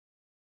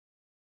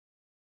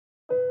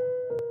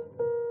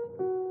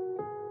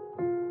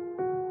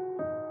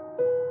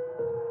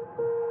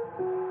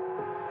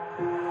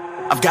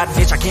I've got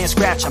an itch I can't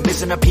scratch, I'm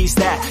missing a piece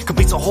that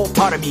completes a whole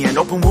part of me. An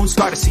open wound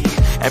scar to see.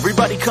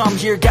 Everybody come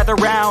here, gather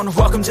round.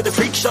 Welcome to the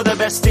freak show, the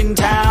best in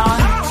town.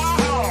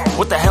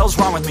 What the hell's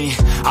wrong with me?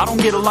 I don't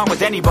get along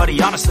with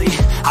anybody, honestly.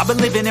 I've been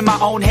living in my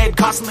own head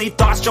constantly.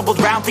 Thoughts jumbled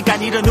round, think I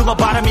need a new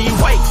lobotomy.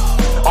 Wait,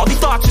 all these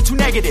thoughts are too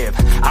negative.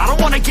 I don't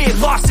wanna get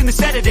lost in the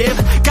sedative.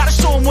 Gotta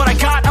show them what I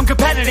got, I'm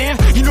competitive.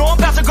 You know I'm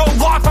about to go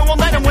off, I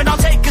won't let them win. I'll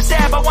take a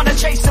stab, I wanna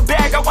chase the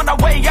bag. I wanna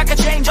weigh, I can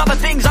change all the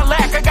things I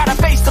lack. I gotta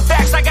face the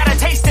facts, I got a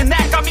taste in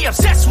that. Got me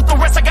obsessed with the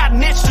rest, I got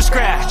an itch to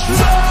scratch. I'll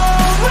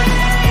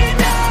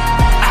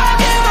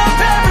give up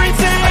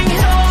everything.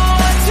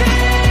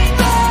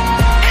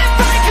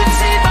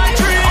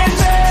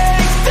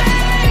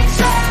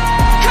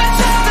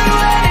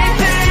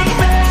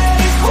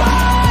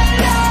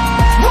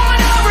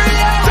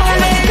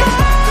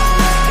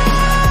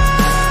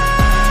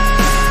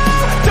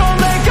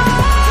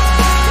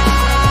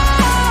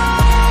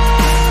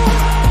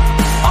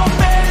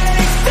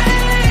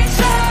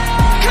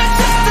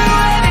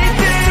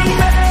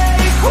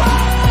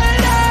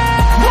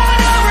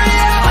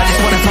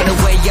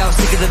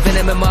 The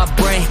venom in my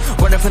brain,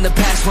 running from the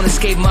past, wanna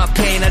escape my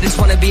pain. I just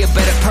wanna be a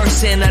better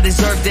person, I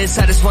deserve this,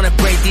 I just wanna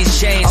break these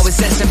chains. Always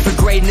destined for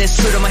greatness,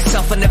 true to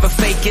myself, I never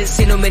fake it.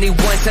 Seen no many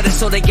once that I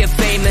so they get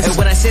famous. And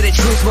when I say the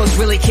truth, most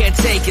really can't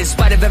take it. In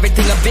spite of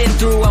everything I've been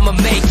through, I'ma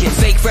make it.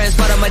 Fake friends,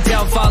 but on my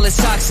downfall is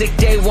toxic.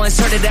 Day one,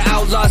 started the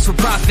outlaws for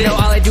profit. Now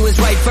all I do is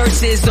write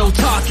verses, no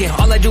talking.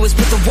 All I do is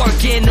put the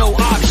work in, no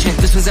option.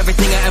 This was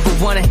everything I ever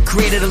wanted.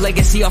 Created a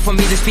legacy off of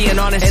me, just being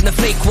honest. And the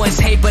fake ones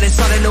hate, but it's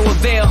all to no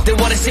avail. They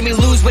wanna see me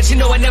lose, but you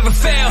know I never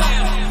fail.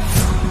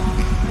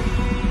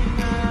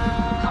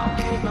 I'll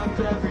give up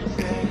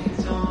everything,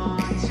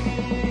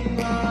 daunting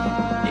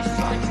if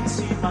I can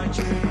see my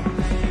dream.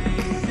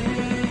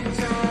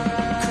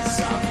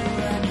 Cause I'll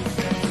do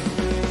anything.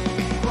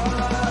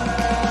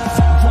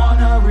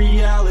 Want a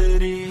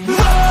reality. I'll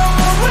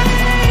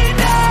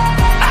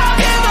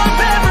give up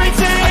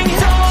everything,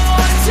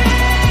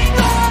 daunting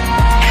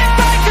if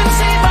I can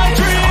see my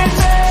dreams.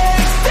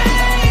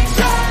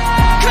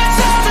 Cause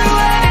I'll do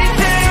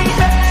anything.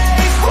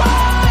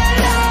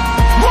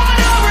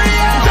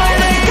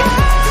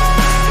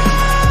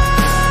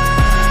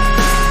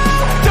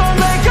 Don't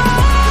let go.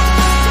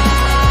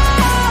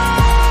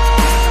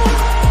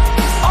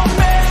 I'll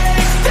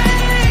make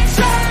things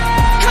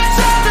right. Cause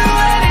I'll do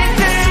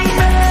anything.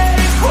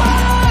 Make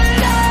one a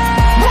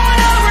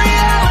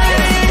reality.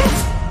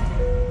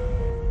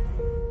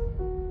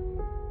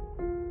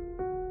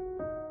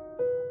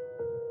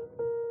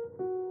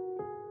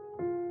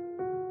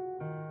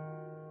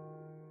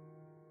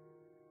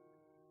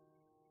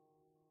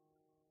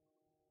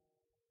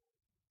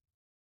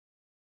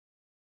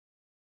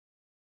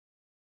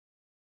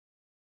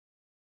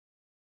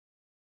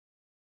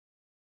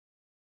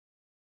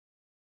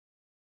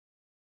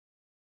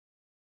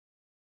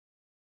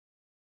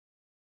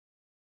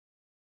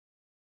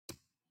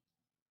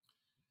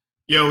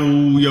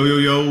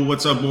 Yo,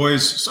 what's up,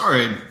 boys?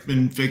 Sorry, I've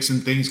been fixing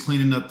things,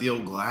 cleaning up the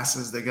old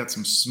glasses. They got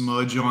some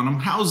smudge on them.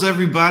 How's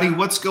everybody?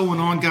 What's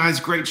going on, guys?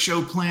 Great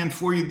show planned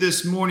for you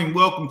this morning.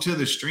 Welcome to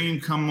the stream.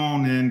 Come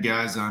on in,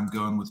 guys. I'm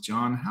going with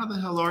John. How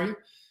the hell are you?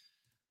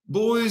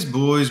 Boys,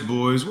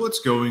 what's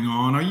going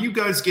on? Are you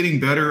guys getting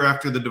better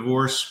after the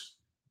divorce,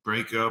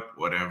 breakup,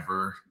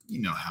 whatever?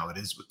 You know how it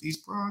is with these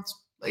broads.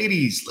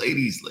 Ladies.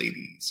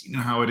 You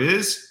know how it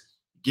is.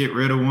 Get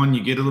rid of one,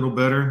 you get a little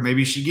better.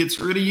 Maybe she gets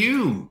rid of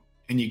you.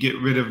 And you get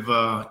rid of,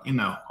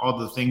 all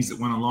the things that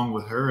went along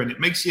with her, and it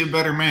makes you a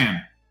better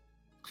man.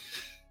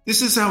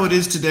 This is how it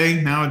is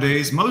today,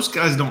 nowadays. Most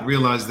guys don't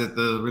realize that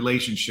the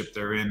relationship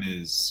they're in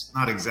is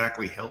not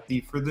exactly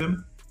healthy for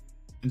them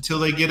until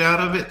they get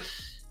out of it.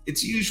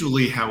 It's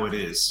usually how it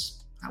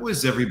is. How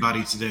is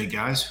everybody today,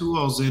 guys? Who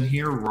all's in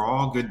here?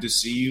 Raw, good to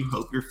see you.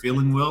 Hope you're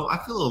feeling well. I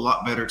feel a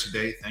lot better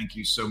today. Thank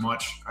you so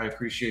much. I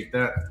appreciate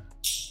that.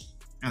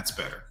 That's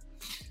better.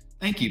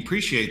 Thank you.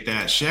 Appreciate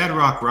that.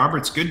 Shadrock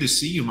Roberts, good to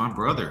see you, my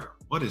brother.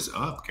 What is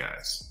up,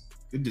 guys?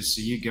 Good to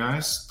see you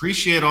guys.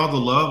 Appreciate all the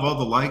love, all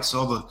the likes,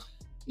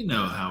 you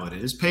know how it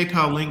is.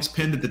 PayPal links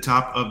pinned at the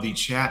top of the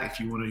chat. If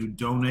you want to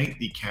donate,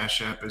 the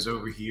Cash App is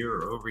over here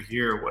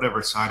or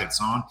whatever side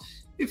it's on.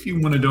 If you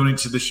want to donate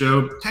to the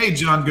show. Hey,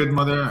 John, good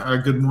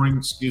morning,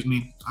 excuse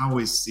me. I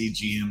always see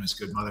GM as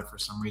good mother for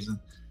some reason.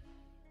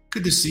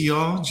 Good to see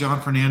y'all. John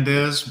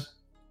Fernandez.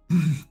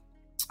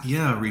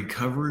 Yeah,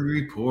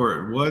 recovery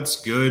report.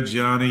 What's good,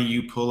 Johnny?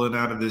 You pulling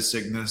out of this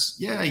sickness?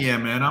 Yeah,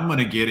 man. I'm going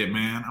to get it,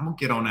 man. I'm going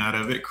to get on out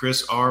of it.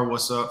 Chris R.,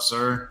 what's up,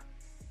 sir?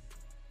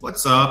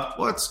 What's up,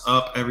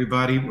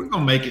 everybody? We're going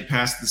to make it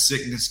past the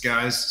sickness,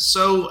 guys.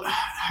 So,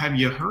 have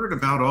you heard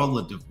about all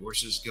the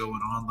divorces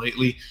going on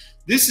lately?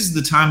 This is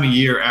the time of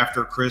year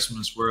after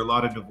Christmas where a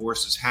lot of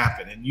divorces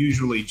happen. And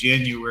usually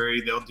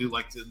January, they'll do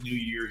like the New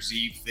Year's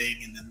Eve thing,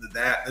 and then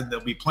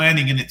they'll be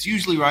planning. And it's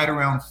usually right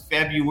around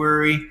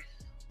February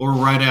or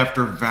right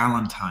after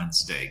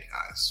Valentine's Day,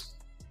 guys.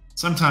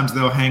 Sometimes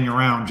they'll hang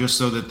around just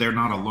so that they're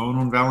not alone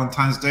on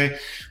Valentine's Day,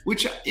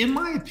 which in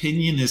my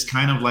opinion is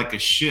kind of like a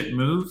shit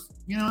move.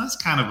 You know, that's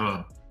kind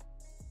of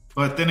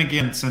But then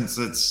again, since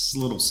it's a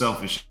little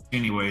selfish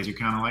anyways, you're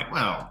kind of like,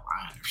 well,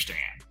 I understand.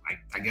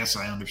 I guess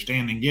I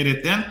understand and get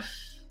it then.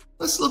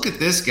 Let's look at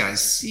this, guys.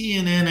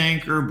 CNN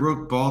anchor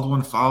Brooke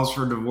Baldwin files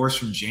for divorce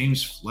from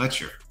James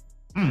Fletcher.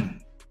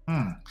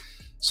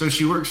 So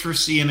she works for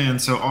CNN,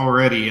 so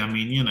already, I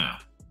mean, you know.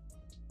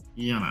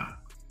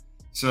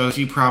 So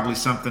she probably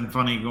something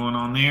funny going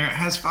on there.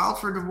 Has filed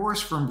for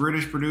divorce from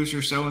British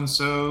producer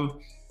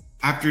so-and-so.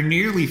 After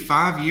nearly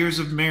 5 years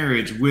of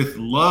marriage with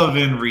love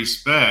and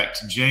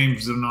respect,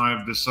 James and I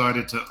have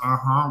decided to,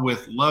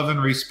 with love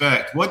and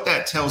respect. What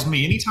that tells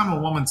me, anytime a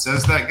woman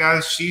says that,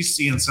 guys, she's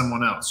seeing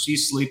someone else.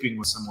 She's sleeping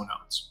with someone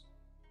else.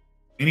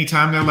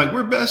 Anytime they're like,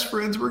 we're best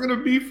friends, we're going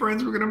to be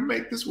friends, we're going to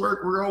make this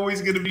work, we're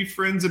always going to be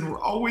friends, and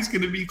we're always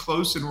going to be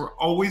close, and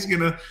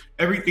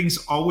everything's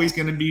always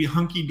going to be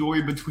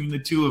hunky-dory between the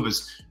two of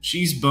us.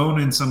 She's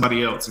boning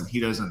somebody else, and he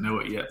doesn't know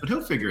it yet, but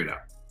he'll figure it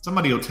out.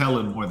 Somebody will tell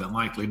him more than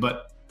likely,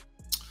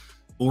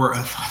 or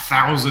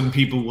 1,000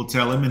 people will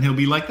tell him, and he'll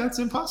be like, that's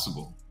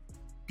impossible.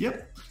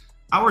 Yep.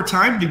 Our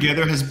time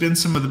together has been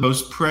some of the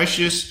most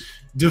precious,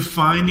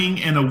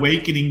 defining, and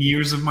awakening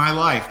years of my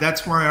life.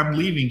 That's why I'm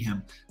leaving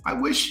him. I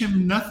wish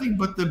him nothing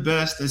but the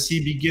best as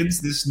he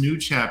begins this new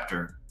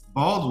chapter.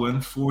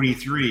 Baldwin,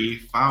 43,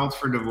 filed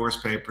for divorce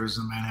papers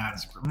in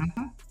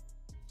Manhattan.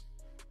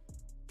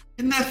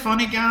 Isn't that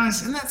funny,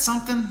 guys? Isn't that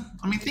something?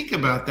 I mean, think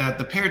about that.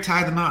 The pair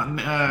tied them out in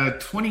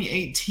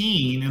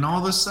 2018, and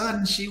all of a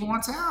sudden she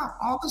wants out.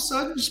 All of a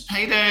sudden, just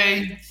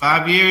payday.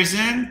 5 years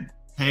in,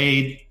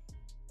 paid.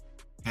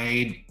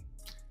 What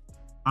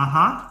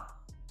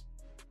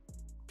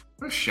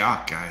a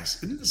shock, guys.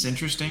 Isn't this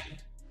interesting?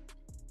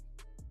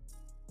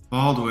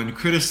 Baldwin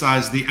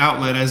criticized the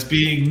outlet as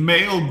being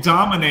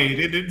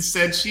male-dominated and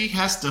said she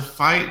has to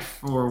fight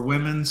for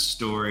women's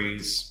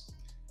stories.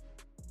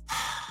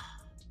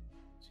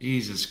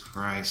 Jesus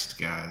Christ,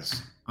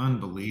 guys.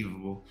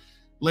 Unbelievable.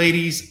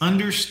 Ladies,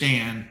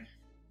 understand,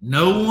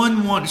 no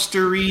one wants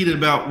to read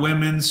about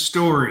women's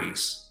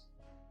stories.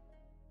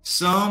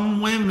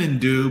 Some women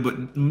do,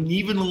 but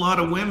even a lot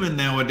of women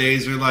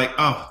nowadays are like,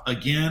 oh,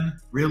 again?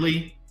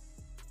 Really?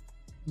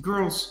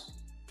 Girls.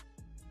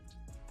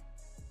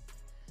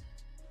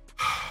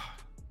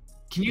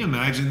 Can you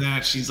imagine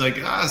that? She's like,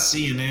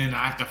 CNN,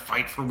 I have to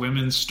fight for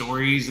women's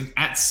stories. And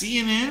at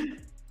CNN?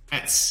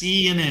 At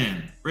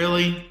CNN.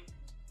 Really?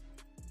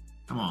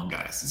 Come on,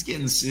 guys. It's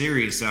getting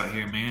serious out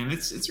here, man.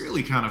 It's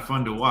really kind of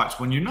fun to watch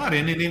when you're not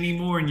in it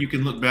anymore, and you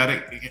can look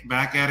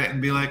back at it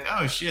and be like,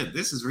 oh, shit,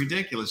 this is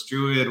ridiculous.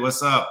 Druid,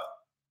 what's up?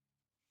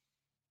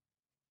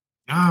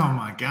 Oh,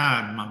 my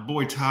God. My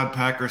boy Todd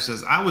Packer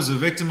says, I was a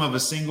victim of a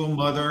single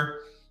mother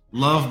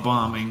love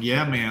bombing.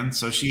 Yeah, man.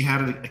 So she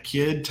had a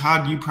kid.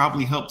 Todd, you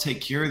probably helped take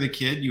care of the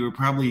kid. You were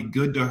probably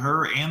good to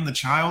her and the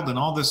child and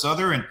all this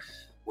other. And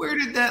where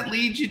did that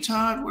lead you,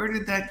 Todd? Where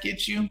did that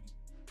get you?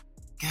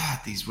 God,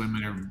 these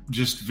women are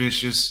just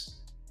vicious.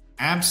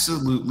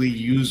 Absolutely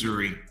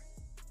usury.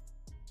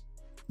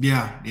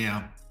 Yeah.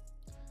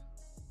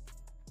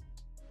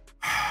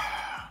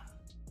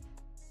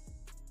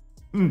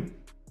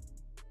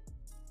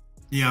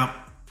 Yeah.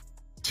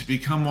 To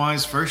become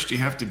wise, first you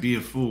have to be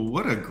a fool.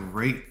 What a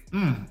great,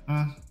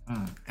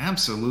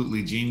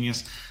 absolutely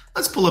genius.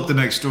 Let's pull up the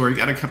next story.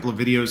 Got a couple of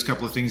videos, a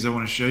couple of things I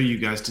want to show you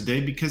guys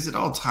today because it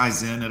all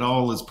ties in. It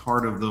all is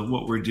part of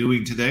what we're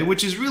doing today,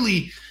 which is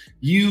really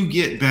you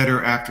get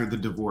better after the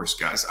divorce,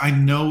 guys. I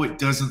know it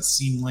doesn't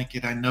seem like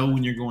it. I know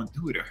when you're going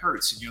through it, it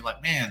hurts. And you're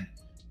like, man,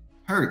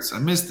 hurts. I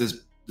miss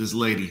this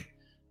lady.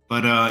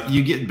 But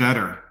you get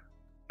better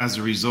as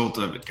a result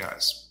of it,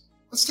 guys.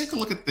 Let's take a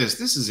look at this.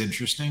 This is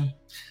interesting.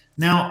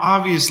 Now,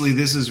 obviously,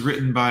 this is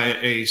written by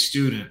a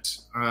student.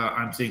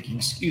 I'm thinking,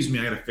 excuse me,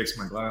 I got to fix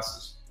my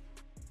glasses.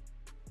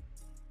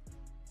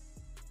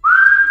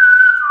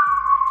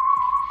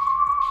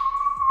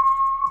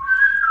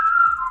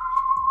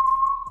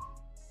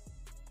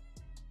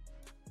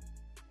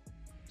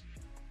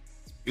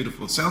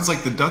 Beautiful. It sounds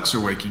like the ducks are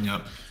waking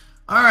up.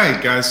 All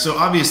right, guys. So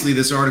obviously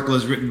this article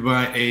is written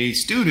by a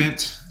student.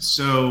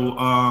 So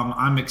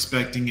I'm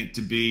expecting it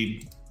to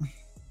be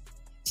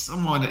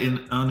somewhat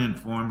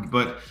uninformed.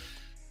 But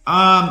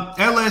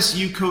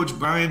LSU coach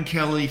Brian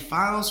Kelly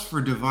files for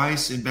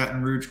divorce in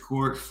Baton Rouge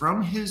court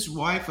from his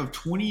wife of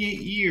 28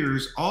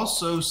 years,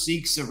 also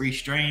seeks a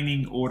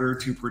restraining order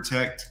to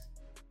protect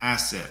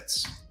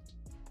assets.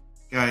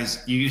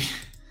 Guys,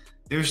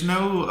 there's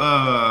no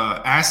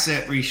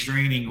asset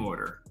restraining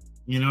order.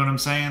 You know what I'm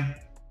saying?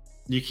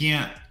 You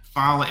can't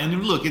file it.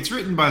 And look, it's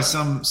written by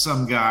some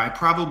guy,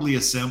 probably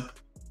a simp,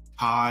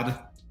 Todd.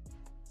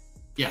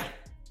 Yeah.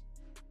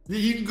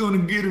 He's going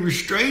to get a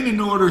restraining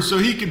order so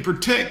he can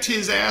protect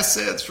his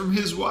assets from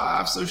his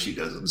wife so she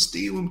doesn't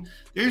steal them.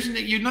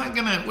 You're not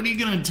going to, what are you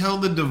going to tell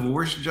the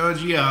divorce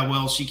judge? Yeah,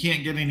 well, she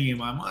can't get any of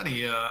my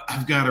money.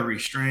 I've got a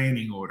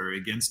restraining order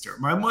against her.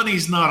 My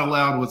money's not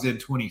allowed within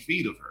 20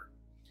 feet of her.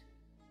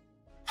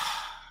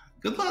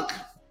 Good luck.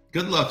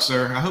 Good luck,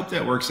 sir. I hope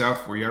that works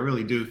out for you. I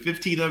really do.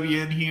 15 of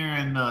you in here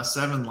and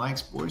 7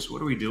 likes, boys.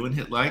 What are we doing?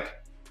 Hit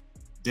like.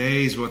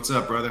 Days, what's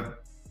up, brother?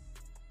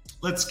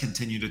 Let's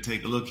continue to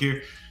take a look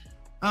here.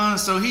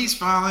 So he's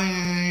filing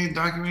a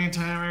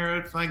documentary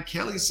red flag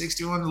Kelly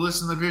 61 to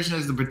list in the petition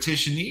as the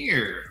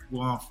petitioner,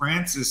 while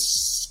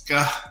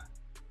Francisca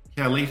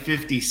Kelly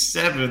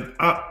 57.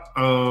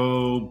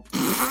 Uh-oh.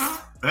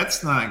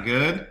 That's not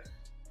good.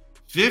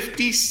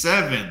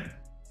 57.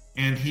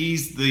 And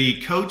he's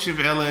the coach of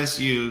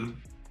LSU.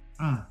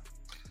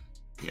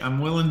 I'm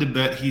willing to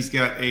bet he's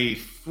got a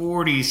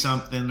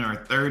 40-something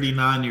or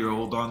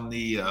 39-year-old on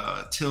the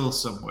till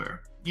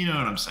somewhere. You know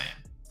what I'm saying?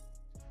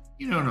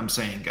 You know what I'm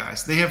saying,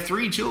 guys. They have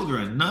 3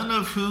 children, none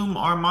of whom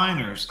are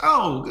minors.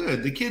 Oh,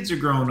 good. The kids are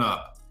grown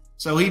up.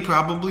 So he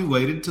probably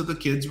waited till the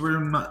kids were,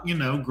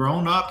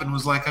 grown up and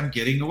was like, I'm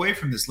getting away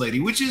from this lady,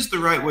 which is the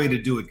right way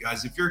to do it,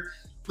 guys. If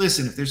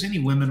there's any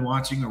women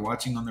watching or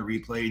watching on the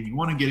replay and you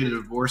want to get a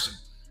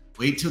divorce,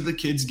 wait till the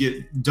kids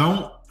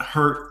don't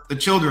hurt the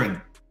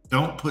children.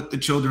 Don't put the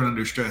children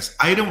under stress.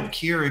 I don't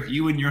care if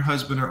you and your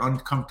husband are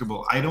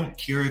uncomfortable. I don't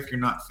care if you're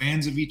not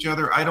fans of each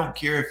other. I don't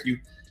care if you...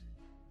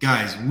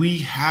 Guys, we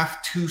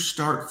have to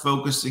start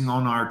focusing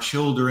on our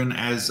children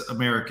as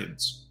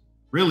Americans.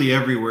 Really,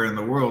 everywhere in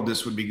the world,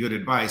 this would be good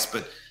advice,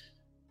 but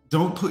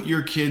don't put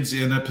your kids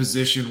in a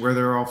position where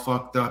they're all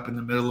fucked up in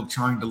the middle of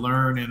trying to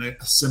learn and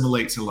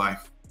assimilate to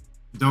life.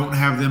 Don't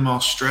have them all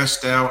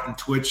stressed out and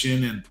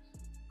twitching and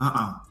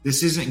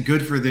this isn't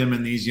good for them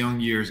in these young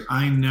years.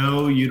 I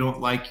know you don't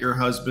like your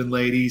husband,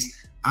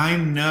 ladies. I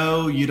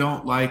know you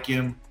don't like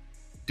him.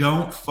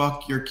 Don't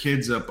fuck your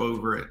kids up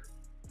over it.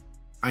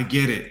 I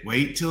get it.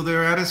 Wait till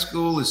they're out of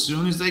school. As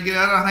soon as they get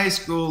out of high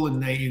school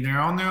and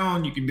they're on their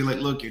own, you can be like,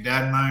 look, your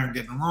dad and I aren't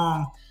getting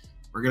along.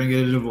 We're going to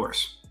get a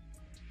divorce.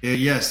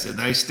 Yes,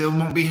 they still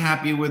won't be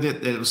happy with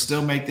it. It'll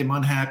still make them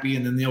unhappy.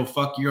 And then they'll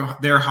fuck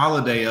their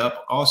holiday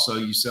up. Also,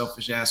 you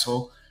selfish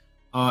asshole.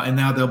 And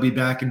now they'll be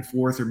back and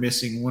forth or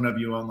missing one of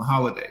you on the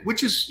holiday,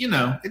 which is,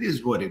 it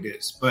is what it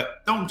is.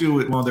 But don't do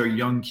it while they're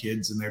young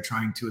kids and they're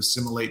trying to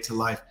assimilate to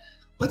life.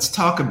 Let's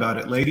talk about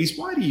it, ladies.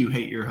 Why do you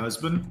hate your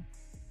husband?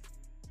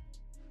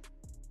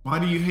 Why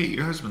do you hate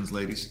your husbands,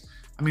 ladies?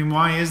 I mean,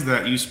 why is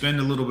that? You spend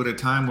a little bit of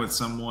time with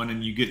someone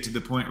and you get to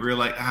the point where you're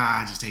like,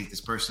 I just hate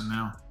this person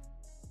now.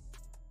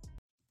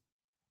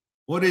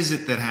 What is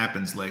it that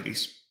happens,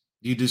 ladies?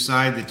 You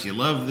decide that you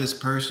love this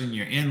person,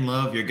 you're in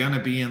love, you're going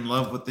to be in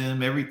love with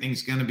them,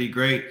 everything's going to be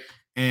great,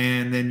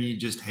 and then you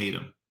just hate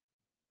them.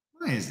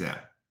 Why is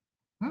that?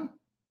 I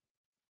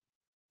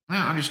don't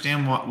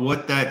understand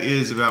what that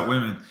is about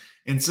women.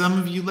 And some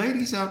of you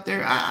ladies out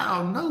there, I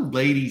don't know,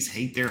 ladies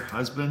hate their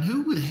husband.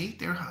 Who would hate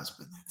their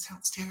husband? That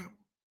sounds terrible.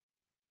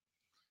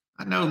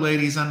 I know,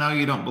 ladies, I know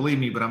you don't believe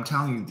me, but I'm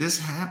telling you, this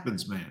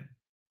happens, man.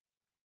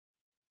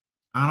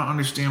 I don't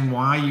understand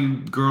why you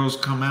girls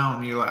come out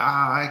and you're like,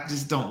 I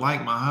just don't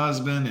like my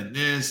husband and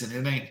this,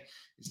 and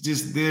it's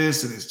just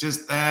this, and it's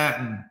just that.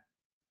 And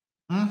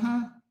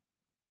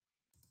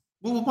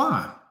well,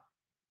 why?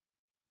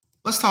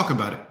 Let's talk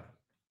about it.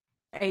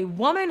 A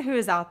woman who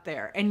is out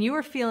there and you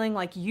are feeling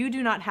like you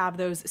do not have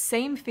those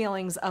same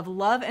feelings of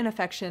love and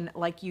affection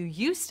like you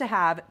used to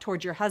have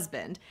towards your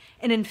husband.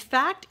 And in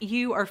fact,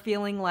 you are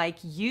feeling like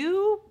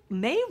you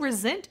may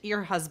resent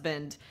your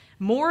husband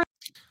more.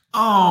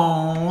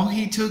 Oh,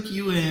 he took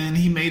you in.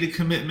 He made a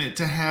commitment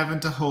to have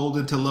and to hold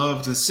and to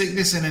love, to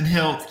sickness and in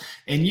health.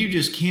 And you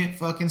just can't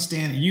fucking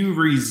stand it. You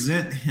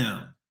resent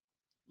him.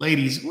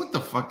 Ladies, what the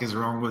fuck is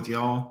wrong with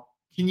y'all?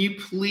 Can you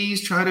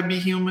please try to be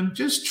human?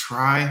 Just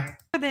try.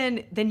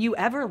 Than you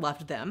ever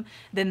loved them,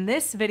 then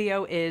this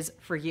video is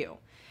for you.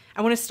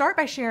 I want to start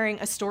by sharing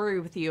a story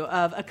with you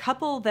of a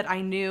couple that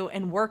I knew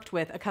and worked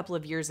with a couple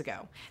of years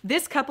ago.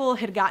 This couple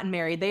had gotten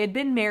married. They had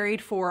been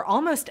married for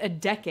almost a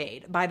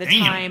decade by the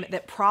time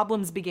that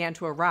problems began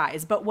to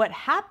arise. But what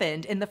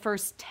happened in the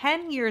first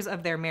 10 years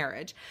of their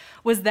marriage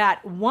was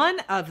that one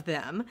of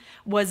them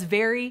was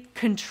very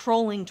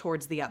controlling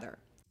towards the other.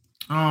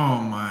 Oh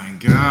my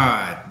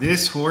God,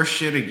 this horse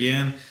shit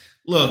again.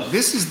 Look,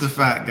 this is the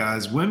fact,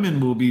 guys. Women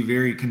will be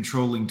very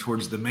controlling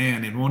towards the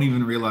man and won't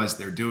even realize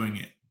they're doing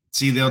it.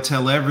 See, they'll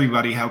tell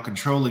everybody how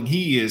controlling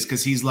he is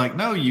because he's like,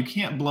 no, you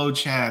can't blow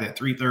Chad at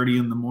 3:30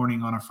 in the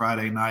morning on a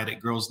Friday night at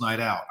girls' night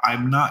out.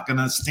 I'm not going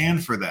to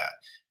stand for that.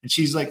 And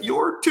she's like,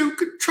 you're too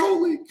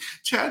controlling.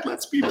 Chad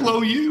lets me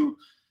blow you.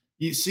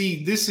 You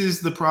see, this is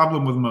the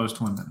problem with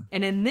most women.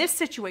 And in this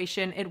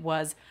situation, it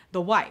was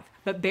the wife.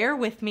 But bear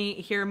with me,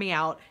 hear me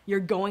out. You're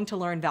going to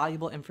learn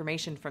valuable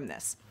information from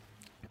this.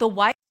 The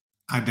wife.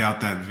 I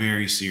doubt that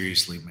very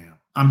seriously, ma'am.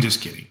 I'm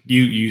just kidding.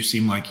 You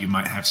seem like you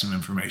might have some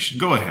information.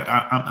 Go ahead.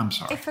 I'm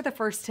sorry. For the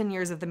first 10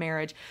 years of the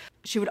marriage,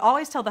 she would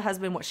always tell the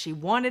husband what she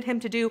wanted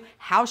him to do,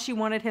 how she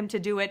wanted him to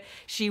do it.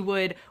 She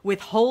would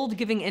withhold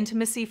giving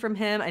intimacy from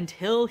him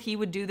until he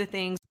would do the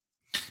things.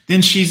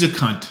 Then she's a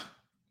cunt.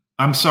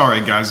 I'm sorry,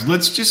 guys.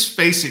 Let's just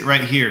face it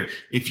right here.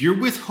 If you're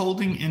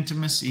withholding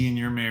intimacy in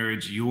your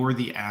marriage, you're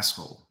the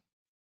asshole.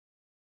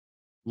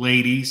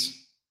 Ladies.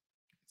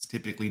 It's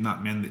typically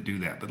not men that do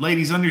that. But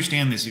ladies,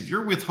 understand this. If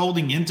you're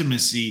withholding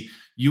intimacy,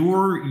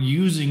 you're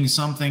using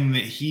something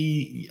that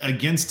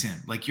against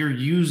him. Like you're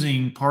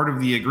using part of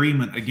the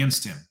agreement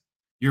against him.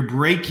 You're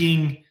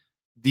breaking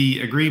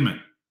the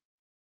agreement.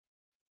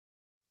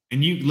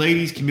 And you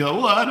ladies can be like,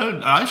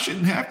 well, I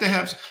shouldn't have to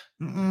have.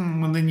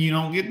 Well, then you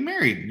don't get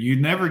married. You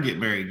never get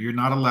married. You're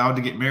not allowed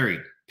to get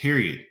married,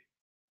 period.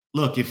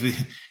 Look, if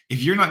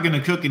you're not going to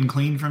cook and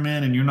clean for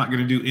men and you're not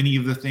going to do any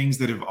of the things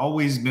that have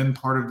always been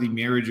part of the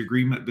marriage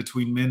agreement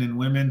between men and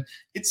women,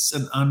 it's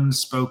an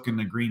unspoken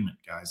agreement,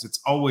 guys. It's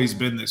always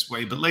been this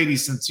way. But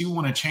ladies, since you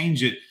want to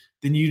change it,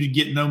 then you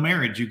get no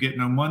marriage, you get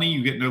no money,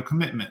 you get no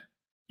commitment.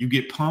 You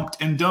get pumped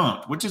and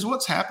dumped, which is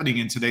what's happening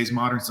in today's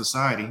modern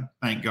society.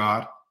 Thank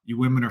God. You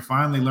women are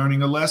finally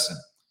learning a lesson.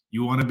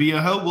 You want to be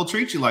a hoe? We'll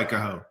treat you like a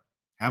hoe.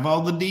 Have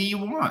all the D you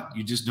want.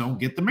 You just don't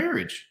get the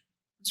marriage.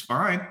 It's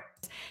fine.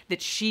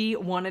 That she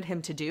wanted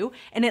him to do.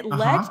 And it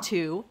led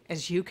to,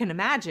 as you can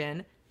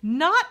imagine,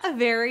 not a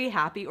very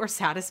happy or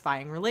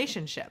satisfying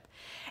relationship.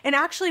 And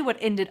actually what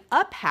ended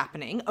up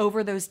happening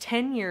over those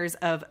 10 years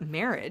of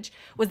marriage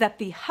was that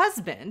the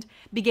husband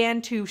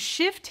began to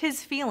shift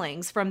his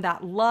feelings from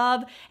that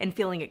love and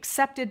feeling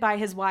accepted by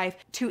his wife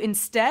to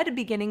instead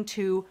beginning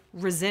to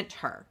resent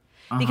her.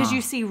 Because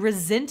you see,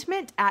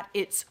 resentment at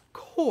its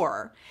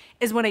core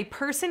is when a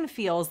person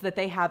feels that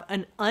they have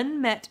an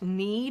unmet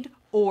need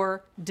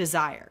or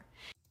desire.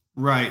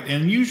 Right.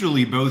 And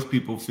usually both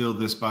people feel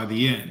this by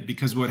the end,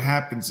 because what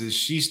happens is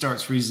she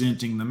starts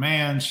resenting the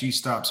man, she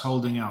stops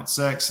holding out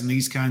sex and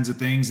these kinds of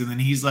things. And then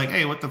he's like,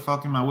 hey, what the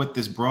fuck am I with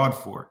this broad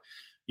for?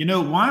 You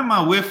know, why am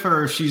I with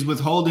her if she's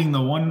withholding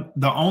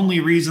the only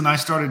reason I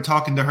started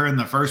talking to her in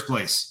the first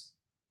place?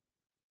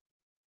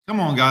 Come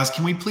on, guys.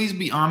 Can we please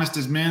be honest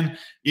as men?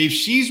 If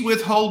she's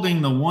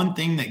withholding the one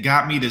thing that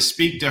got me to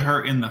speak to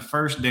her in the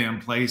first damn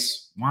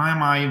place, why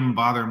am I even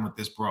bothering with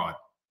this broad?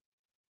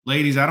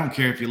 Ladies, I don't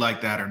care if you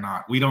like that or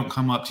not. We don't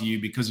come up to you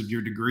because of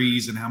your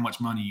degrees and how much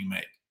money you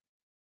make.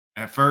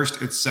 At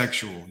first, it's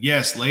sexual.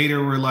 Yes,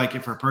 later we're like,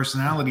 if her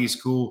personality is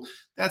cool,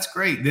 that's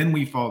great. Then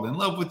we fall in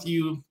love with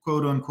you,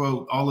 quote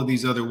unquote, all of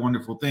these other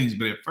wonderful things.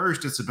 But at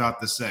first, it's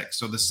about the sex.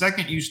 So the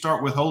second you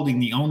start withholding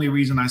the only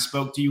reason I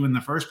spoke to you in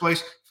the first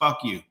place, fuck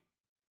you.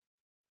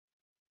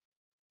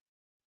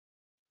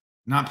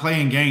 Not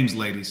playing games,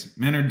 ladies.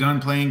 Men are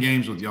done playing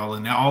games with y'all.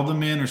 And now all the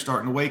men are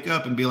starting to wake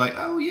up and be like,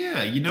 oh,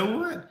 yeah, you know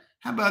what?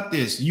 How about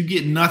this? You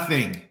get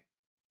nothing.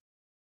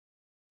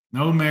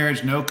 No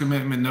marriage, no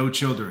commitment, no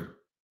children.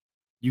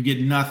 You get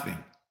nothing.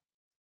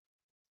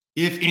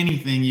 If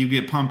anything, you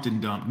get pumped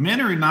and dumped. Men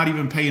are not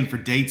even paying for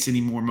dates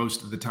anymore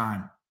most of the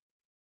time.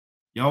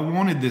 Y'all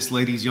wanted this,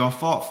 ladies. Y'all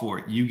fought for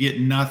it. You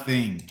get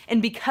nothing. And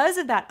because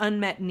of that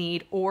unmet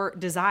need or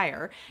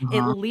desire,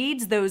 it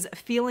leads those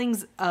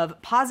feelings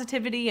of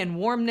positivity and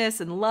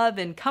warmness and love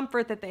and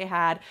comfort that they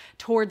had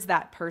towards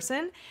that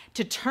person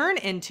to turn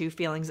into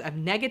feelings of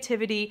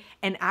negativity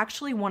and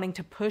actually wanting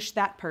to push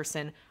that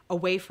person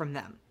away from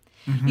them.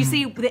 You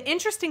see, the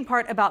interesting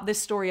part about this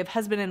story of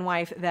husband and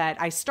wife that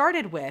I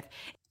started with.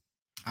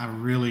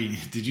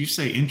 Did you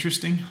say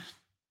interesting?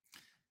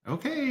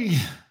 Okay,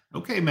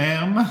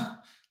 ma'am.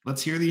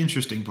 Let's hear the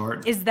interesting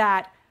part. Is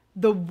that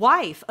the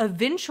wife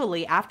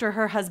eventually, after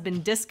her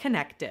husband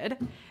disconnected,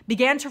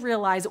 began to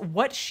realize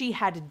what she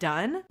had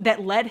done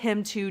that led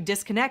him to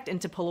disconnect and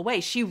to pull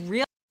away. She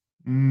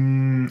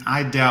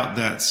I doubt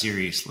that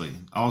seriously.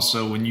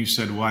 Also, when you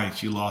said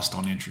wife, you lost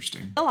on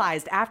interesting.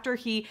 realized after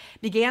he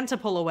began to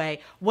pull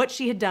away what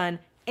she had done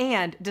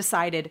and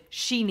decided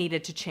she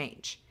needed to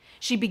change.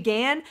 She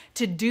began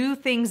to do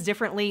things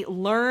differently,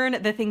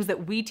 learn the things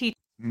that we teach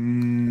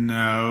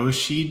No,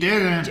 she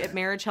didn't. at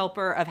Marriage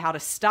Helper of how to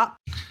stop.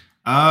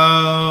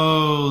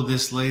 Oh,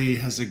 this lady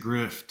has a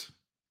grift.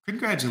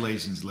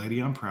 Congratulations, lady.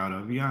 I'm proud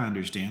of you. I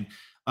understand.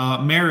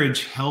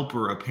 Marriage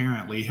Helper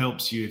apparently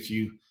helps you if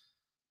you...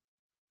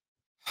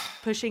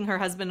 pushing her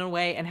husband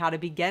away and how to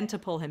begin to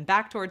pull him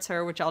back towards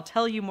her, which I'll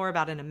tell you more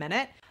about in a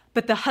minute.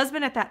 But the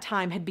husband at that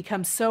time had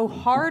become so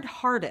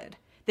hard-hearted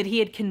that he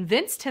had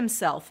convinced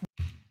himself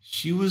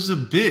She was a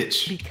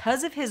bitch.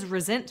 because of his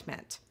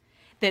resentment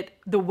that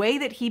the way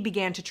that he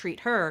began to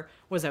treat her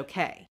was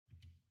okay.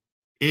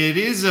 It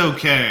is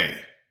okay.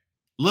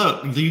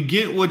 Look, you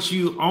get what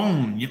you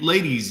own.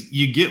 Ladies,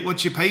 you get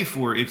what you pay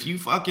for. If you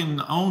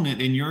fucking own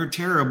it and you're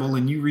terrible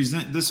and you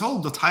resent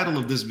the title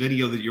of this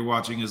video that you're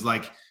watching is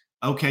like,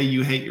 okay,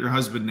 you hate your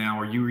husband now,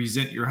 or you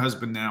resent your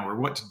husband now, or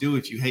what to do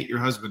if you hate your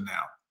husband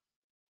now.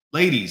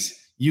 Ladies,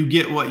 you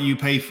get what you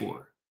pay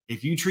for.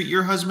 If you treat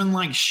your husband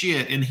like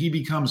shit and he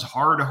becomes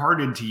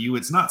hard-hearted to you,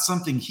 it's not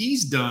something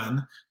he's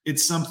done.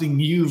 It's something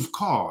you've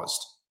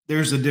caused.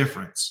 There's a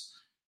difference.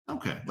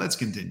 Okay, let's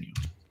continue.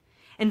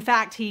 In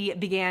fact, he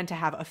began to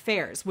have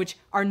affairs, which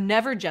are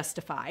never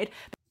justified.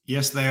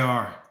 Yes, they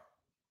are.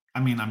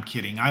 I mean, I'm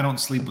kidding. I don't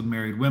sleep with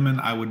married women.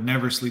 I would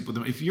never sleep with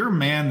them. If you're a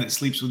man that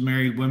sleeps with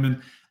married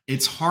women,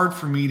 it's hard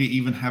for me to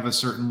even have a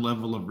certain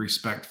level of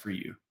respect for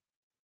you.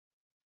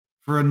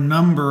 For a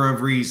number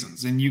of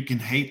reasons. And you can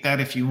hate that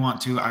if you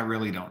want to. I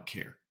really don't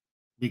care.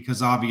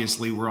 Because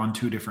obviously we're on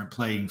two different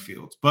playing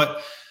fields.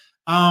 But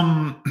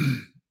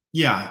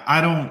yeah,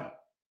 I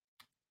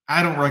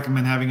don't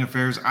recommend having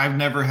affairs. I've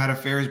never had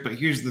affairs, but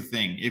here's the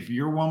thing. If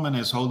your woman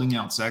is holding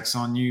out sex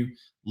on you,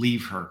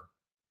 leave her.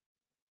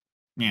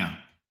 Yeah.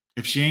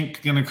 If she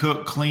ain't gonna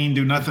cook, clean,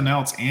 do nothing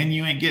else, and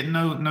you ain't getting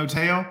no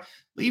tail,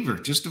 leave her.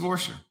 Just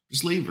divorce her.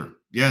 Just leave her.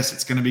 Yes,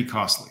 it's gonna be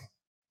costly.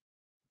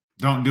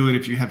 Don't do it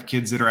if you have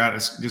kids that are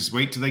just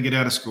wait till they get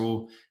out of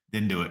school,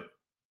 then do it.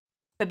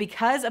 But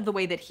because of the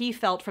way that he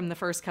felt from the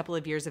first couple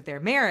of years of their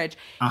marriage,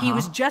 he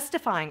was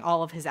justifying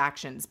all of his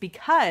actions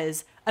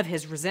because of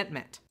his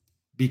resentment.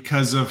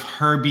 Because of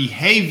her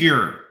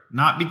behavior,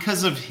 not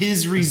because of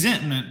his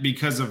resentment,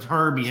 because of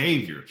her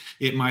behavior.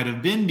 It might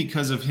have been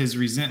because of his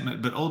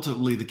resentment, but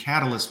ultimately the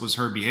catalyst was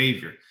her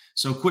behavior.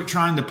 So quit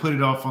trying to put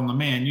it off on the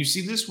man. You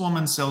see, this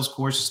woman sells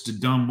courses to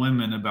dumb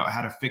women about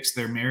how to fix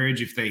their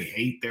marriage if they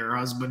hate their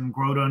husband,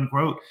 quote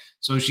unquote.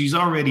 So she's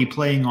already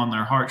playing on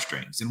their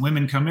heartstrings. And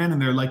women come in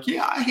and they're like,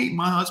 yeah, I hate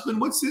my husband.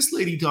 What's this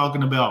lady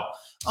talking about?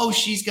 Oh,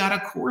 she's got a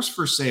course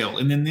for sale.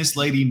 And then this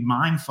lady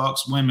mind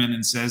fucks women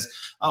and says,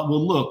 oh,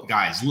 well, look,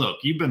 guys, look,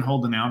 you've been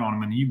holding out on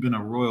him and you've been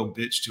a royal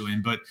bitch to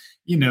him. But,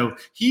 you know,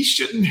 he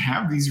shouldn't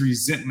have these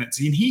resentments.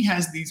 And he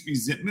has these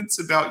resentments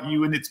about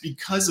you. And it's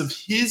because of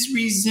his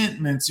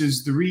resentments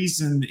is the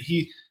reason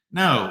that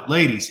no,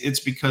 ladies,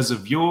 it's because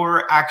of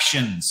your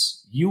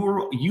actions.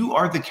 You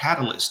are the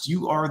catalyst.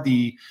 You are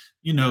the,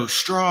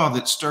 straw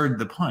that stirred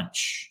the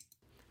punch.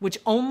 Which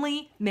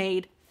only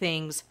made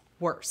things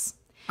worse.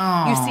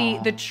 You see,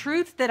 the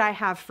truth that I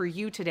have for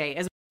you today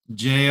is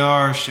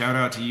JR, shout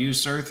out to you,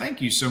 sir.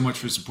 Thank you so much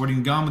for supporting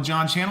the Gone with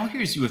John channel.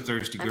 Here's you a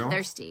thirsty girl. I'm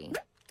thirsty.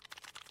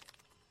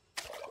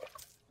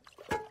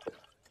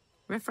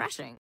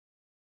 Refreshing.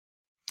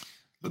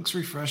 Looks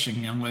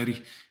refreshing, young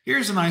lady.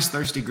 Here's a nice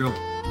thirsty girl.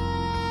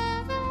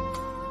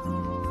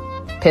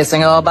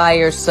 Pissing all by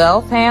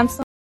yourself,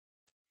 handsome?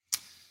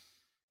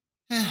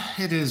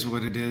 It is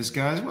what it is,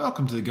 guys.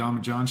 Welcome to the Gone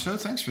with John show.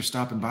 Thanks for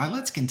stopping by.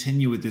 Let's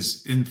continue with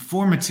this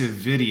informative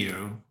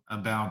video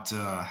about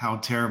how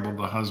terrible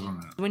the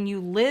husband is. When you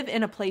live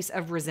in a place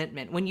of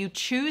resentment, when you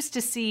choose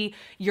to see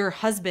your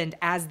husband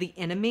as the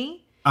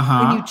enemy,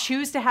 when you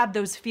choose to have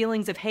those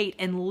feelings of hate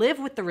and live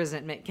with the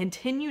resentment,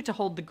 continue to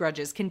hold the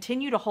grudges,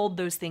 continue to hold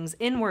those things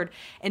inward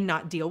and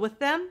not deal with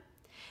them,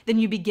 then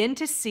you begin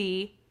to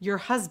see your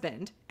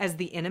husband as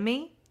the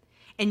enemy.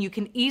 And you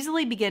can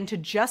easily begin to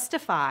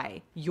justify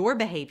your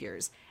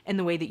behaviors and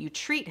the way that you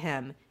treat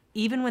him,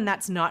 even when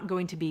that's not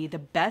going to be the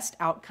best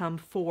outcome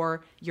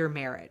for your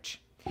marriage.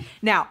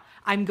 Now,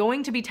 I'm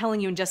going to be telling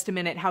you in just a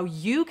minute how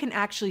you can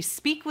actually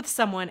speak with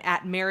someone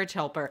at Marriage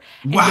Helper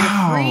and get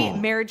a free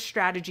marriage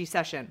strategy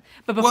session.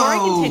 But before I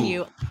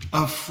continue...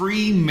 A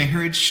free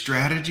marriage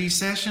strategy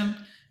session?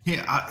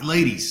 Hey,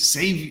 ladies,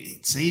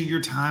 save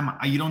your time.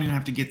 You don't even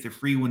have to get the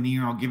free one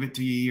here. I'll give it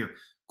to you here.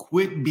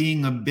 Quit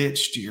being a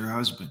bitch to your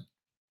husband.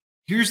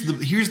 Here's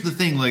the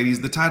thing,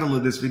 ladies. The title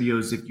of this video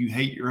is if you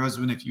hate your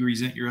husband, if you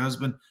resent your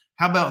husband.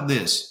 How about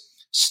this?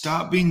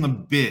 Stop being a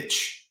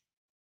bitch.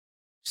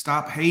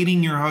 Stop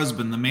hating your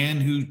husband, the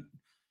man who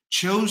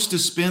chose to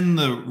spend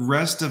the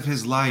rest of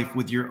his life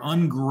with your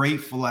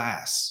ungrateful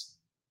ass.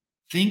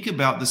 Think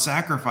about the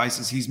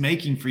sacrifices he's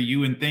making for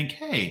you and think,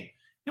 hey,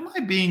 am I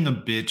being a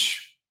bitch?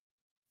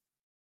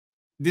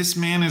 This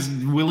man is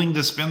willing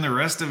to spend the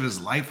rest of his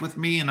life with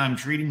me and I'm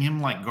treating him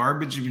like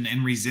garbage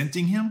and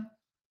resenting him?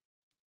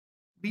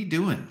 What are you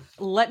doing?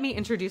 Let me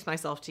introduce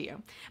myself to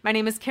you. My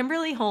name is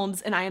Kimberly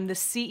Holmes, and I am the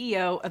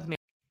CEO of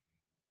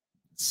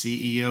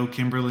CEO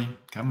Kimberly,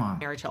 come on.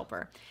 Marriage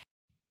Helper.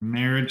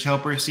 Marriage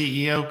Helper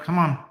CEO, come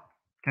on,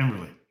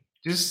 Kimberly.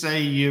 Just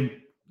say you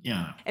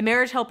know. At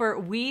Marriage Helper,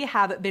 we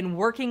have been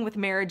working with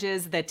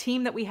marriages. The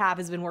team that we have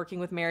has been working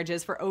with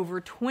marriages for over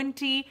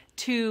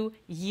 22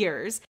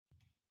 years.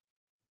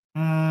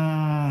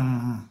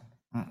 And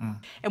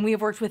we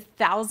have worked with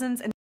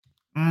thousands and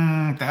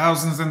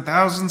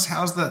thousands.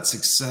 How's that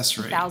success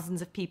rate?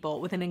 Thousands of people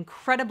with an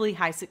incredibly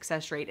high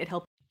success rate. It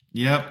helps.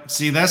 Yep.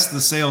 See, that's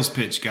the sales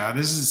pitch, guy.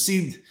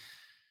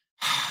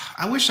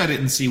 I wish I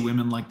didn't see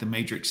women like the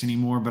Matrix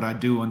anymore, but I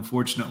do,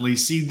 unfortunately.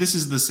 See, this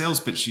is the sales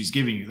pitch she's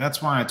giving you.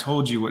 That's why I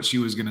told you what she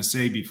was going to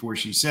say before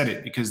she said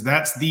it, because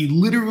that's the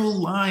literal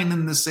line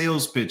in the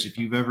sales pitch. If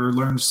you've ever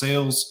learned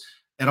sales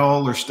at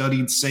all or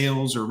studied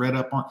sales or read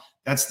up on,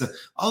 that's the,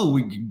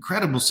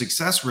 incredible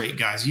success rate,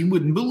 guys. You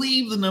wouldn't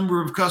believe the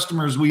number of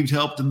customers we've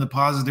helped and the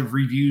positive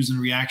reviews and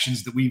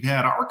reactions that we've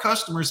had. Our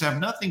customers have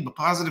nothing but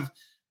positive.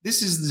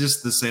 This is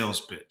just the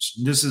sales pitch.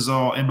 This is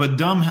all. But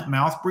dumb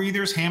mouth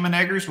breathers, ham and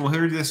eggers will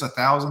hear this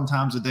 1,000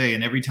 times a day.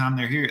 And every time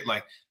they hear it,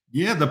 like,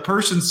 yeah, the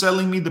person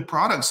selling me the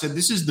product said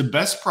this is the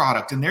best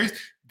product. And there's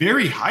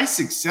very high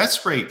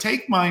success rate.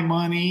 Take my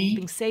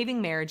money.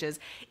 Saving marriages.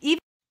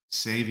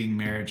 Saving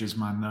marriages,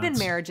 my nuts. Even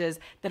marriages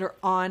that are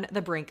on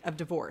the brink of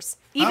divorce.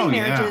 Even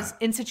marriages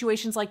in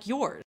situations like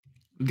yours.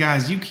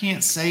 Guys, you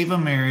can't save a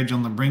marriage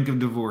on the brink of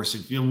divorce.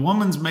 If a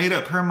woman's made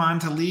up her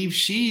mind to leave,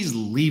 she's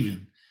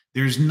leaving.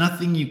 There's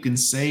nothing you can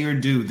say or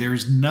do.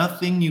 There's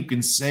nothing you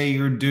can say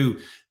or do.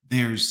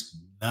 There's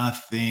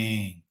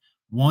nothing.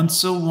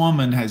 Once a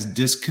woman has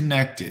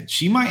disconnected,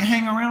 she might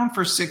hang around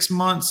for 6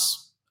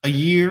 months, a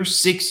year,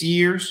 6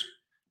 years,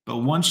 but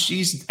once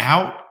she's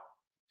out,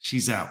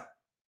 she's out.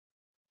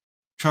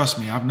 Trust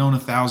me, I've known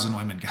 1,000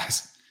 women,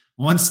 guys.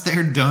 Once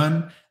they're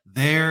done,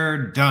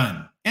 they're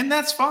done. And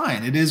that's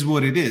fine. It is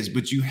what it is.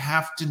 But you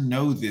have to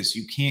know this.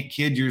 You can't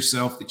kid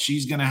yourself that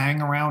she's going to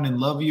hang around and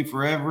love you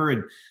forever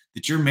and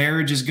that your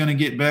marriage is going to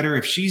get better.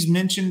 If she's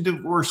mentioned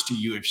divorce to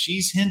you, if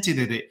she's hinted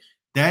at it,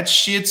 that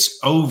shit's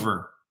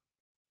over.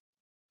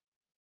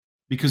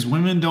 Because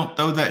women don't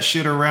throw that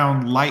shit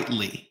around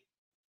lightly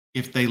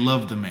if they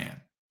love the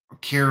man or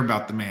care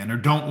about the man or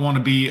don't want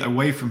to be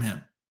away from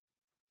him.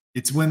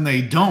 It's when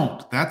they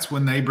don't, that's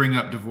when they bring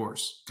up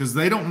divorce, because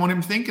they don't want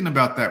him thinking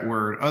about that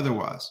word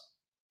otherwise.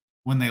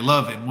 When they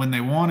love him, when they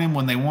want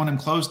him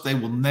close, they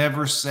will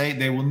never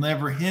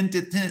hint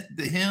at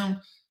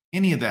him,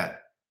 any of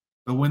that.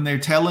 But when they're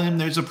telling him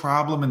there's a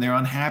problem and they're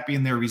unhappy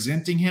and they're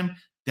resenting him,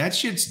 that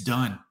shit's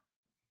done.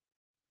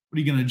 What are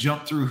you going to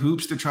jump through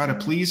hoops to try to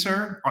please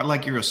her? Or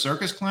like you're a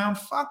circus clown?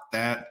 Fuck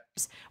that.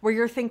 Where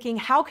you're thinking,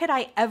 how could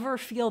I ever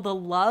feel the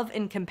love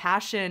and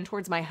compassion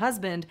towards my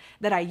husband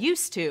that I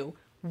used to?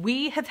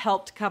 We have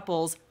helped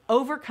couples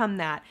overcome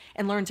that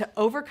and learn to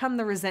overcome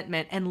the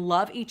resentment and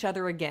love each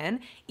other again,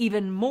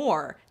 even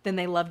more than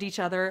they loved each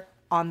other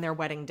on their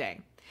wedding day.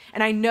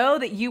 And I know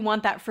that you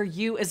want that for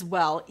you as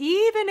well,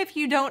 even if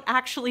you don't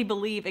actually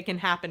believe it can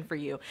happen for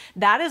you.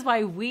 That is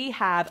why we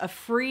have a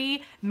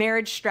free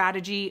marriage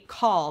strategy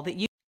call that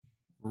you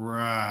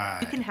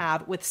can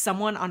have with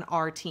someone on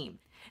our team.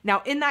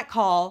 Now, in that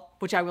call,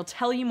 which I will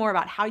tell you more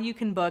about how you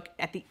can book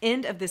at the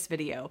end of this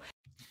video,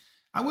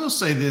 I will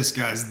say this,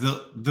 guys,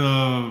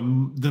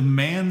 the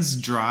man's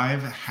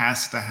drive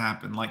has to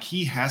happen. Like,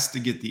 he has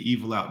to get the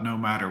evil out no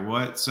matter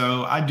what.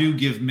 So I do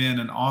give men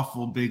an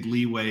awful big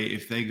leeway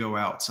if they go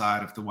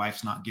outside, if the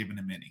wife's not giving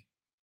him any.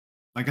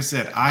 Like I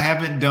said, I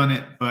haven't done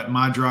it, but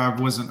my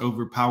drive wasn't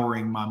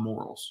overpowering my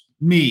morals.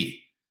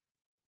 Me.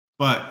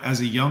 But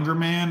as a younger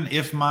man,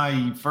 if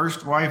my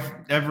first wife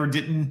ever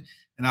didn't,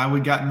 and I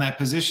would got in that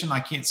position, I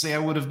can't say I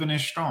would have been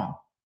as strong.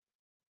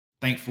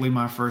 Thankfully,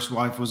 my first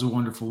wife was a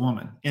wonderful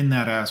woman in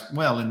that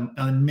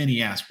in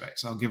many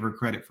aspects. I'll give her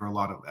credit for a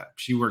lot of that.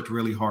 She worked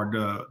really hard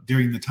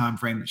during the time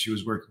frame that she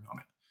was working on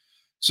it.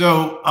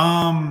 So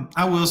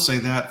I will say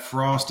that,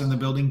 Frost in the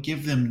building,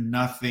 give them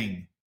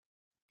nothing,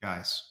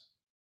 guys.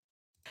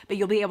 But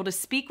you'll be able to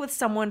speak with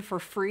someone for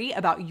free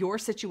about your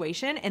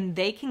situation, and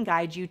they can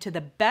guide you to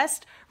the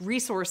best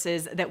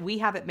resources that we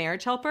have at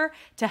Marriage Helper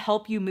to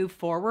help you move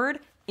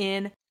forward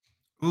in.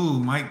 Ooh,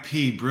 Mike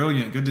P.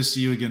 Brilliant. Good to see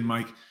you again,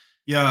 Mike.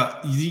 Yeah,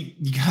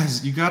 you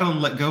guys, you got to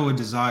let go of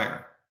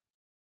desire.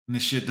 And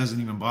this shit doesn't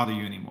even bother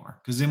you anymore.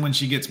 Because then when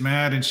she gets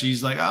mad and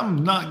she's like,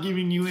 I'm not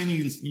giving you any,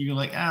 you're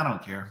like, I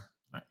don't care.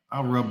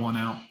 I'll rub one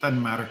out.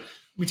 Doesn't matter.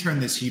 Let me turn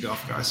this heat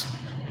off, guys.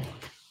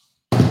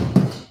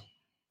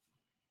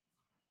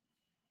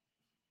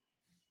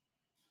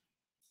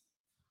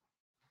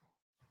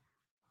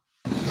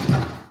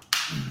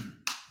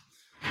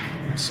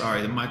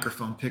 Sorry, the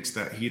microphone picks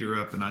that heater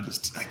up and I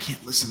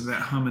can't listen to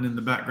that humming in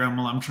the background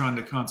while I'm trying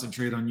to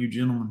concentrate on you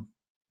gentlemen.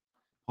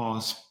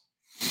 Pause.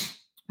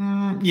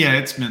 Yeah,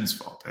 it's men's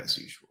fault as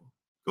usual.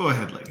 Go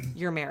ahead, lady.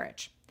 Your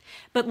marriage.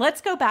 But let's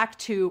go back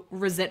to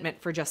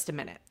resentment for just a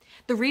minute.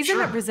 The reason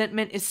that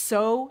resentment is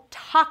so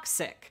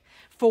toxic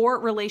for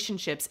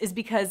relationships is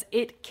because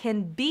it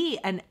can be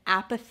an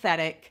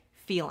apathetic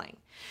feeling.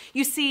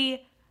 You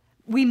see,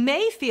 we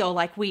may feel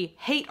like we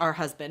hate our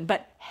husband,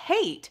 but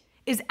hate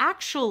is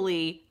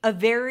actually a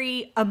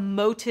very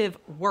emotive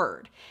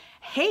word.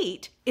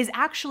 Hate is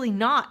actually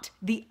not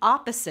the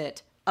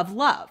opposite of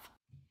love.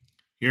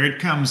 Here it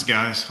comes,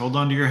 guys. Hold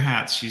on to your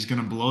hats. She's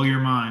going to blow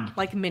your mind.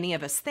 Like many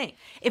of us think.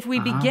 If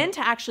we begin to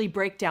actually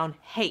break down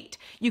hate,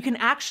 you can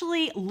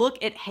actually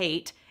look at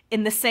hate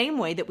in the same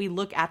way that we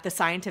look at the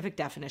scientific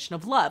definition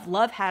of love.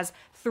 Love has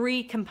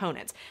 3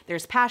 components.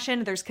 There's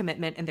passion, there's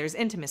commitment, and there's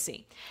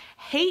intimacy.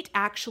 Hate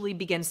actually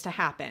begins to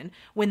happen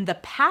when the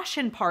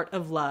passion part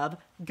of love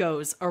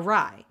goes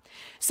awry.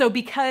 So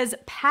because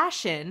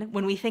passion,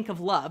 when we think of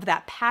love,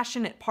 that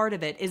passionate part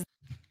of it is...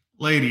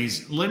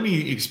 Ladies, let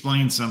me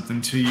explain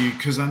something to you,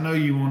 because I know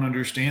you won't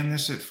understand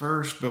this at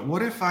first, but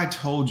what if I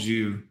told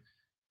you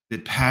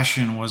that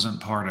passion wasn't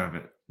part of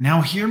it? Now,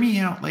 hear me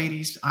out,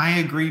 ladies. I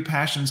agree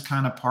passion's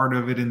kind of part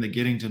of it in the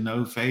getting to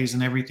know phase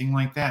and everything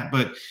like that.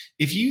 But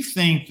if you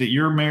think that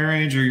your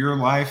marriage or your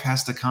life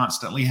has to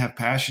constantly have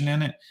passion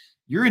in it,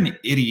 you're an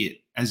idiot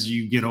as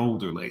you get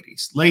older,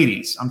 ladies.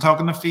 Ladies, I'm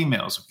talking to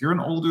females. If you're an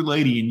older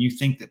lady and you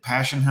think that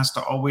passion has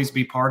to always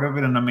be part of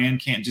it and a man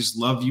can't just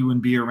love you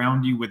and be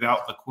around you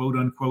without the quote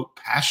unquote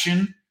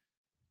passion,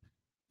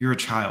 you're a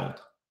child.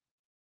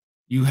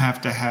 You have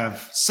to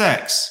have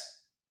sex,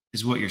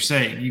 is what you're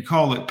saying. You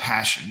call it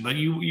passion, but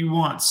you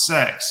want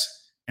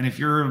sex. And if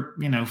you're,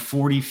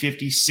 40,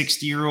 50,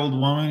 60-year-old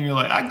woman, you're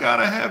like, I got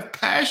to have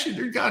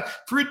passion.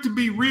 For it to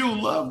be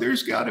real love,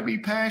 there's got to be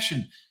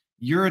passion.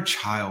 You're a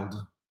child.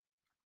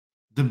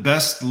 The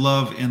best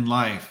love in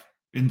life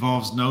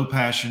involves no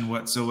passion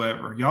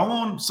whatsoever.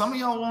 Some of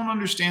y'all won't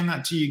understand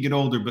that till you get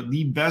older, but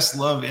the best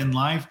love in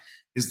life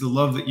is the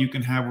love that you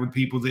can have with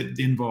people that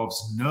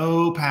involves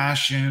no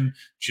passion,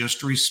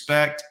 just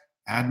respect,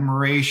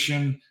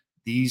 admiration,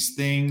 these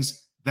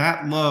things.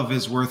 That love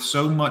is worth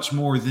so much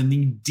more than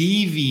the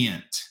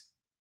deviant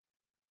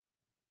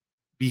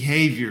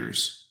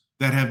behaviors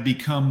that have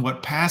become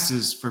what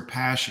passes for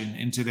passion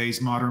in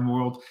today's modern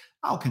world.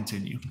 I'll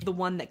continue. The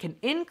one that can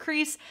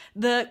increase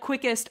the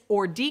quickest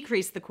or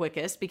decrease the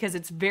quickest, because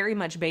it's very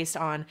much based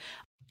on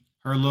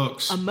her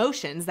looks,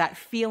 emotions, that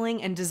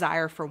feeling and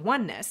desire for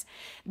oneness,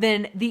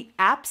 then the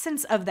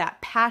absence of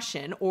that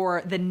passion,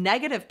 or the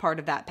negative part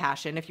of that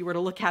passion, if you were to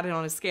look at it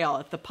on a scale,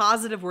 if the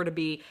positive were to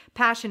be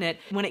passionate,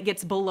 when it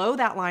gets below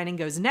that line and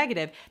goes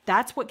negative,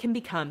 that's what can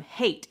become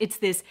hate. It's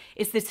this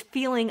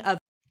feeling of,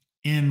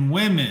 in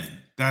women,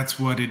 that's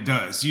what it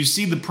does. You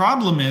see, the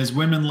problem is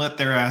women let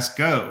their ass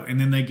go, and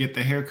then they get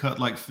the haircut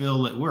like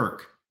Phil at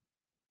work.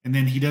 And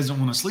then he doesn't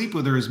want to sleep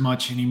with her as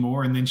much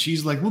anymore. And then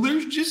she's like, well,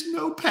 there's just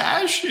no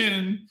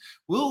passion.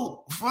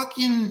 Well,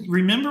 fucking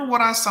remember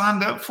what I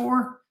signed up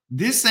for?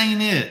 This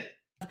ain't it.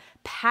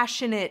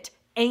 passionate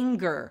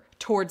anger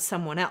towards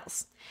someone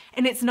else.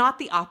 And it's not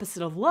the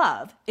opposite of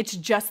love. It's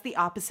just the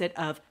opposite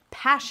of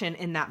passion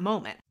in that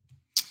moment.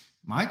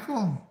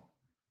 Michael,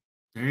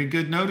 very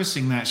good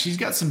noticing that. She's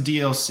got some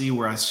DLC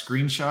where I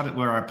screenshot it,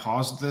 where I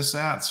paused this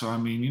at. So, I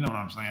mean, you know what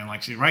I'm saying?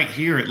 Like, she right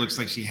here, it looks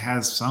like she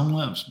has some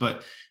lips,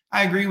 but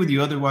I agree with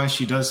you. Otherwise,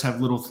 she does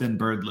have little thin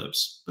bird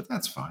lips, but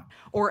that's fine.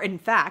 Or in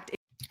fact,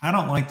 I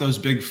don't like those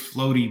big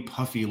floaty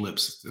puffy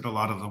lips that a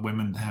lot of the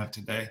women have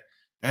today.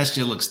 That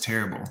shit looks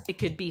terrible. it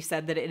could be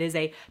said that it is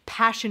a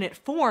passionate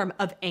form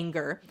of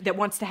anger that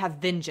wants to have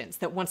vengeance,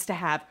 that wants to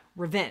have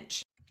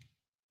revenge.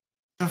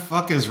 The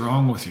fuck is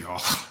wrong with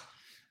y'all?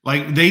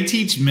 Like, they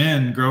teach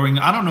men growing,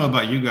 I don't know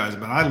about you guys,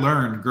 but I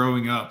learned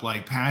growing up,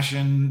 like,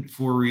 passion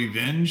for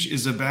revenge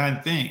is a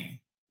bad thing.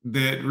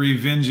 That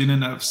revenge in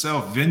and of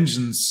itself,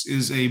 vengeance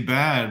is a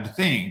bad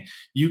thing.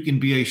 You can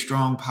be a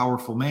strong,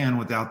 powerful man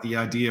without the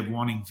idea of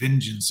wanting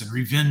vengeance and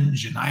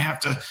revenge. And I have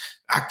to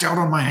act out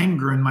on my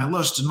anger and my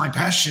lust and my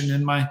passion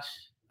and my,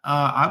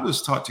 I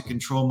was taught to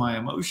control my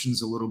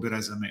emotions a little bit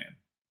as a man.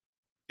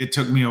 It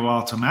took me a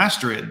while to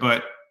master it,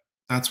 but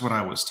that's what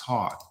I was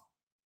taught.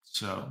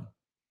 So,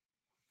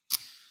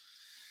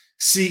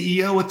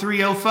 CEO of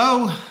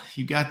 304,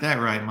 you got that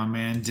right, my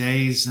man.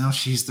 Days, now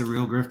she's the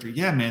real grifter.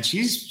 Yeah, man,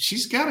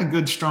 she's got a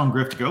good, strong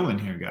grift going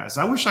here, guys.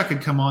 I wish I could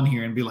come on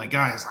here and be like,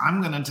 guys,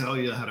 I'm going to tell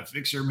you how to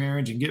fix your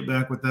marriage and get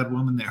back with that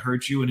woman that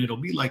hurt you, and it'll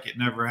be like it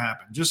never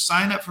happened. Just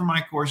sign up for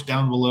my course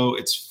down below.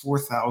 It's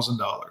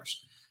 $4,000.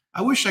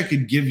 I wish I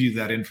could give you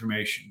that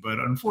information, but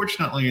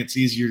unfortunately, it's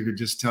easier to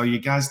just tell you,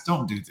 guys,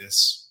 don't do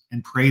this,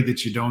 and pray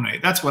that you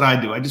donate. That's what I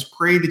do. I just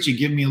pray that you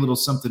give me a little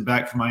something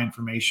back for my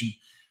information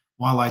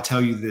while I tell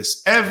you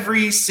this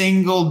every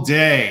single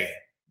day.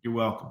 You're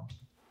welcome.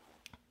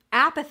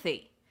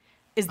 Apathy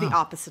is the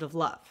opposite of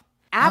love.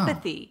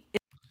 Apathy is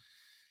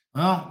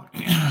Well,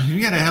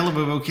 you got a hell of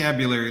a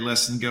vocabulary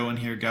lesson going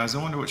here, guys.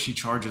 I wonder what she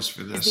charges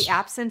for this. the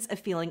absence of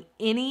feeling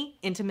any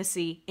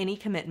intimacy, any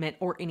commitment,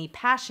 or any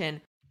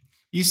passion.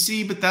 You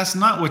see, but that's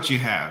not what you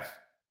have.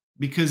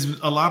 Because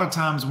a lot of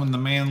times when the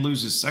man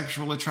loses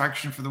sexual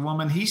attraction for the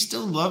woman, he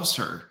still loves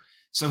her.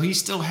 So he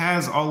still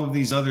has all of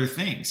these other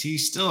things. He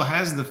still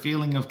has the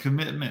feeling of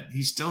commitment.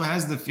 He still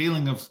has the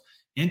feeling of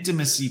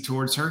intimacy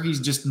towards her. He's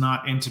just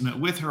not intimate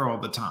with her all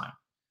the time.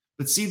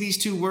 But see these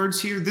two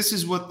words here? This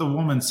is what the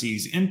woman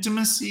sees: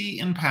 intimacy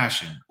and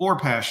passion, or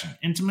passion,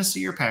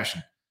 intimacy or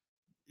passion.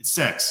 It's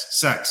sex,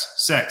 sex,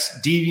 sex,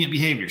 deviant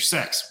behavior,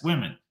 sex,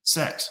 women,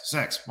 sex,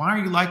 sex. Why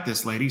are you like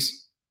this,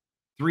 ladies?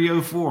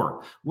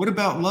 304. What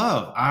about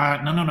love?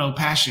 No,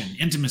 passion,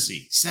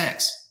 intimacy,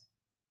 sex.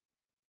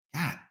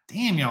 God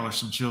damn, y'all are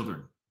some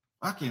children.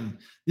 Fucking,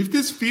 if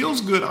this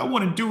feels good, I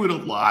want to do it a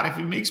lot. If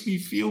it makes me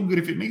feel good,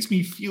 if it makes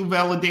me feel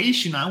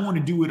validation, I want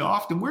to do it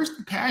often. Where's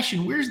the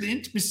passion? Where's the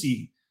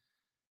intimacy?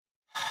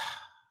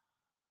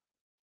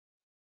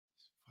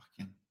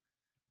 Fucking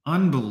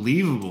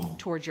unbelievable.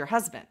 Towards your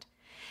husband.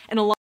 And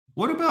a lot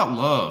What about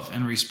love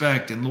and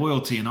respect and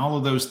loyalty and all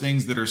of those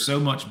things that are so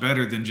much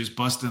better than just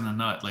busting a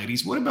nut,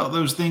 ladies? What about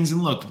those things?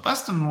 And look,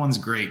 busting one's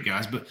great,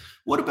 guys, but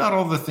what about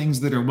all the things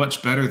that are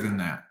much better than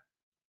that?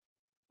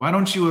 Why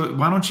don't you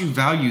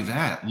value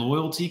that?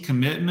 Loyalty,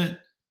 commitment,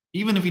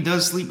 even if he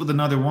does sleep with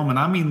another woman.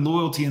 I mean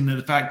loyalty in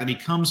the fact that he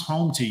comes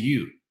home to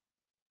you.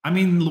 I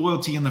mean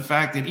loyalty in the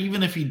fact that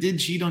even if he did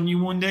cheat on you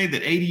one day,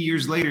 that 80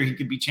 years later, he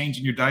could be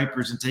changing your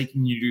diapers and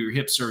taking you to your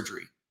hip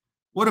surgery.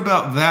 What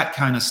about that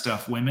kind of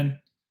stuff, women?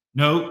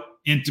 No,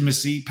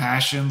 intimacy,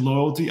 passion,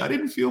 loyalty. I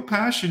didn't feel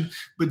passion,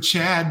 but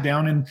Chad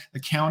down in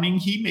accounting,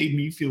 he made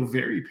me feel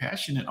very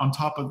passionate on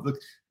top of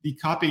the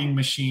copying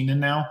machine.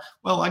 And now,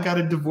 well, I got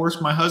to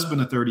divorce my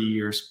husband of 30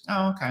 years.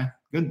 Oh, okay.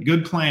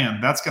 Good plan.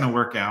 That's going to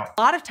work out.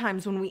 A lot of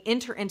times when we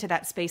enter into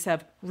that space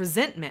of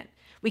resentment,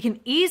 we can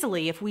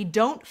easily, if we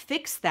don't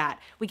fix that,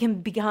 we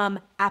can become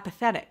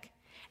apathetic.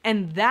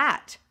 And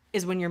that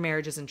is when your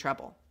marriage is in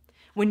trouble.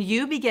 When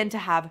you begin to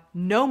have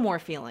no more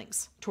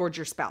feelings towards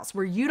your spouse,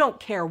 where you don't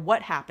care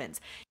what happens.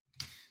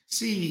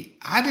 See,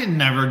 I didn't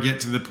never get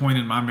to the point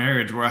in my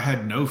marriage where I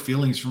had no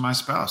feelings for my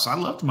spouse. I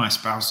loved my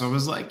spouse. I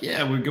was like,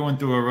 yeah, we're going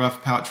through a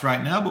rough patch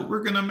right now, but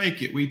we're going to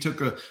make it.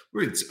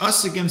 It's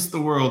us against the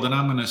world, and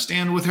I'm going to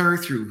stand with her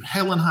through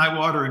hell and high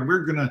water,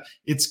 and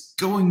it's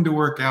going to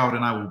work out,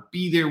 and I will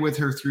be there with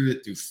her through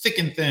it, through thick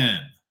and thin.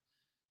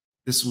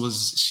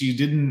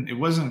 It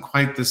wasn't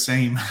quite the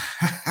same.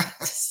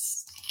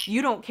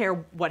 You don't care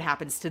what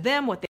happens to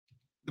them,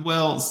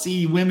 Well,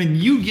 see, women,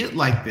 you get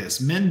like this.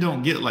 Men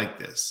don't get like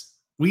this.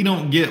 We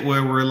don't get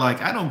where we're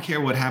like, I don't care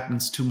what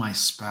happens to my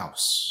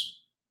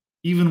spouse.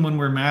 Even when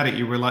we're mad at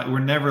you, we're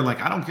never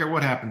like, I don't care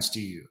what happens to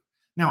you.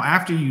 Now,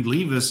 after you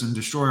leave us and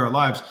destroy our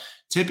lives,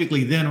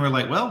 typically then we're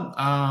like, well,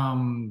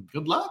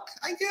 good luck,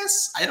 I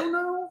guess. I don't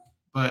know.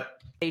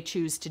 But they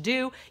choose to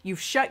do.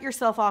 You've shut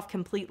yourself off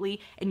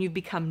completely and you've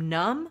become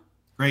numb.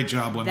 Great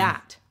job, women.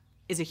 That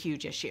is a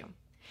huge issue.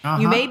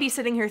 You may be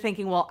sitting here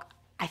thinking, well,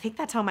 I think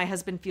that's how my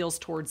husband feels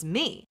towards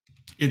me.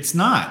 It's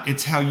not.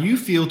 It's how you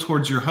feel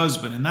towards your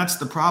husband. And that's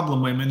the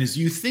problem, women, is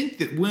you think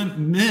that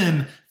when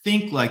men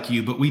think like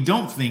you, but we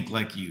don't think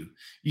like you.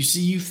 You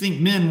see, you think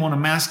men want a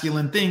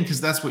masculine thing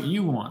because that's what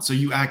you want. So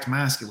you act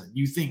masculine.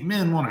 You think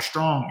men want a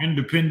strong,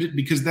 independent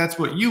because that's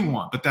what you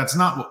want, but that's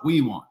not what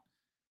we want.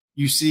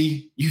 You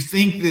see, you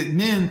think that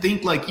men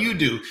think like you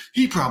do.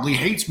 He probably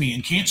hates me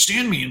and can't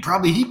stand me, and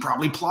he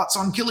probably plots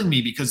on killing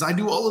me because I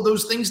do all of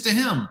those things to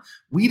him.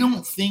 We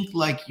don't think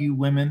like you,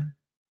 women.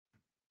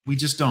 We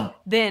just don't.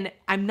 Then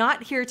I'm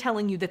not here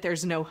telling you that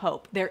there's no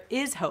hope. There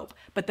is hope.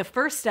 But the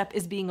first step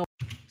is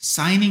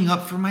signing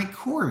up for my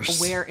course.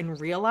 Aware and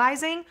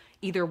realizing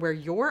either where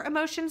your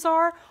emotions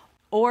are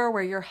or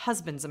where your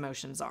husband's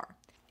emotions are.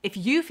 If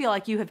you feel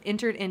like you have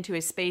entered into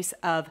a space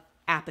of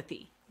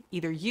apathy,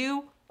 either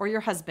you or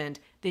your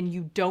husband, then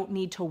you don't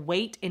need to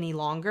wait any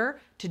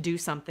longer to do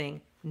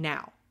something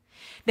now.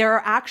 There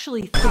are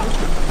actually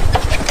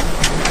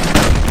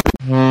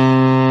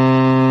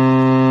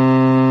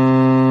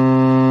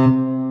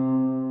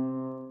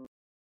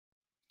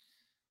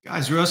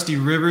Guys, Rusty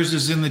Rivers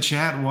is in the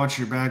chat. Watch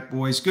your back,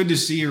 boys. Good to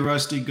see you,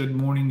 Rusty. Good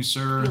morning,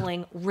 sir.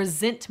 Feeling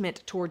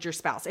resentment towards your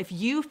spouse. If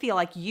you feel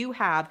like you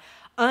have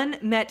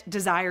unmet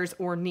desires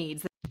or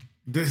needs.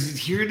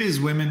 Here it is,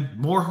 women.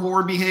 More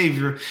whore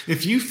behavior.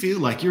 If you feel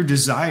like your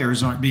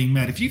desires aren't being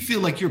met, if you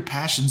feel like your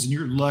passions and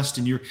your lust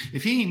and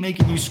if he ain't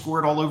making you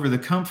squirt all over the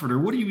comforter,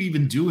 what are you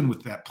even doing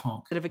with that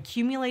punk? That have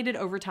accumulated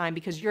over time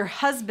because your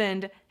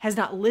husband has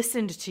not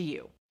listened to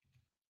you.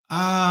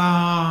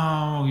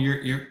 Oh,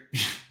 you're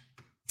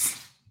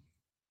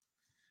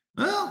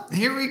Well,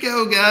 here we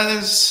go,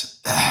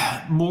 guys.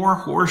 More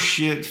horse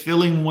shit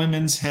filling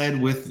women's head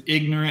with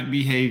ignorant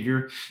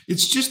behavior.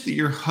 It's just that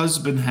your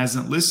husband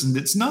hasn't listened.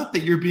 It's not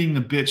that you're being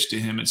a bitch to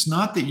him. It's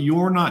not that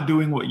you're not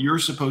doing what you're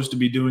supposed to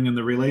be doing in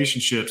the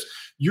relationships.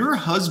 Your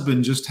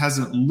husband just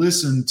hasn't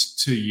listened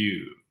to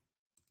you.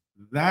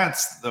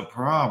 That's the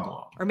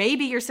problem. Or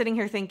maybe you're sitting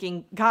here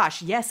thinking,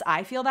 gosh, yes,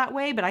 I feel that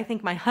way, but I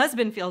think my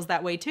husband feels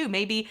that way too.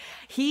 Maybe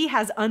he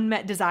has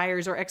unmet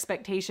desires or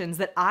expectations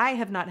that I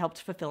have not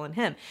helped fulfill in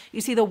him.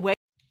 You see, the way...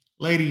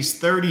 Ladies,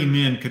 30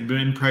 men could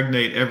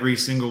impregnate every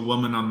single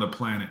woman on the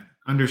planet.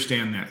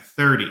 Understand that,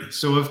 30.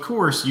 So of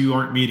course you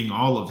aren't meeting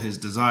all of his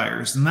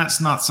desires, and that's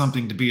not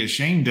something to be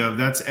ashamed of.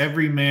 That's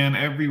every man,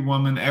 every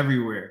woman,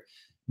 everywhere.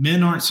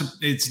 Men aren't,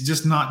 it's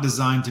just not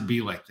designed to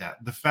be like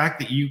that. The fact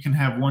that you can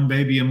have one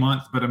baby a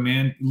month, but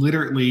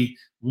literally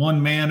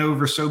one man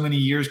over so many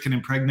years can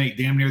impregnate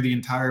damn near the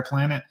entire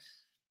planet.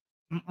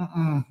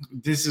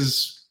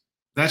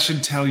 That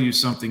should tell you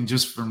something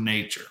just from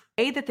nature.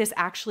 The way that this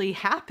actually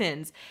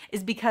happens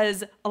is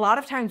because a lot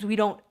of times we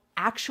don't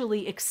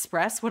actually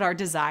express what our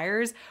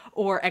desires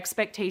or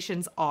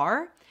expectations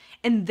are.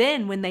 And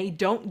then when they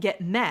don't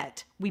get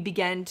met, we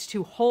begin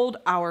to hold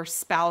our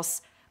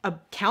spouse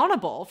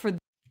accountable for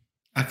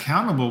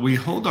we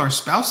hold our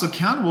spouse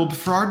accountable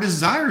for our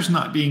desires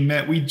not being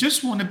met. We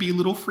just want to be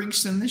little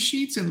freaks in the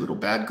sheets and little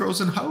bad girls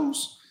and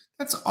hoes.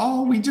 That's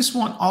all. We just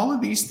want all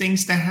of these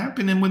things to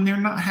happen. And when they're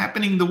not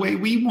happening the way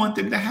we want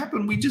them to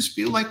happen, we just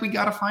feel like we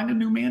got to find a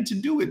new man to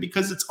do it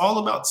because it's all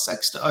about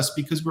sex to us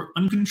because we're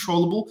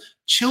uncontrollable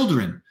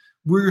children.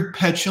 We're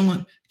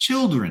petulant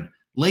children.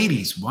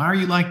 Ladies, why are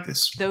you like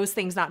this? Those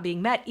things not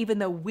being met, even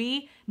though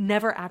we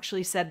never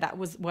actually said that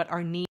was what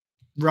our need.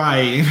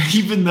 Right.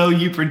 Even though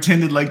you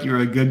pretended like you're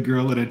a good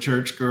girl and a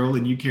church girl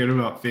and you cared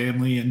about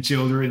family and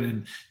children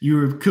and you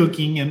were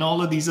cooking and all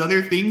of these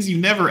other things, you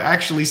never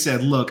actually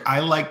said, look,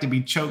 I like to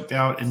be choked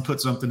out and put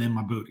something in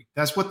my booty.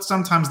 That's what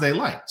sometimes they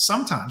like.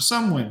 Sometimes,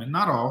 some women,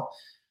 not all.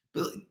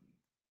 But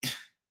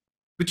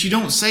you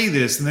don't say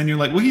this. And then you're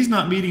like, well, he's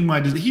not meeting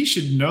my desire. He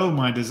should know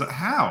my desire.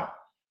 How?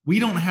 We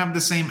don't have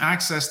the same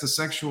access to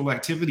sexual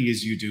activity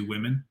as you do,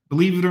 women.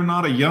 Believe it or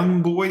not, a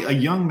young boy, a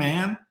young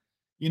man,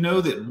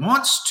 that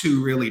wants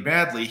to really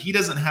badly, he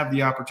doesn't have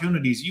the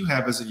opportunities you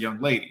have as a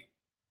young lady.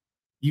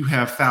 you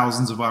have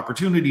thousands of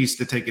opportunities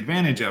to take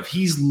advantage of.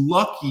 He's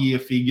lucky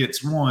if he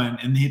gets one.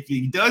 And if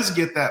he does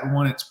get that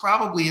one, it's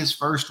probably his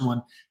first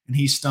one, and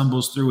he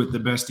stumbles through it the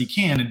best he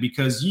can. And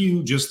because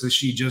you, just as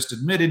she just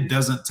admitted,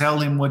 doesn't tell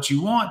him what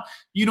you want,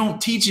 you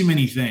don't teach him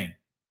anything.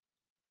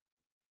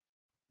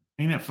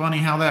 Ain't it funny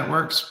how that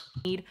works?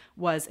 Need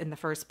was in the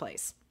first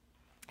place.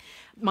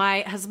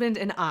 My husband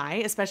and I,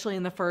 especially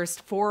in the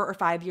first 4 or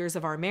 5 years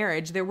of our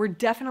marriage, there were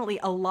definitely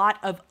a lot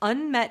of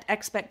unmet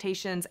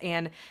expectations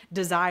and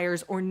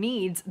desires or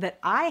needs that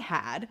I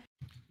had.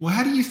 Well,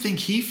 how do you think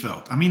he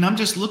felt? I mean, I'm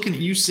just looking at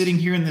you sitting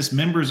here in this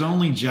members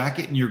only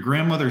jacket and your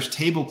grandmother's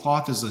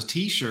tablecloth as a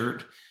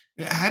t-shirt.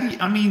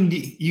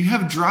 You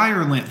have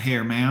dryer lint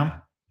hair, ma'am.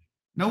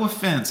 No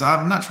offense.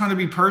 I'm not trying to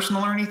be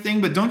personal or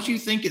anything, but don't you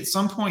think at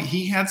some point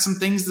he had some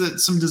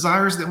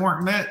desires that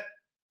weren't met?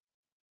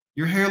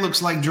 Your hair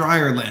looks like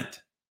dryer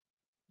lint.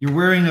 You're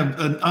wearing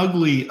an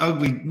ugly,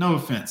 no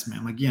offense,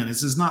 ma'am. Again,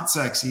 this is not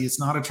sexy. It's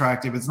not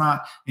attractive. It's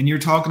not, and you're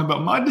talking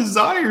about my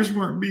desires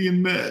weren't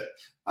being met.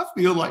 I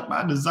feel like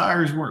my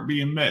desires weren't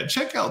being met.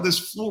 Check out this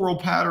floral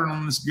pattern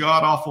on this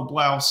god-awful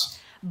blouse.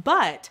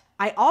 But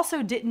I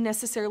also didn't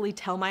necessarily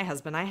tell my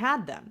husband I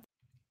had them.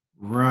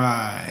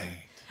 Right.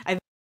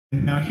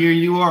 Now here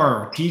you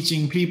are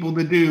teaching people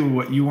to do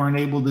what you weren't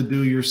able to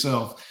do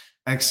yourself.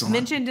 Excellent.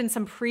 Mentioned in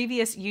some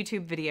previous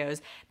YouTube videos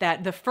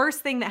that the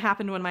first thing that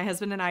happened when my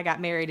husband and I got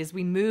married is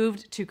we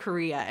moved to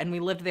Korea, and we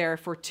lived there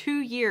for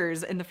 2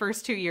 years in the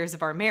first 2 years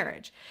of our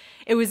marriage.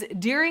 It was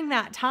during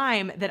that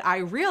time that I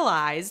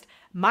realized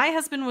my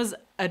husband was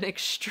an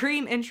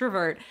extreme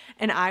introvert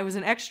and I was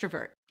an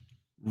extrovert.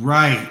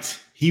 Right.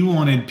 He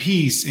wanted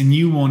peace and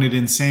you wanted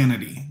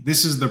insanity.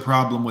 This is the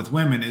problem with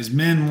women, is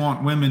men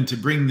want women to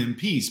bring them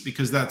peace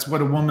because that's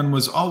what a woman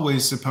was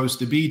always supposed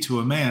to be to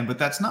a man. But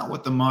that's not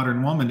what the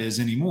modern woman is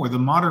anymore. The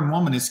modern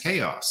woman is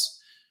chaos.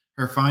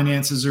 Her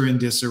finances are in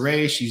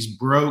disarray. She's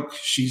broke.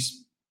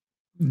 She's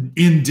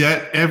in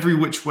debt every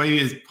which way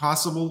is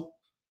possible,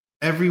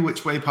 every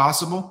which way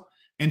possible.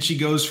 And she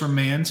goes from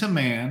man to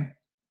man,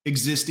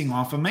 existing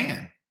off a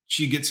man.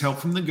 She gets help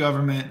from the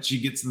government. She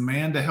gets the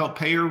man to help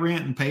pay her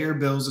rent and pay her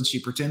bills, and she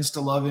pretends to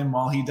love him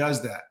while he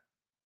does that.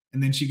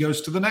 And then she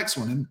goes to the next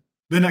one and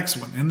the next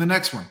one and the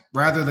next one.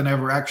 Rather than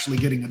ever actually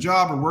getting a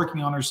job or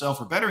working on herself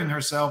or bettering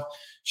herself,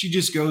 she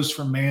just goes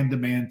from man to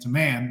man to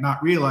man,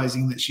 not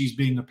realizing that she's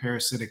being a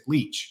parasitic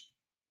leech.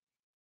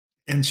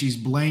 And she's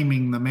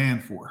blaming the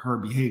man for her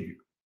behavior.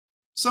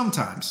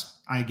 Sometimes,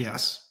 I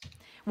guess.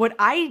 What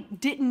I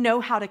didn't know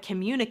how to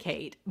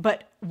communicate,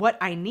 but what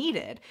I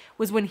needed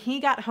was when he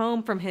got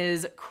home from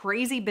his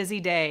crazy busy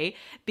day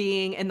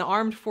being in the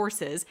armed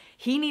forces,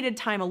 he needed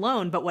time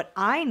alone, but what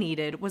I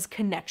needed was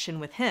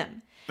connection with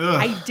him. Ugh.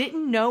 I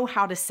didn't know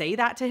how to say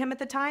that to him at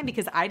the time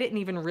because I didn't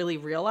even really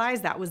realize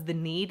that was the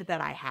need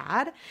that I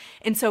had.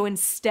 And so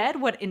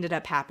instead, what ended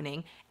up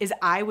happening is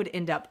I would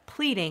end up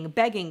pleading,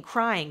 begging,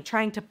 crying,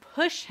 trying to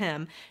push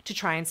him to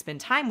try and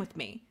spend time with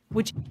me,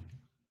 which...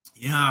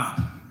 Yeah.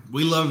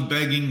 We love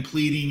begging,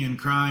 pleading, and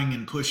crying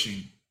and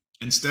pushing.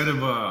 Instead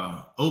of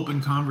a open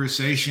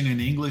conversation in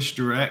English,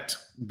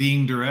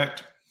 being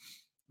direct.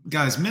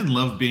 Guys, men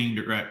love being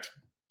direct.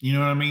 You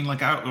know what I mean?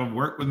 Like I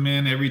work with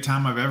men. Every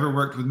time I've ever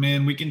worked with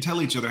men, we can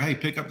tell each other, hey,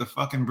 pick up the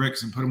fucking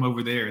bricks and put them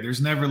over there.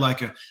 There's never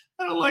like I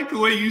don't like the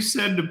way you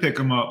said to pick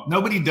them up.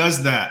 Nobody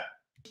does that.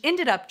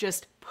 Ended up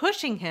just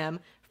pushing him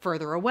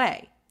further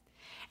away.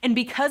 And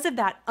because of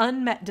that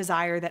unmet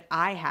desire that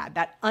I had,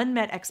 that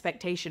unmet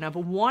expectation of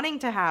wanting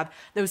to have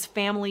those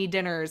family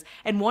dinners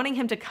and wanting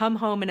him to come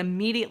home and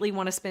immediately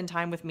want to spend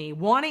time with me,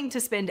 wanting to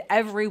spend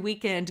every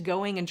weekend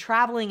going and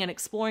traveling and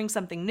exploring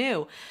something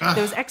new,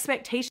 those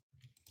expectations.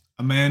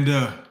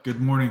 Amanda,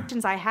 good morning.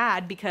 I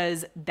had,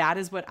 because that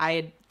is what I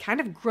had kind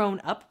of grown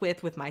up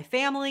with my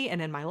family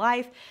and in my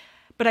life,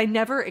 but I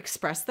never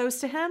expressed those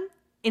to him.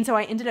 And so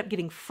I ended up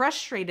getting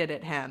frustrated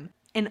at him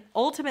and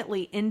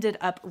ultimately ended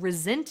up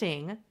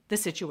resenting the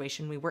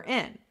situation we were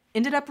in,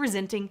 ended up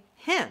resenting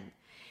him,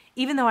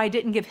 even though I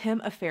didn't give him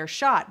a fair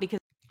shot because...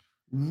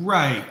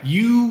 Right.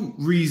 You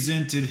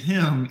resented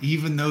him,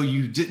 even though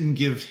you didn't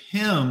give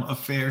him a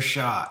fair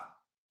shot.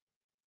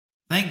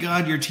 Thank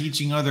God you're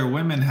teaching other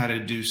women how to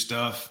do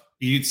stuff.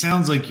 It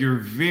sounds like you're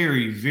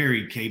very,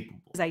 very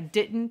capable. I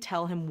didn't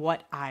tell him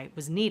what I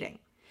was needing.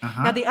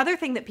 Now, the other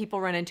thing that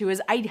people run into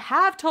is I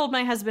have told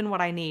my husband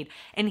what I need,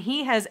 and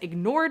he has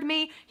ignored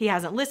me, he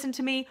hasn't listened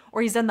to me,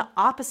 or he's done the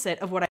opposite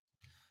of what I...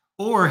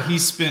 Or he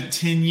spent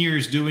 10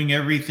 years doing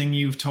everything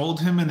you've told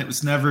him, and it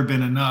was never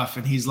been enough.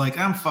 And he's like,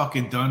 I'm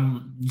fucking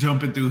done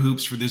jumping through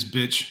hoops for this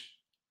bitch.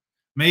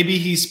 Maybe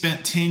he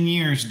spent 10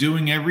 years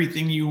doing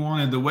everything you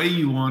wanted the way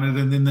you wanted,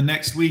 and then the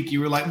next week you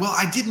were like, well,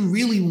 I didn't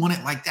really want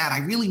it like that. I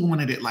really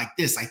wanted it like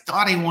this. I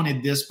thought I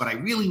wanted this, but I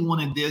really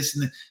wanted this.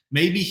 And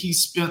maybe he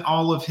spent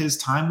all of his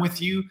time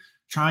with you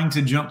trying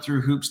to jump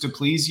through hoops to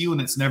please you, and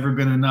it's never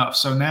been enough.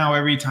 So now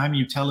every time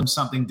you tell him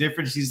something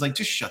different, he's like,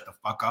 just shut the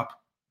fuck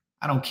up.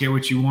 I don't care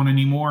what you want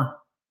anymore.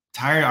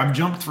 Tired. I've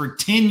jumped for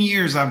 10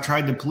 years. I've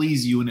tried to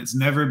please you, and it's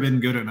never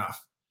been good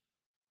enough.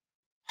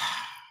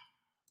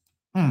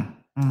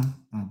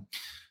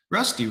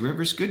 Rusty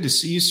Rivers, good to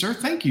see you, sir.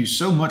 Thank you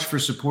so much for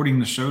supporting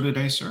the show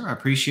today, sir. I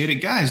appreciate it.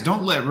 Guys,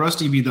 don't let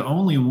Rusty be the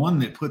only one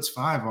that puts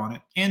 5 on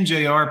it. And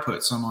JR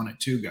put some on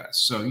it too, guys.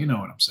 So you know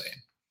what I'm saying.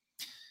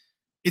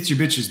 It's your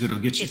bitches that'll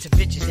get you. It's a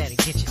bitches that'll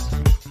get you.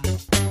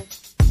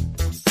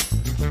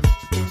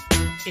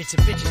 It's a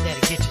bitches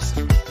that'll get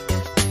you.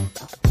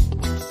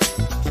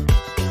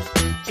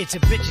 It's a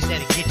bitches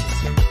that'll get you.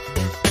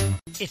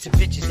 It's a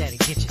bitches that'll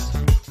get you.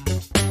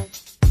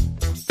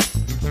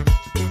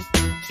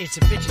 It's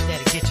a bitches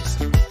that'll get you.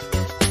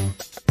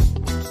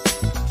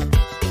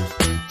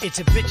 It's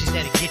a bitches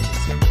that'll get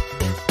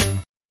you.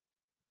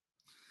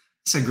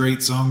 It's a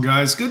great song,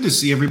 guys. Good to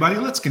see everybody.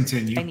 Let's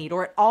continue. I need,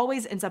 or it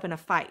always ends up in a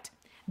fight.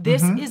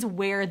 This is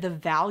where the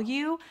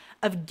value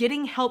of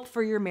getting help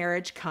for your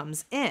marriage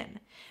comes in.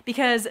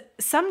 Because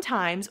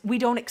sometimes we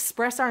don't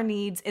express our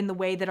needs in the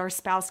way that our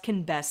spouse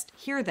can best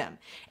hear them.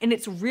 And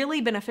it's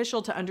really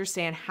beneficial to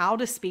understand how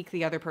to speak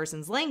the other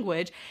person's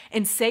language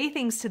and say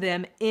things to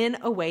them in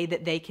a way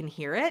that they can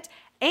hear it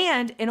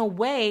and in a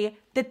way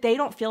that they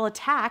don't feel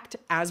attacked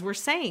as we're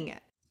saying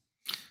it.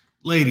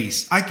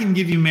 Ladies, I can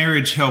give you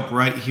marriage help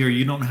right here.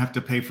 You don't have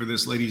to pay for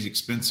this lady's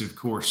expensive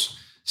course.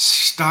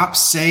 Stop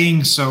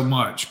saying so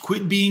much.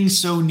 Quit being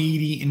so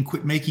needy and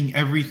quit making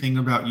everything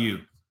about you.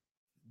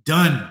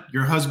 Done.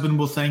 Your husband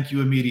will thank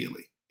you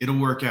immediately. It'll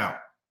work out.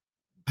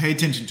 Pay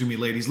attention to me,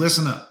 ladies.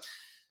 Listen up.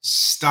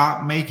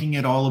 Stop making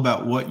it all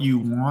about what you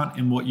want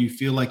and what you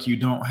feel like you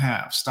don't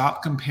have.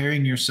 Stop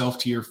comparing yourself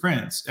to your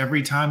friends.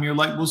 Every time you're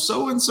like, well,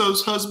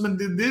 so-and-so's husband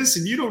did this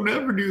and you don't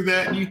ever do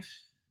that. And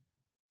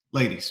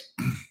ladies,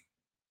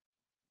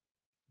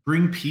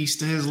 bring peace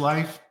to his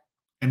life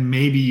and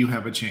maybe you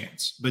have a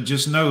chance. But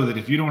just know that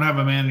if you don't have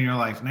a man in your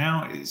life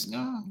now, it's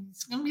going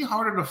to be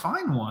harder to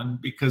find one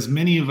because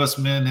many of us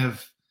men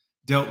have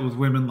dealt with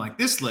women like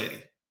this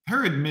lady.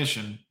 Her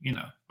admission,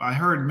 by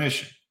her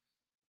admission,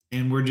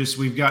 and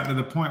we've gotten to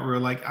the point where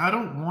like, I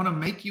don't want to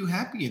make you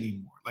happy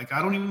anymore. Like,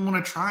 I don't even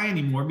want to try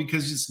anymore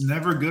because it's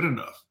never good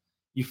enough.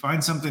 You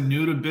find something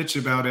new to bitch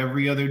about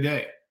every other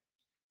day.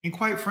 And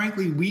quite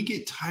frankly, we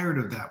get tired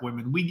of that,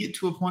 women. We get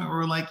to a point where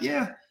we're like,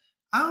 yeah,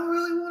 I don't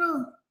really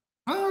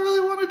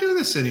want to do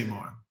this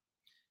anymore.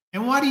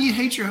 And why do you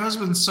hate your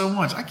husband so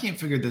much? I can't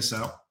figure this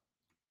out.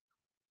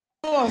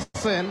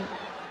 Divorcing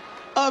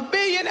a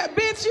billionaire.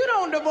 Bitch, you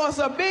don't divorce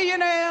a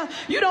billionaire.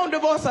 You don't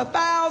divorce a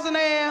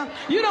thousandaire.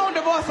 You don't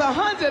divorce a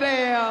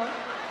hundredaire.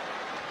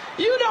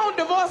 You don't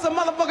divorce a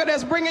motherfucker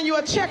that's bringing you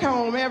a check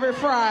home every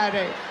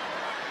Friday.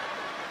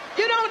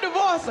 You don't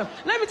divorce him.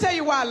 Let me tell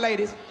you why,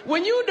 ladies.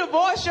 When you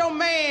divorce your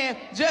man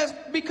just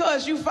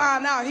because you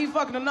find out he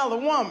fucking another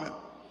woman,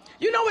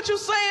 you know what you're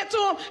saying to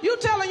him? You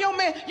telling your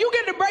man, you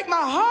get to break my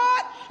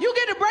heart, you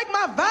get to break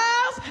my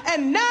vows,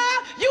 and now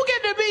you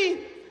get to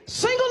be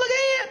single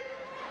again?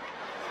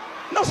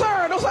 No,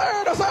 sir, no,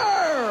 sir, no,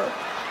 sir.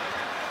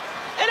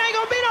 It ain't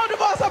gonna be no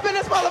divorce up in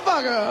this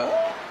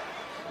motherfucker.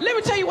 Let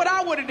me tell you what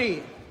I would have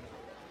did.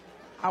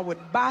 I would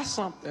buy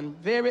something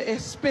very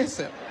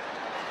expensive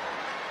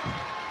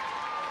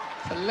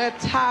to let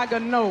Tiger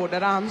know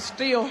that I'm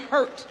still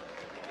hurt.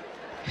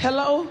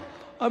 Hello,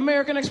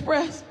 American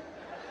Express?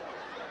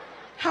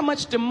 How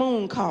much the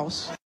moon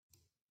cost?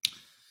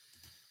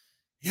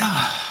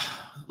 Yeah,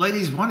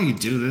 ladies, why do you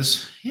do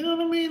this? You know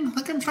what I mean?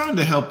 Like, I'm trying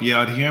to help you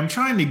out here. I'm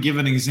trying to give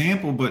an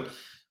example, but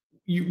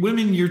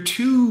women, you're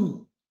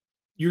too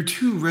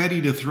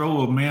ready to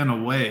throw a man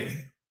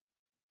away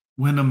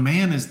when a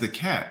man is the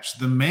catch.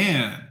 The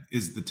man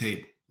is the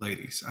table,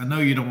 ladies. I know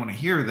you don't want to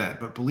hear that,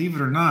 but believe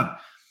it or not,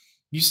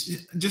 you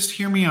just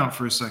hear me out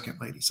for a second,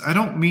 ladies. I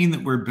don't mean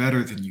that we're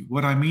better than you.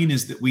 What I mean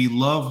is that we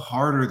love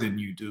harder than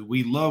you do.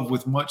 We love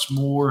with much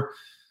more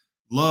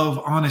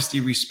love, honesty,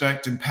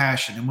 respect, and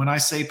passion. And when I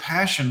say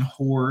passion,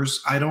 whores,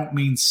 I don't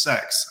mean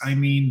sex. I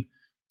mean,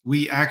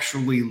 we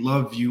actually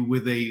love you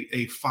with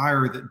a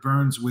fire that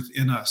burns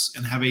within us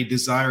and have a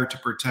desire to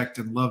protect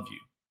and love you.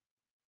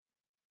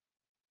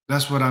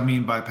 That's what I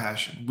mean by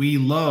passion. We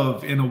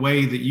love in a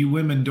way that you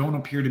women don't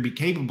appear to be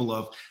capable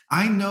of.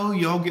 I know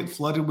y'all get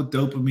flooded with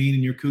dopamine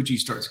and your coochie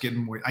starts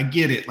getting more. I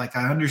get it. Like,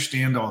 I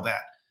understand all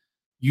that.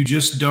 You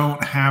just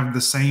don't have the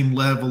same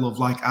level of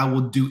like, I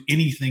will do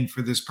anything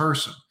for this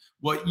person.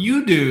 What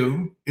you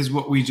do is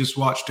what we just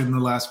watched in the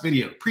last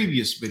video,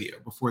 previous video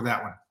before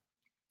that one.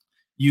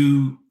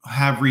 You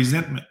have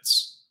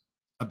resentments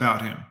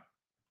about him.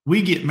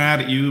 We get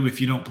mad at you if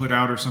you don't put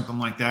out or something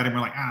like that. And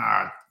we're like,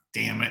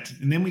 damn it.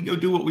 And then we go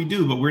do what we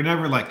do, but we're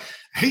never like,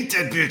 I hate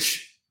that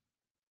bitch.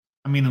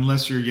 I mean,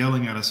 unless you're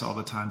yelling at us all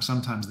the time,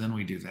 sometimes then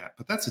we do that,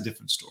 but that's a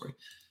different story.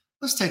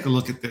 Let's take a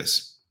look at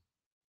this.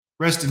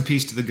 Rest in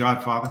peace to the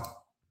Godfather.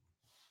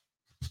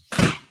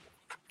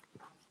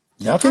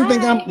 Y'all can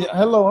think I'm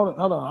hello,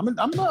 hold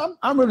on.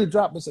 I'm really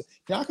dropping.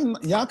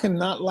 Y'all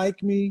cannot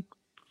like me,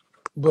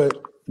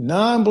 but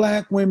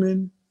non-black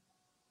women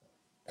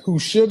who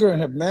sugar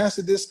and have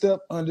mastered this stuff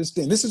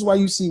understand. This is why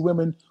you see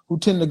women who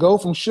tend to go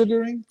from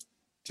sugaring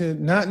to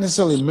not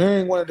necessarily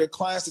marrying one of their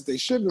clients that they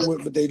sugar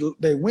with, but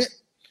they went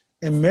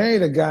and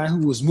married a guy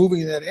who was moving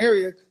in that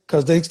area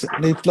because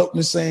they float in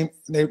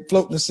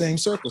the same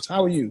circles.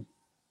 How are you?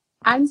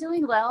 I'm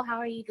doing well. How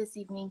are you this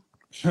evening?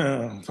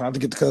 About to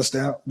get cussed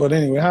out. But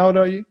anyway, how old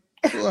are you?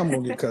 Well, I'm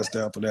gonna get cussed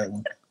out for that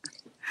one.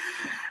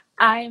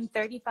 I am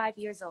 35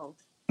 years old.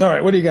 All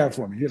right, what do you got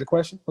for me? You had a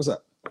question? What's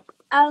up?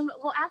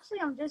 Well, actually,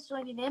 I'm just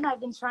joining in. I've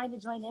been trying to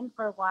join in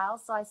for a while,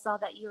 so I saw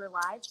that you were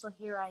live, so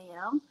here I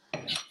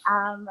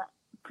am.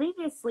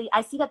 Previously,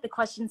 I see that the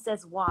question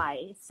says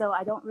why, so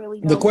I don't really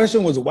know. The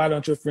question was, why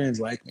don't your friends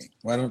like me?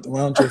 Why don't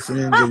your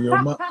friends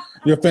or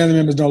your family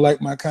members don't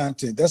like my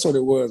content? That's what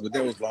it was, but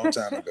that was a long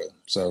time ago.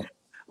 So.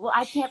 Well,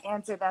 I can't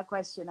answer that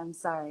question. I'm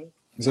sorry.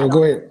 So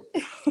go ahead.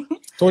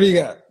 So what do you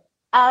got?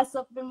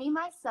 So for me,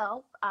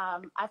 myself,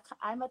 I'm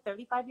a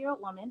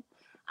 35-year-old woman.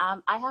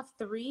 I have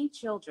 3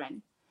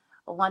 children,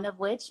 one of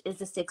which is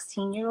a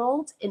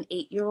 16-year-old, an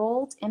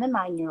 8-year-old, and a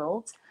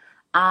 9-year-old.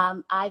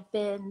 I've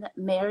been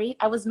married.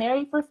 I was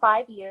married for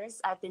 5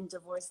 years. I've been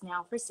divorced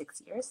now for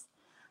 6 years.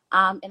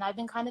 And I've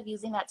been kind of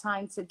using that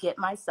time to get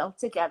myself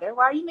together.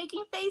 Why are you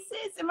making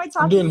faces? Am I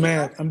talking? I'm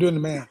doing the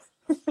math.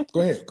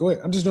 Go ahead.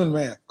 I'm just doing the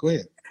math. Go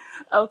ahead.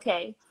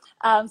 Okay.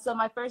 So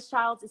my first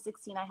child is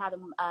 16. I had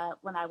him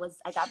when I got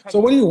pregnant. So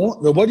what do you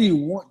want? What do you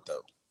want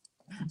though?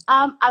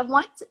 I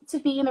want to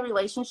be in a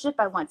relationship.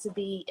 I want to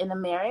be in a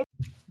marriage.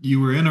 You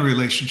were in a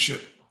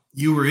relationship.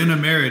 You were in a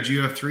marriage.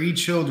 You have 3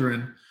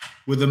 children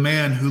with a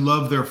man who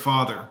loved their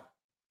father.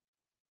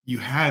 You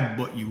had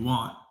what you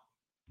want.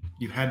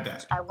 You had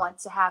that. I want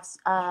to have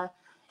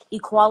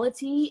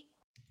equality.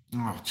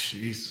 Oh,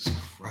 Jesus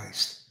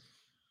Christ.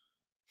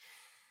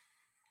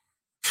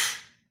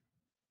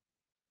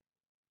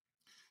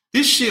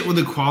 This shit with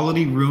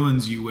equality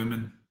ruins you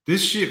women.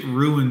 This shit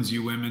ruins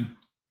you women.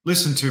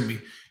 Listen to me.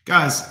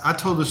 Guys, I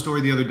told a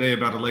story the other day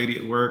about a lady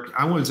at work.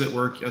 I was at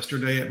work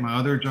yesterday at my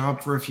other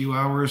job for a few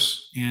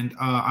hours, and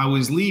I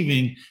was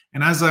leaving.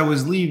 And as I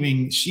was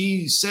leaving,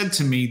 she said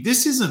to me,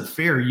 "This isn't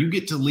fair. You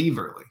get to leave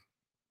early."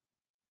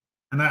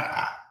 And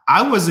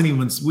I wasn't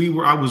even,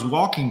 I was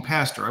walking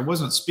past her. I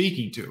wasn't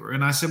speaking to her.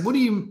 And I said,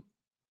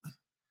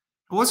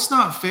 what's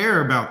not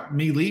fair about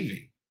me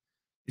leaving?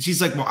 And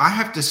she's like, "Well, I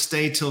have to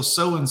stay till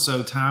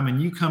so-and-so time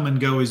and you come and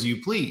go as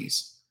you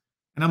please."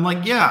 And I'm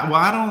like, "Yeah,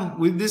 well,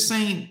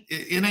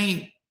 it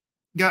ain't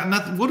got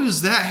nothing. What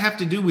does that have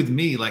to do with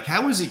me? Like,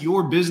 how is it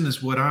your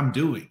business what I'm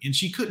doing?" And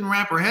she couldn't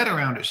wrap her head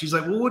around it. She's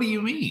like, "Well, what do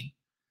you mean?"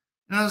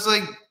 And I was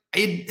like,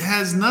 "It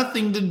has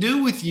nothing to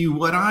do with you,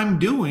 what I'm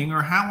doing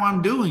or how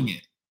I'm doing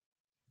it."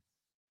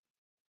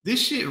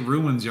 This shit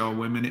ruins y'all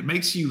women. It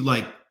makes you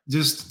like,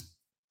 just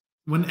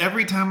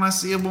every time I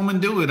see a woman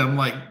do it, I'm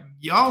like,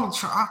 y'all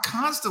are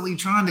constantly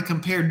trying to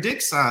compare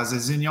dick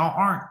sizes and y'all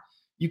aren't.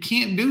 You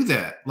can't do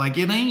that. Like,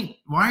 it ain't,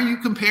 why are you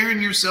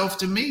comparing yourself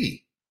to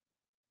me?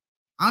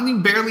 I don't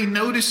even barely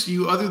notice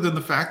you other than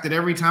the fact that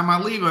every time I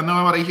leave, I know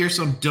I'm about to hear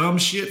some dumb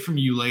shit from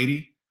you,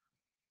 lady.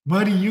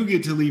 Why do you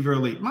get to leave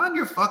early? Mind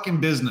your fucking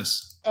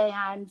business.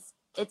 And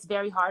it's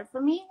very hard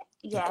for me.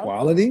 Yes.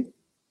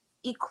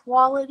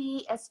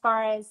 Equality as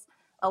far as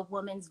a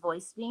woman's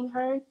voice being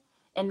heard.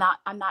 And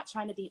I'm not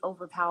trying to be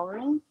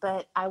overpowering,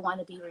 but I want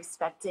to be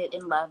respected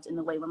and loved in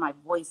the way where my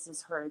voice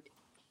is heard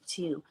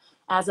too.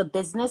 As a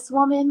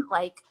businesswoman,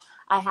 like,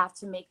 I have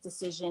to make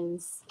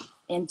decisions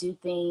and do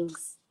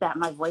things that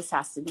my voice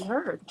has to be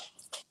heard.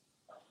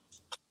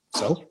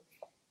 So,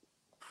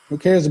 who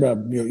cares about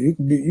you? You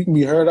can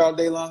be heard all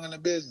day long in the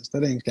business.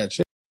 That ain't got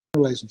shit in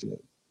a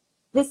relationship.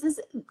 This is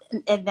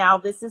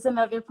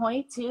another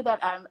point too that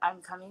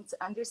I'm coming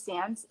to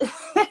understand.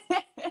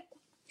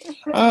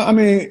 I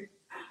mean,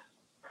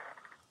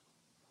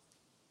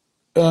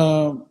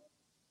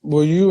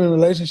 were you in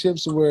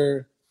relationships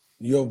where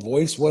your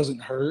voice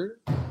wasn't heard?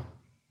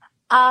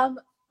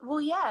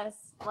 Well, yes.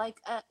 Like,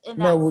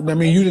 no, I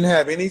mean, you didn't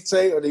have any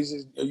say, or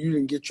you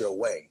didn't get your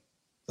way.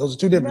 Those are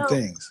two different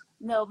things.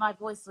 No, my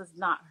voice was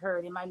not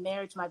heard. In my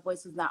marriage, my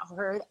voice was not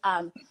heard.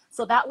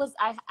 So that was,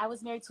 I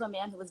was married to a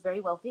man who was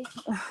very wealthy.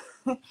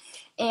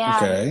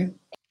 Okay.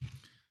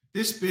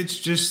 This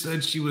bitch just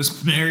said she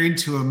was married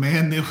to a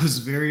man that was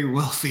very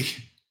wealthy.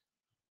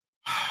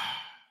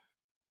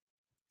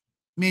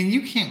 Man,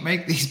 you can't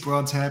make these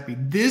broads happy.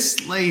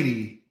 This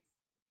lady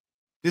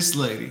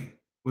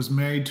was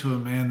married to a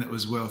man that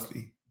was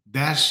wealthy.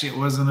 That shit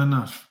wasn't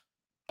enough.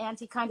 And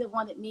he kind of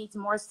wanted me to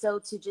more so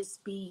to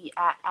just be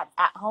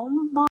at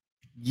home mom.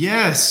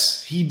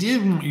 Yes, he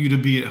did want you to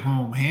be at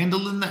home,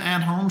 handling the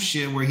at-home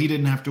shit where he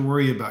didn't have to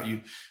worry about you.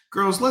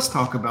 Girls, let's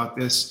talk about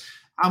this.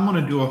 I'm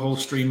going to do a whole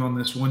stream on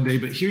this one day,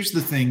 but here's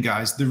the thing,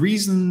 guys. The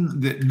reason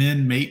that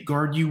men mate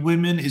guard you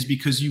women is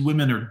because you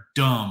women are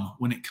dumb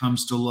when it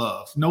comes to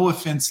love. No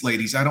offense,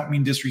 ladies. I don't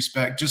mean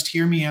disrespect. Just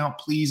hear me out,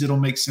 please. It'll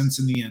make sense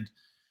in the end.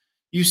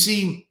 You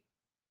see,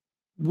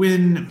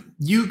 when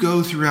you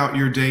go throughout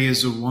your day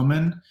as a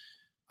woman,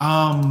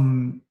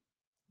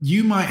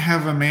 you might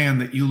have a man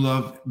that you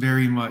love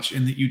very much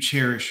and that you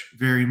cherish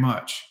very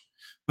much.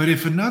 But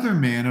if another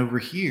man over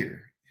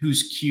here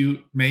who's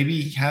cute, maybe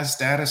he has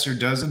status or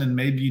doesn't, and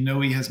maybe you know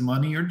he has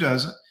money or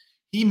doesn't,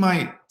 he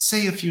might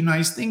say a few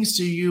nice things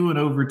to you, and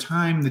over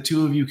time, the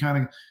two of you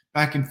kind of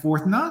back and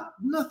forth,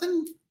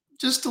 nothing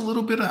just a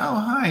little bit of how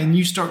high, and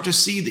you start to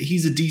see that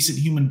he's a decent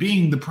human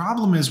being. The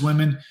problem is,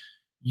 women,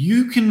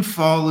 you can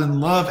fall in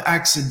love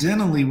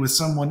accidentally with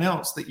someone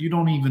else that you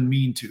don't even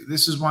mean to.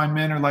 This is why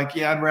men are like,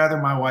 yeah, I'd rather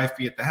my wife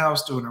be at the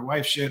house doing her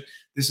wife shit.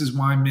 This is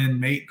why men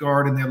mate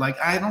guard, and they're like,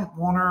 I don't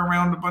want her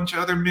around a bunch of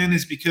other men,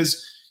 is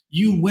because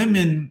you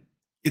women,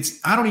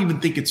 I don't even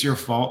think it's your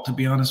fault, to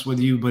be honest with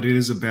you, but it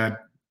is a bad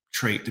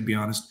trait, to be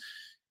honest.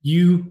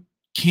 You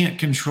can't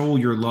control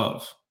your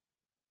love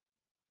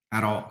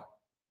at all.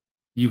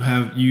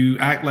 You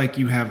act like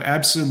you have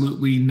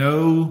absolutely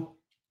no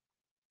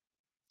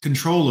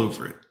control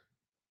over it.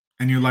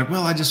 And you're like,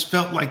 well, I just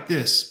felt like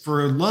this.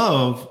 For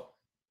love,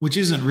 which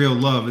isn't real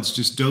love, it's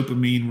just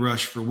dopamine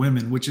rush for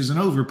women, which is an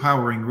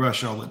overpowering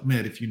rush, I'll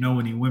admit, if you know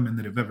any women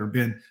that have ever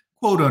been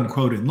quote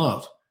unquote in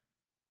love.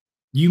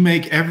 You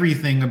make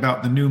everything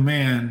about the new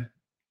man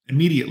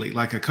immediately,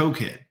 like a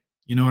cokehead.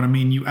 You know what I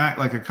mean? You act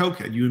like a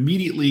cokehead. You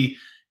immediately,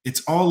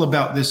 it's all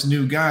about this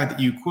new guy that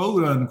you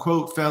quote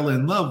unquote fell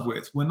in love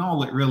with, when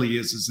all it really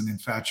is an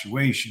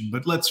infatuation.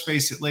 But let's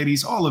face it,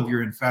 ladies, all of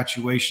your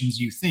infatuations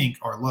you think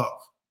are love.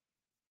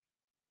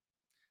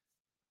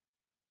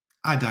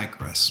 I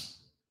digress.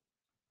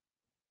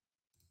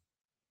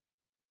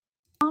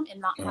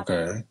 And not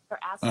having her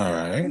ask All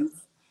right. questions.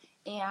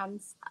 And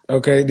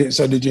Okay.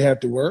 So did you have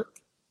to work?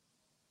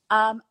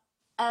 I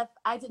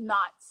did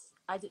not.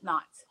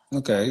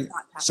 Okay.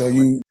 Not have So to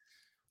you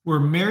Were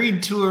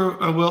married to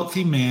a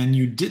wealthy man.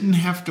 You didn't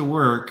have to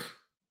work.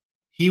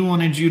 He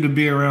wanted you to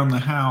be around the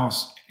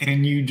house,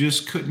 and you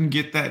just couldn't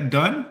get that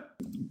done?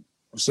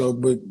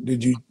 but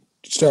did you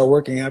start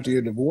working after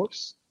your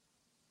divorce?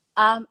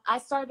 that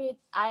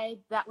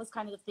was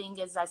kind of the thing,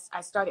 is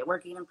I started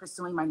working and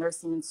pursuing my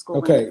nursing in school.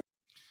 Okay.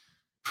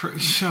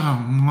 Shut up,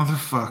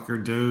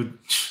 motherfucker, dude.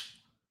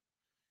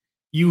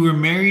 You were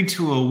married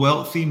to a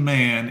wealthy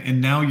man, and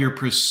now you're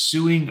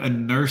pursuing a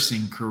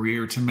nursing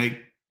career to make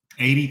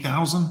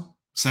 80,000,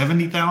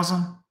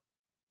 70,000?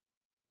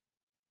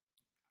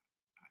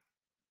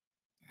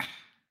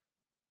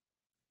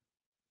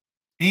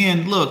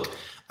 And look,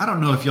 I don't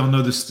know if y'all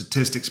know the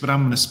statistics, but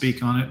I'm going to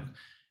speak on it.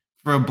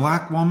 For a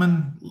black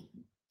woman,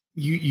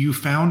 you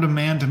found a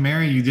man to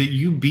marry you that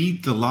you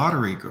beat the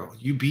lottery, girl.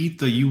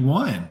 You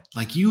won.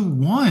 Like, you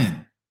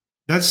won.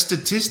 That's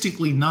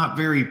statistically not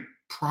very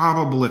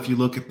probable if you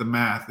look at the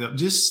math.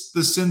 Just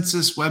the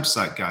census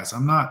website, guys.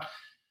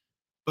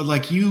 But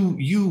like,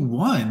 you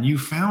won. You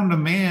found a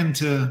man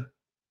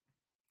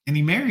and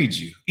he married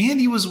you, and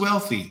he was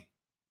wealthy,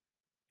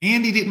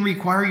 and he didn't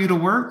require you to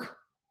work.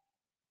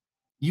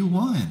 You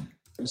won.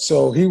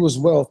 So he was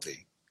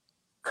wealthy.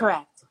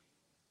 Correct.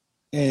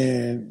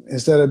 And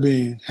instead of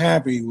being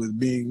happy with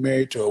being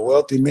married to a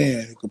wealthy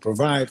man who could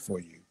provide for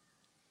you,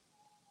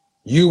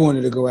 you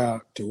wanted to go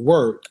out to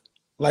work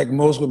like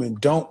most women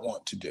don't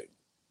want to do.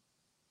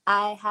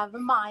 I have a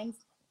mind.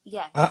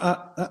 Yes.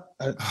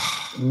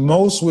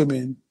 Most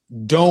women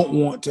don't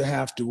want to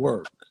have to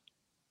work.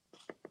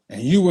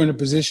 And you were in a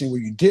position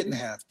where you didn't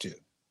have to.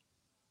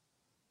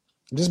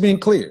 I'm just being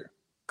clear.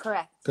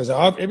 Correct. Because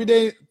every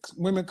day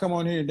women come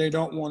on here and they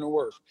don't want to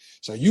work.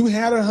 So you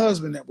had a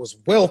husband that was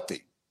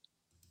wealthy,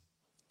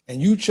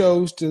 and you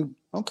chose to,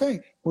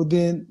 okay, well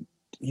then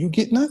you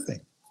get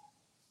nothing.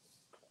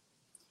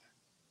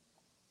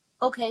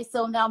 Okay,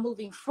 so now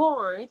moving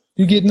forward.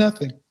 You get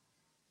nothing.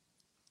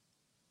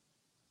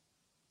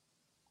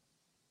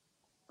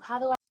 How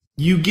do I?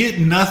 You get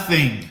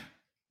nothing,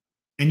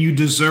 and you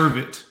deserve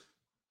it.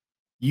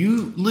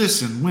 You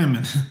listen,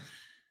 women.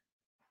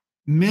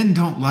 Men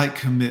don't like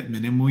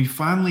commitment, and when we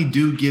finally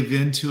do give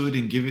into it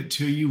and give it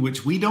to you,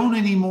 which we don't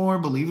anymore,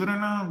 believe it or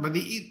not, but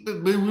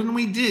when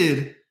we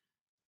did,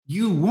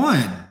 you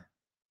won.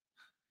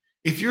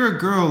 If you're a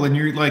girl and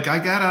you're like, I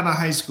got out of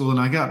high school and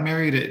I got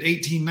married at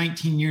 18,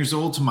 19 years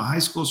old to my high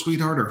school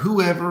sweetheart or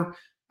whoever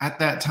at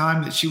that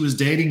time that she was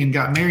dating and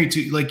got married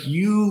to, like,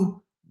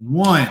 you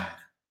won.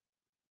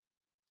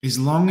 As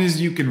long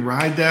as you can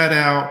ride that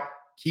out,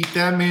 keep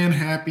that man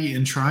happy,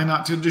 and try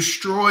not to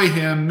destroy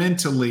him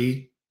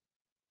mentally,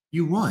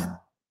 you won.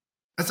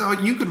 That's how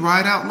you could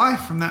ride out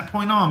life from that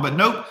point on. But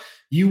nope,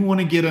 you want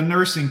to get a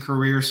nursing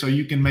career so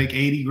you can make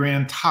 80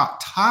 grand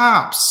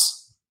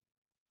tops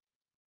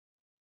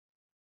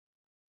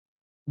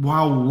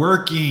while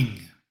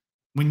working,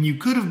 when you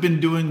could have been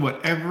doing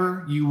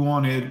whatever you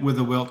wanted with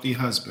a wealthy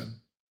husband.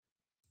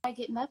 I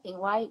get nothing.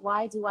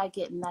 Why do I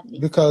get nothing?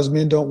 Because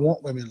men don't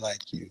want women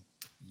like you.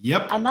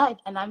 Yep. I know,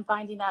 and I'm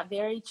finding that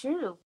very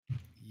true.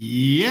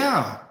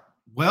 Yeah.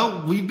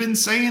 Well, we've been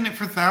saying it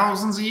for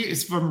thousands of years.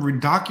 It's from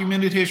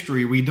documented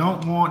history. We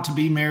don't want to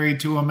be married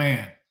to a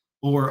man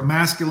or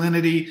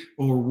masculinity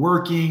or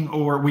working,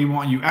 or we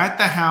want you at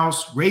the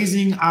house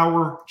raising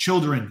our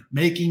children,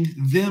 making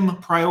them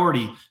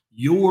priority.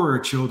 Your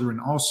children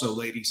also,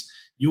 ladies.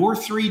 Your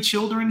 3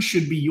 children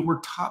should be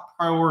your top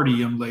priority,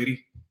 young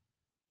lady.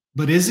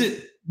 But is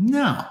it?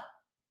 No.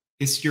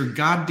 It's your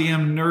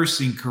goddamn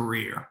nursing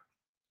career.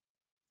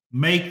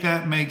 Make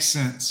that make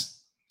sense.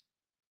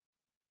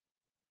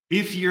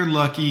 If you're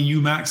lucky,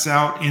 you max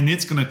out, and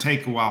it's going to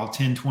take a while,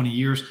 10, 20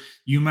 years.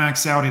 You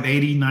max out at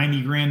 80,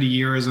 90 grand a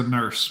year as a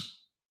nurse,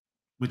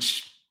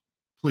 which,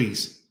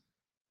 please.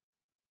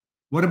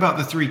 What about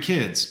the 3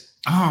 kids?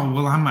 Oh,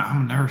 well, I'm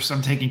a nurse.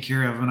 I'm taking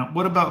care of them.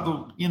 What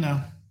about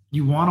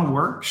you want to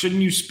work?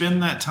 Shouldn't you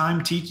spend that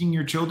time teaching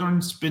your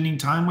children, spending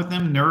time with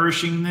them,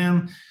 nourishing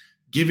them,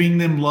 giving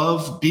them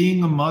love,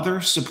 being a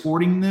mother,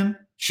 supporting them?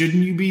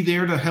 Shouldn't you be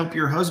there to help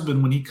your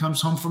husband when he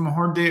comes home from a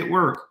hard day at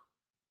work?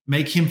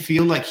 Make him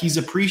feel like he's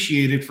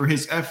appreciated for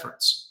his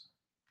efforts.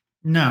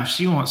 No,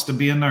 she wants to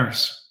be a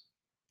nurse.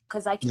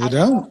 They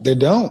don't.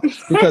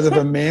 Because if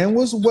a man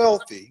was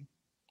wealthy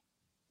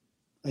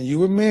and you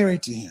were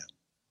married to him,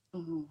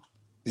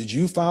 did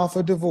you file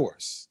for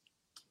divorce?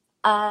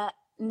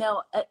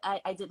 No,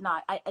 I did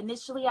not.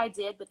 Initially I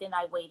did, but then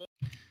I waited.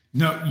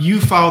 No,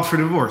 you filed for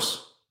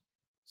divorce.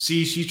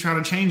 See, she's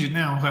trying to change it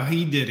now. Well,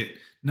 he did it.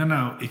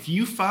 No. If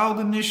you filed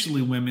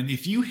initially, women,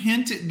 if you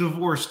hint at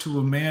divorce to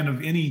a man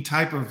of any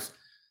type of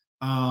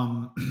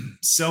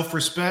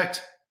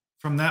self-respect,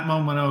 from that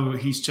moment over,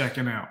 he's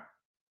checking out.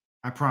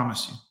 I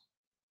promise you.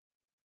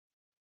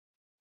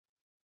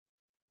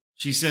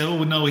 She said,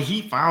 oh, no,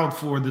 he filed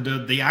for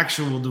the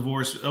actual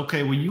divorce.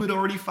 Okay, well, you had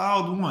already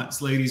filed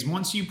once, ladies.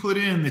 Once you put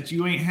in that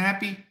you ain't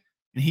happy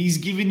and he's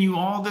giving you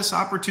all this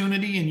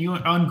opportunity and you're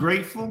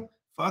ungrateful,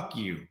 fuck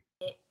you.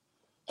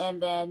 And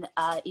then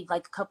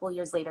like a couple of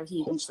years later,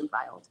 he eventually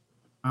filed.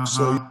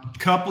 So a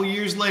couple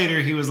years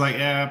later, he was like,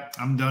 yeah,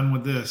 I'm done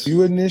with this.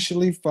 You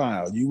initially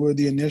filed. You were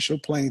the initial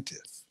plaintiff.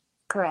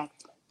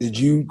 Correct. Did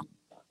you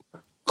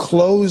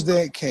close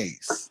that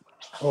case?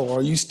 Or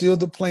are you still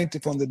the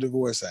plaintiff on the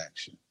divorce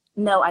action?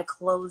 No, I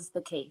closed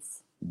the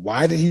case.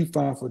 Why did he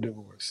file for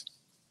divorce?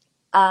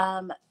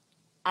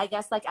 I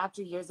guess like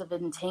after years of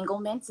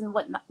entanglements and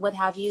what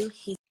have you,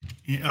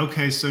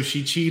 Okay, so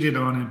she cheated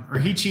on him, or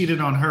he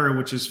cheated on her,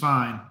 which is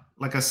fine.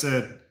 Like I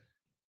said,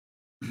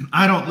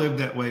 I don't live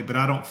that way, but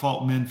I don't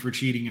fault men for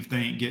cheating if they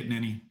ain't getting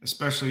any.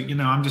 Especially,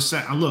 I'm just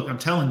saying, look, I'm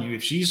telling you,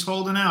 if she's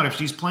holding out, if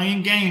she's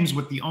playing games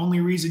with the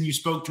only reason you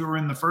spoke to her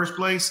in the first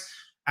place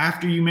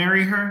after you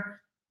marry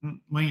her,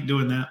 we ain't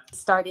doing that.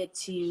 Started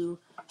to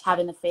have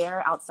an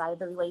affair outside of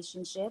the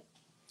relationship.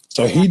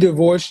 So he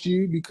divorced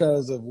you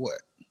because of what?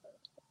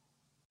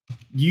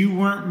 You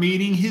weren't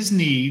meeting his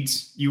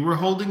needs. You were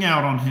holding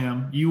out on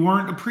him. You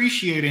weren't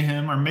appreciating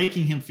him or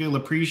making him feel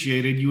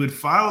appreciated. You had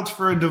filed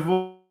for a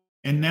divorce,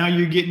 and now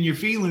you're getting your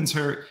feelings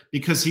hurt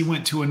because he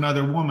went to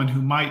another woman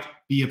who might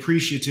be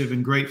appreciative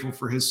and grateful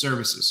for his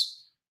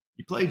services.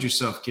 You played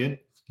yourself, kid.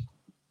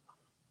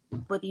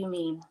 What do you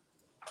mean?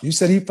 You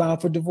said he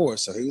filed for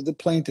divorce, so he was the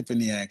plaintiff in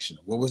the action.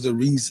 What was the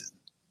reason?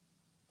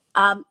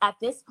 At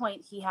this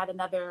point, he had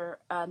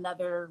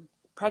another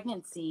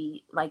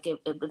pregnancy. Like it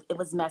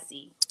was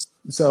messy.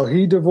 So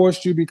he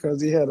divorced you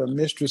because he had a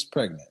mistress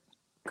pregnant.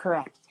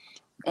 Correct.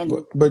 And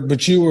but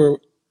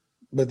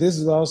this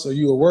is also,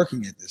 you were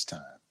working at this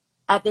time.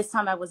 At this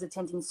time, I was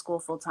attending school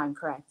full time.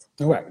 Correct.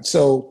 All right.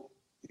 So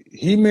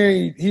he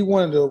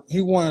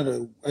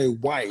wanted a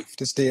wife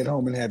to stay at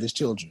home and have his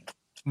children.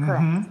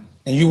 Correct. Mm-hmm.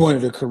 And you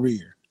wanted a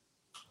career.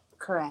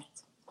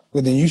 Correct.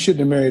 Well, then you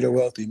shouldn't have married a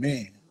wealthy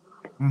man.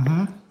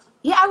 Mm-hmm.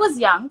 Yeah, I was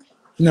young.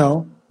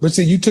 No, but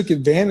see, you took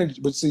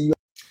advantage. But see,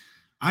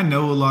 I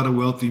know a lot of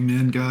wealthy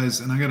men, guys,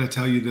 and I got to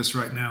tell you this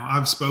right now.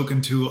 I've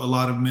spoken to a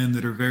lot of men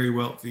that are very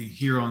wealthy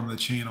here on the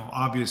channel.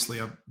 Obviously,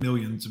 I have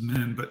millions of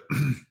men, but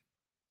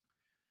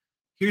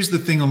here's the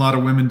thing a lot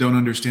of women don't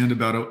understand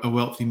about a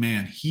wealthy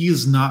man. He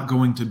is not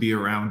going to be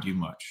around you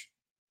much.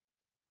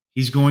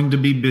 He's going to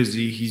be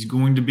busy. He's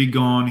going to be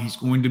gone. He's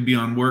going to be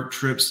on work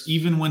trips.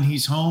 Even when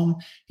he's home,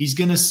 he's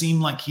going to seem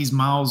like he's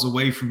miles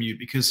away from you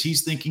because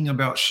he's thinking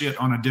about shit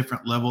on a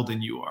different level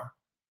than you are.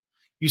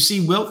 You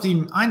see,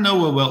 I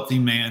know a wealthy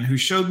man who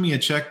showed me a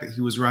check that he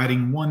was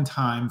writing one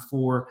time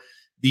for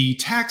the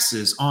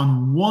taxes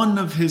on one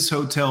of his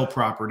hotel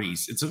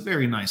properties. It's a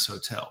very nice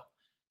hotel.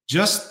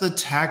 Just the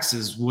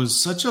taxes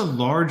was such a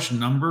large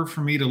number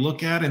for me to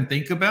look at and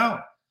think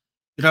about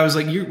that I was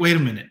like, wait a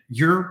minute,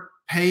 you're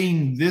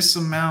paying this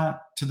amount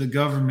to the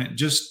government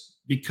just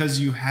because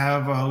you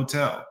have a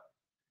hotel.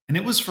 And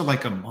it was for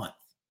like a month.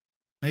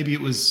 Maybe it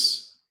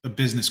was a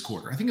business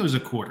quarter. I think it was a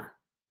quarter,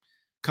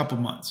 couple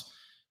months.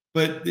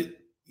 But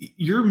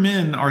your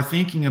men are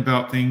thinking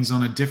about things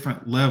on a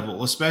different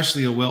level,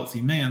 especially a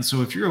wealthy man.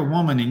 So if you're a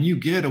woman and you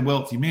get a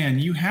wealthy man,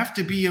 you have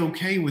to be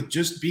okay with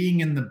just being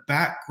in the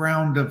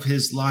background of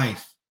his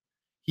life.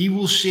 He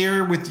will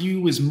share with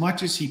you as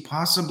much as he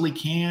possibly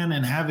can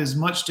and have as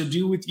much to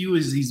do with you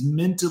as he's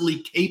mentally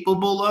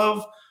capable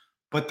of.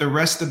 But the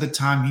rest of the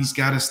time, he's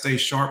got to stay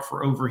sharp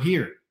for over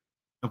here,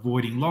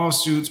 avoiding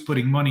lawsuits,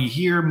 putting money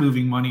here,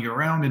 moving money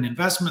around in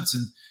investments.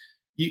 And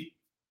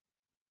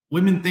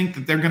women think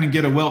that they're going to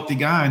get a wealthy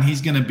guy and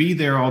he's going to be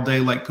there all day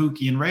like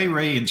Pookie and Ray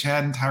Ray and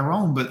Chad and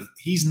Tyrone, but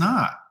he's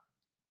not.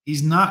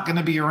 He's not going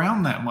to be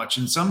around that much.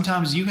 And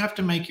sometimes you have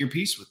to make your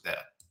peace with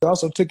that. You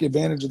also took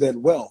advantage of that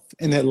wealth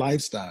and that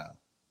lifestyle.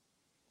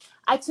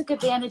 I took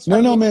advantage.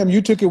 No, ma'am.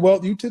 You took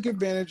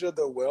advantage of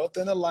the wealth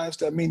and the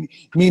lifestyle.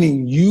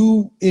 Meaning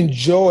you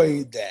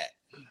enjoyed that.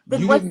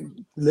 Then You what-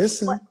 didn't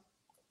listen. what-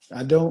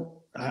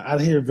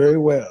 I hear very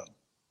well.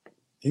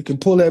 You can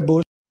pull that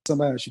bullshit on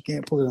somebody else. You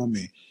can't pull it on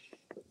me.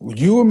 When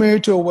you were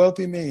married to a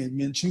wealthy man,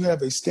 meant you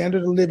have a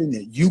standard of living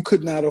that you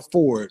could not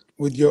afford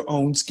with your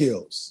own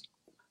skills.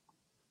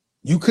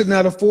 You could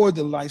not afford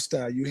the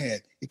lifestyle you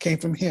had. It came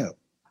from him.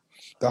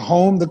 The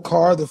home, the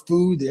car, the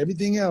food,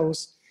 everything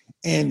else.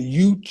 And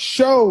you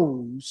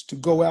chose to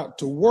go out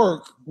to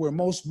work where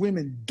most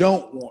women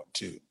don't want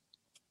to.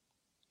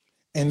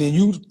 And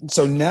then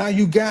so now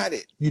you got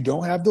it. You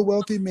don't have the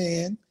wealthy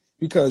man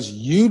because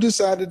you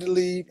decided to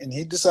leave and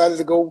he decided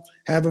to go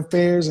have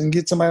affairs and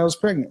get somebody else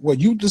pregnant. Well,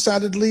 you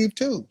decided to leave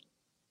too.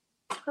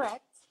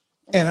 Correct.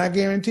 And I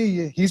guarantee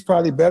you, he's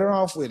probably better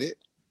off with it.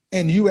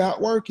 And you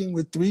out working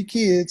with 3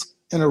 kids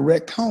in a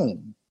wrecked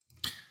home.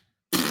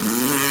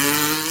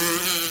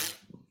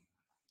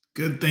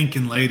 Good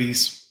thinking,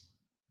 ladies.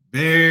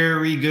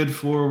 Very good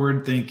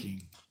forward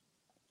thinking.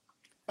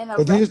 In a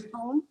But wrecked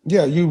home.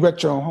 Yeah, you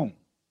wrecked your own home.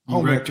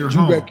 You wrecked your You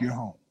home. wrecked your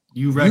home.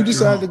 You wrecked You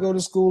decided your to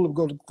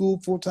go to school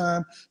full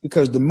time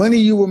because the money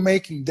you were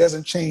making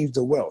doesn't change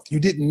the wealth.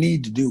 You didn't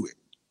need to do it.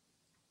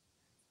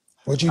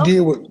 What you did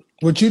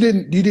you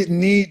didn't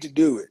need to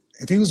do it.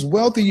 If he was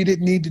wealthy, you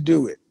didn't need to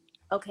do it.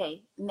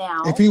 Okay,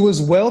 now. If he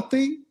was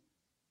wealthy,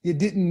 you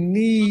didn't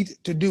need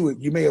to do it.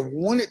 You may have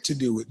wanted to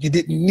do it. You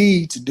didn't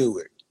need to do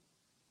it.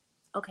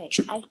 Okay,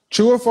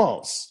 True or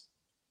false?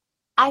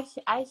 I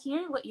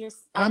hear what you're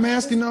saying. I'm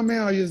asking no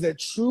man, is that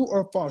true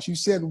or false? You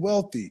said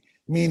wealthy,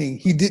 meaning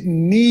he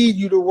didn't need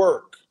you to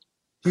work.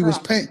 He was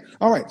paying.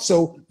 All right,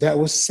 so that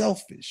was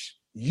selfish.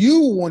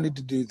 You wanted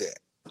to do that.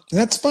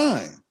 That's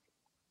fine.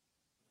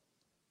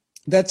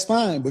 That's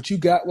fine, but you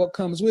got what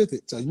comes with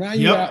it. So now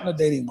you're out in the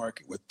dating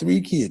market with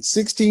 3 kids,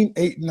 16,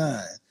 8,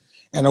 9,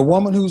 and a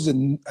woman who's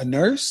a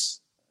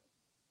nurse,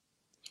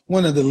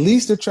 one of the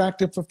least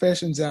attractive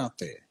professions out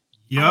there.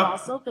 I'm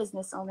also a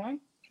business owner.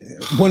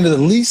 One of the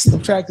least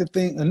attractive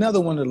things,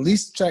 another one of the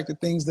least attractive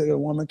things that a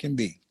woman can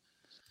be.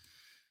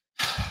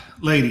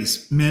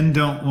 Ladies, men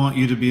don't want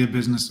you to be a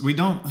business. We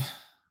don't.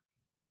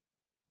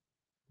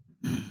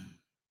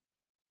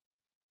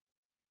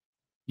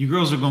 You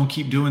girls are going to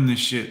keep doing this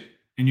shit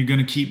and you're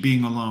going to keep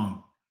being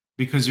alone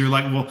because you're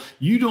like, well,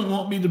 you don't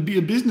want me to be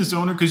a business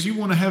owner because you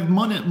want to have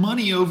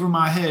money over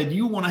my head.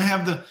 You want to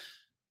have the...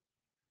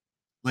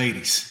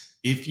 Ladies,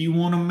 if you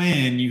want a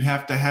man, you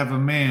have to have a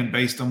man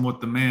based on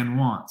what the man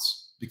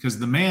wants because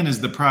the man is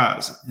the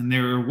prize and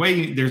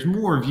there's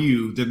more of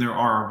you than there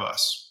are of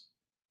us.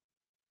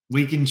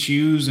 We can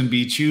choose and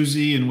be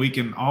choosy and we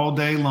can all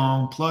day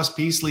long, plus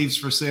peace leaves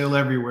for sale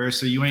everywhere.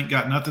 So you ain't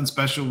got nothing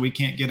special we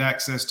can't get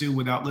access to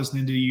without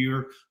listening to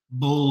your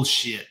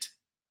bullshit.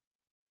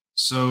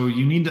 So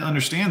you need to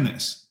understand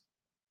this.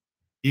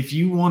 If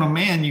you want a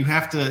man, you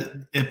have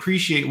to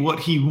appreciate what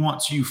he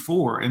wants you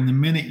for. And the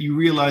minute you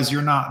realize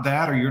you're not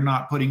that or you're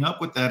not putting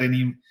up with that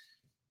anymore,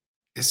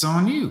 it's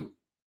on you.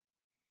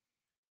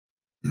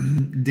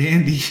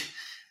 Dandy,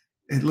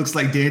 it looks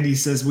like Dandy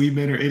says we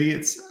men are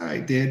idiots. All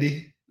right,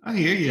 Dandy. I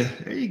hear you.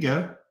 There you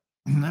go.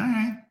 All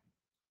right.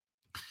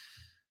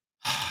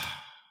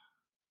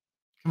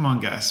 Come on,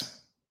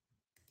 guys.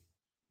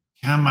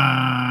 Come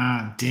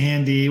on,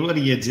 Dandy. What are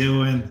you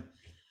doing?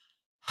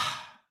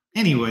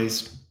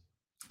 Anyways,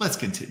 let's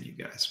continue,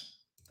 guys.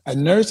 A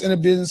nurse and a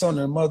business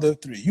owner, a mother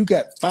of 3. You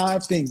got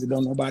 5 things that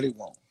don't nobody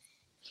want.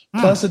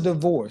 Plus a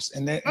divorce.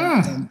 And that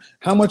and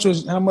how much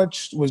was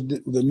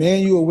the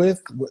man you were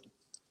with?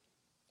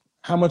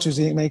 How much was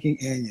he making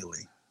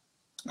annually?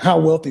 How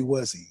wealthy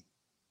was he?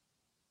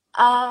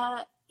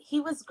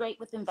 He was great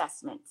with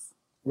investments.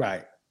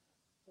 Right.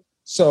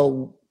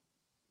 So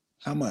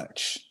how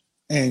much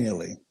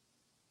annually?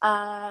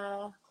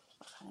 At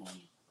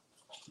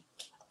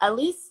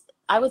least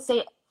I would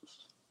say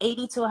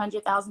 80 to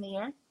 100,000 a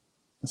year.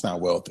 That's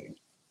not wealthy.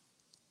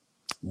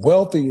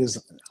 Wealthy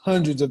is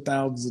hundreds of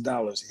thousands of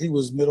dollars. He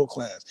was middle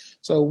class.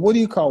 So what do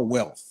you call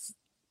wealth?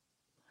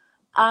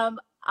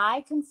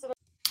 I consider.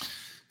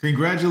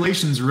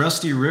 Congratulations,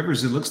 Rusty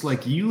Rivers. It looks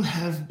like you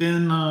have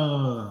been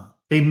a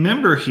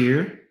member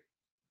here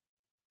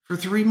for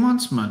 3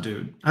 months, my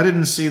dude. I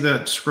didn't see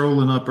that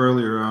scrolling up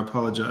earlier. I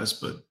apologize,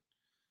 but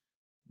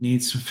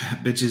need some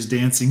fat bitches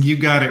dancing. You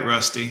got it,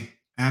 Rusty.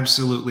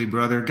 Absolutely,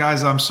 brother.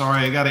 Guys, I'm sorry.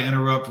 I got to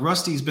interrupt.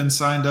 Rusty's been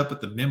signed up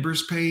at the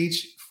members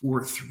page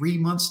for 3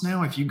 months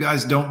now. If you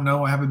guys don't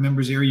know, I have a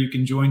members area you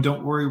can join.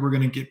 Don't worry. We're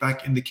going to get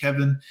back into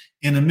Kevin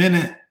in a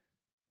minute.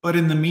 But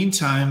in the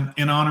meantime,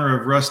 in honor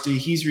of Rusty,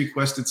 he's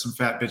requested some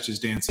fat bitches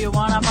dancing. You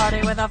wanna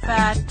party with a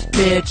fat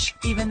bitch,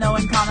 even though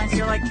in comments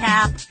you're like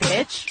cap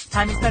bitch.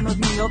 Time you spend with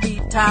me, you'll be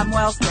time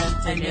well spent.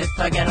 And if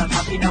I get on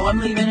top, you know I'm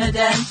leaving a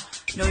dent.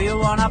 Know you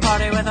wanna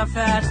party with a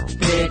fat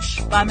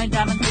bitch. Buy me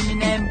diamonds in your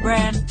name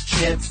brand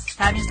chips.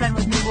 Time you spend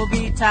with me will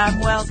be time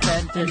well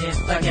spent. And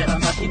if I get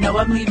on top, you know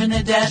I'm leaving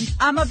a dent.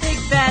 I'm a big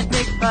fat,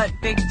 big butt,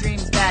 big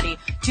dreams baddie.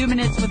 2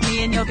 minutes with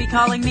me and you'll be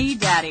calling me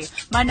daddy.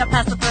 Might not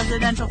pass the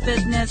presidential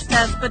fitness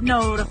test, but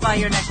notify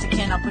your next of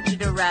kin, I'll put you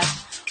to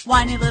rest.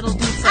 Whiny little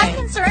dude, I'm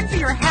concerned for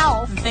your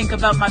health. And think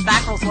about my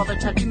back rolls while they're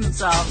touching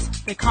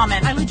themselves. They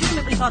comment, I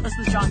legitimately thought this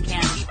was John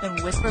Candy.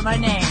 Then whisper my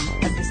name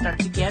as they start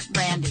to get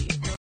randy.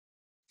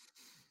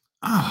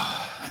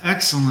 Oh,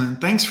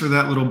 excellent. Thanks for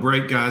that little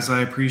break, guys.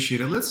 I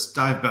appreciate it. Let's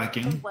dive back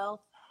in.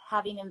 Wealth,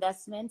 having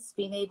investments,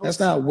 being able That's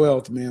to. not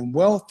wealth, man.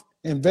 Wealth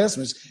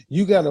investments.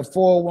 You got a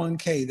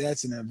 401k.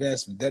 That's an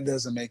investment. That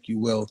doesn't make you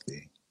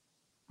wealthy.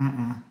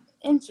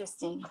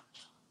 Interesting.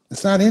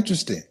 It's not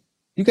interesting.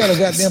 You got a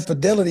goddamn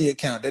Fidelity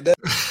account. That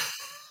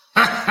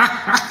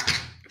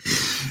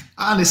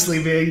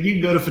Honestly, man, you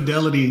can go to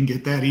Fidelity and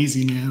get that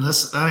easy, man.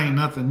 That ain't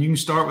nothing. You can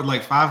start with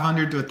like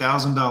 $500 to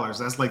 $1,000.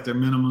 That's like their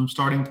minimum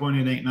starting point.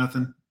 It ain't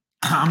nothing.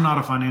 I'm not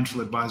a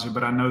financial advisor,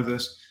 but I know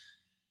this.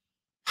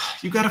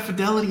 You got a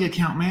Fidelity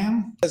account,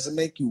 man. doesn't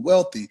make you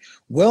wealthy.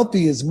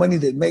 Wealthy is money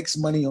that makes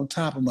money on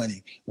top of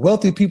money.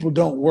 Wealthy people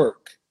don't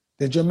work.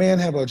 Did your man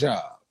have a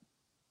job?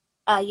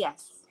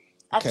 Yes.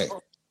 Okay.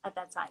 At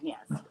that time, yes.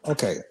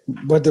 Okay,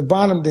 but the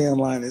bottom damn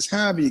line is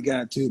however you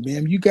got to,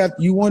 man.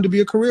 You wanted to be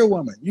a career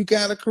woman. You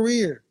got a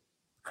career.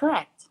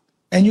 Correct.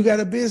 And you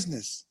got a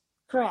business.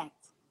 Correct.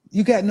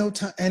 You got no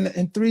time,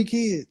 and 3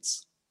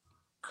 kids.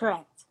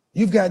 Correct.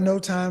 You've got no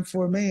time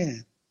for a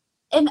man.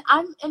 And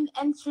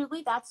and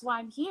truly, that's why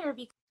I'm here,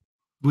 because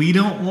We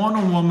don't want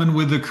a woman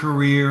with a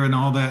career and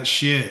all that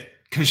shit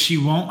because she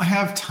won't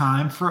have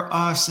time for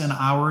us and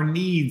our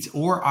needs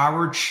or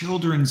our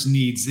children's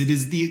needs. It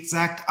is the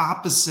exact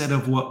opposite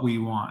of what we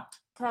want.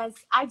 because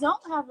I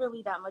don't have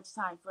really that much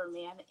time for a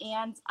man,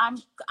 and I'm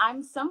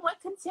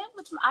somewhat content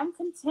with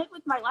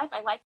my life.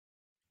 I like.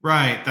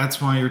 Right.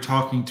 That's why you're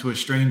talking to a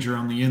stranger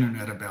on the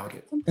internet about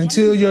it.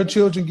 Until your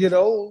children get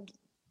old,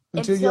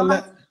 until your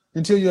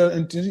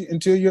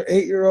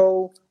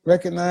 8-year-old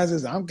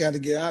recognizes I've got to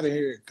get out of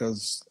here,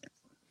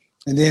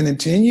 and then in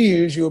 10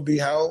 years you'll be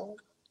how old?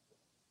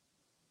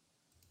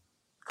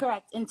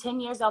 Correct. In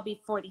 10 years, I'll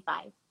be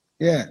 45.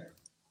 Yeah.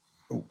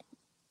 And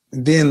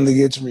then it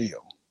gets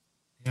real.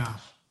 Yeah.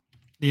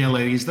 Yeah,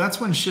 ladies, that's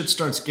when shit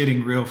starts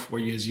getting real for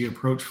you as you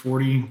approach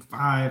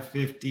 45,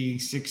 50,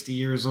 60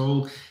 years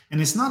old.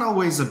 And it's not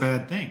always a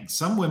bad thing.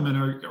 Some women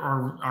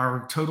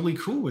are totally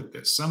cool with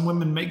this. Some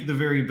women make the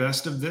very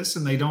best of this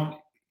and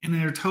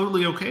they're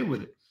totally okay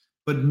with it.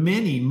 But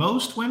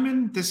most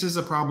women, this is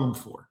a problem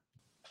for.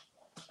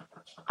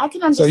 I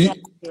can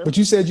understand. But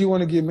you said you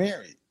want to get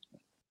married.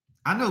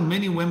 I know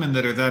many women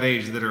that are that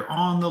age that are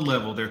on the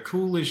level. They're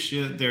cool as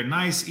shit. They're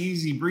nice,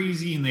 easy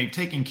breezy, and they've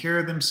taken care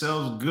of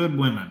themselves. Good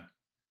women.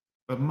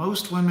 But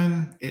most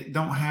women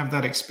don't have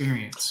that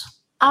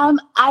experience.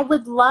 I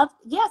would love,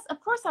 yes, of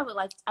course I would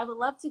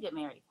love to get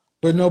married.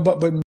 But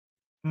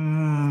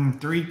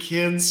 3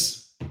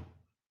 kids,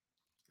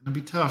 gonna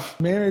be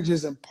tough. Marriage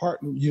is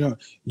important,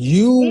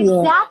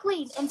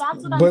 Exactly, and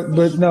that's what I'm saying.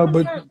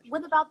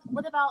 What about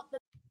the?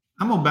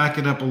 I'm gonna back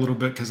it up a little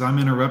bit because I'm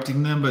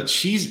interrupting them, but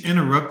she's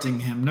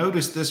interrupting him.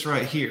 Notice this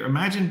right here.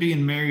 Imagine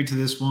being married to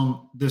this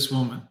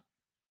woman.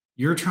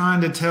 You're trying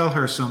to tell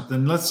her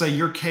something. Let's say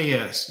you're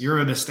KS. You're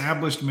an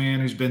established man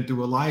who's been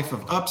through a life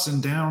of ups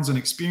and downs and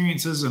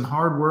experiences and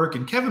hard work.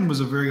 And Kevin was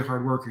a very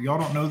hard worker. Y'all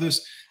don't know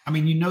this. I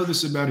mean, you know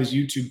this about his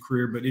YouTube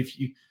career, but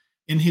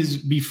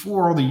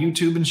before all the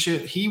YouTube and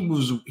shit, he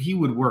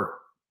would work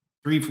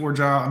 3-4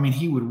 jobs. I mean,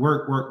 he would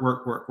work.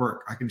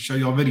 I can show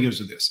y'all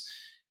videos of this.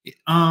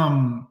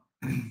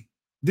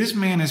 This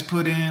man has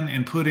put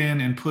in,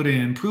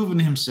 proven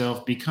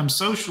himself, become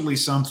socially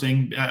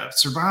something,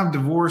 survived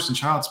divorce and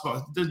child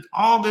support, did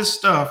all this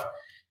stuff,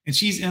 and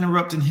she's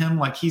interrupting him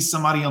like he's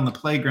somebody on the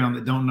playground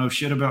that don't know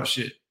shit about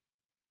shit.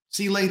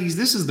 See, ladies,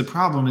 this is the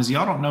problem, is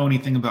y'all don't know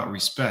anything about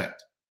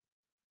respect.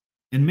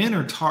 And men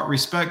are taught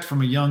respect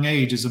from a young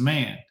age as a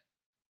man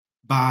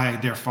by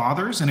their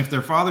fathers, and if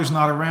their father's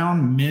not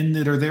around, men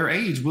that are their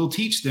age will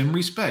teach them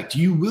respect.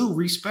 You will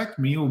respect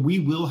me or we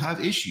will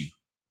have issue.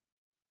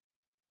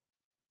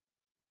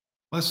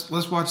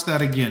 Let's watch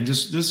that again.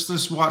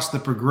 Just watch the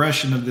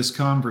progression of this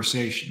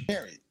conversation.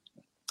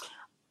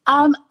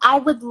 I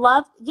would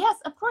love, yes,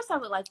 of course I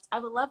would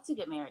love to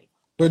get married.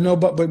 But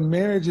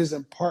marriage is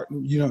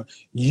important,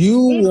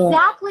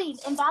 Exactly,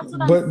 and that's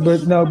what I'm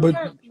saying.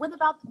 What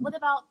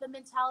about the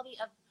mentality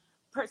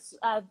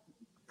of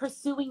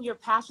pursuing your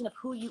passion of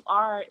who you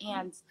are?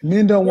 And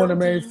men don't want to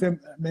marry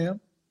ma'am.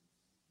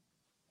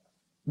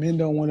 Men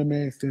don't want to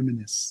marry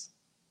feminists.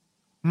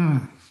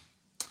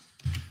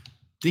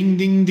 Ding,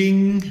 ding,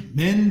 ding.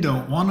 Men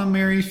don't want to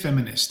marry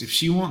feminists. If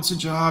she wants a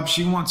job,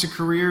 she wants a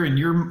career, and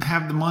you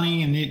have the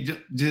money and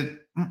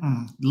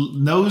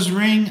nose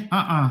ring,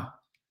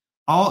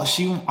 all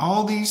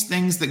these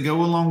things that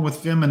go along with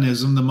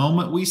feminism, the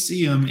moment we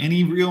see them,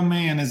 any real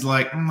man is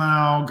like,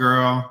 no,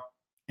 girl.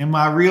 And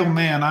by real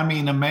man, I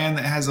mean a man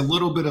that has a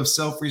little bit of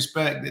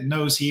self-respect, that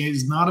knows he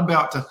is not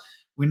about to,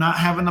 we're not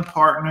having a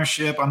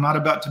partnership. I'm not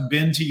about to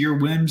bend to your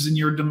whims and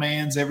your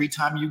demands every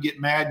time you get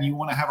mad and you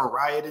want to have a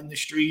riot in the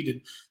street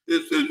and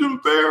this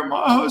isn't fair,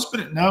 my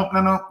husband. No.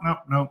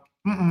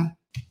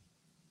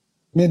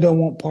 Men don't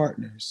want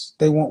partners.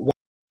 They want.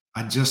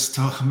 I just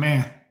told,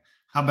 man,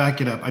 I'll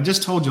back it up. I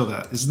just told you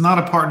that. It's not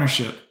a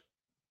partnership.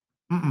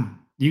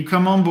 You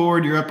come on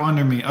board, you're up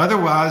under me.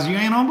 Otherwise, you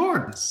ain't on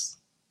board.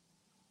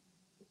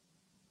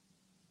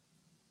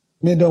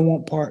 Men don't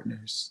want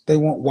partners. They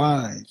want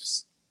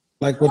wives.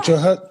 Like what your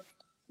husband.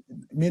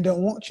 Men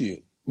don't want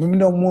you. Men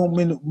don't want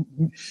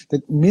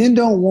men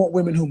don't want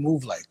women who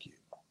move like you.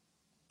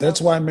 That's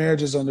why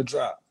marriage is on the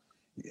drop.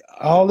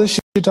 All this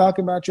shit you're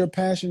talking about, your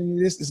passion and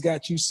this has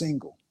got you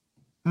single.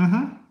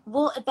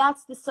 Well, if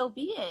that's the so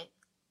be it.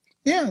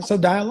 Yeah, so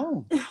die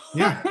alone.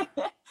 Yeah.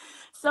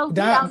 So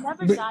I'll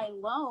never die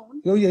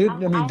alone. Oh yeah,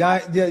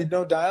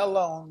 die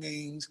alone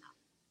means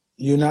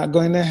you're not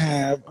going to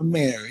have a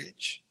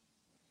marriage.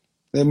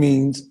 That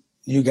means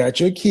you got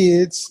your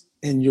kids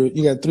and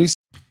you got 3.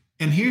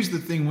 And here's the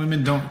thing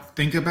women don't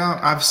think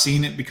about. I've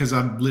seen it because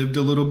I've lived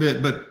a little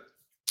bit, but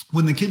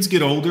when the kids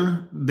get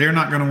older, they're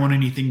not going to want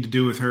anything to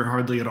do with her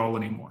hardly at all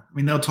anymore. I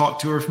mean, they'll talk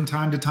to her from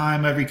time to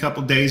time, every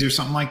couple of days or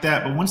something like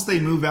that. But once they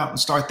move out and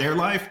start their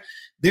life,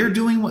 they're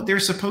doing what they're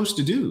supposed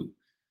to do,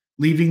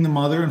 leaving the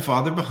mother and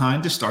father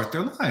behind to start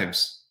their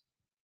lives.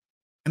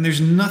 And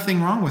there's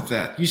nothing wrong with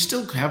that. You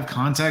still have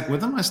contact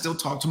with them. I still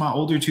talk to my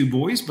older 2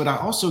 boys, but I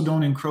also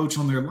don't encroach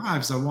on their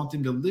lives. I want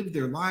them to live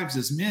their lives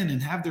as men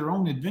and have their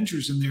own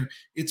adventures in there.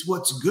 It's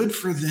what's good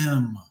for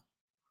them.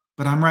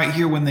 But I'm right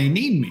here when they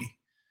need me.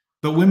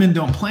 But women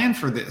don't plan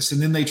for this. And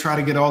then they try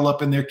to get all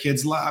up in their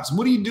kids' lives.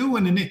 What are you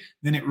doing? And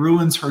then it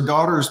ruins her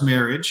daughter's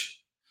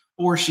marriage.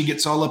 Or she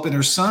gets all up in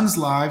her son's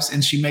lives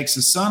and she makes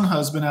a son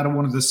husband out of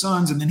one of the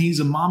sons. And then he's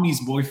a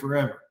mommy's boy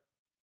forever.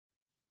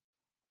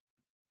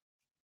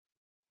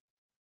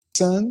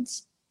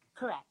 Sons?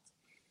 Correct.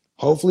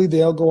 Hopefully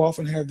they'll go off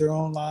and have their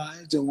own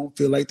lives and won't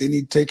feel like they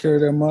need to take care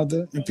of their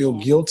mother and feel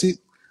guilty.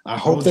 I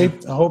hope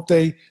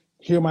they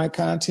hear my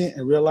content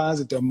and realize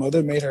that their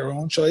mother made her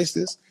own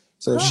choices.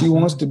 So if she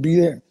wants to be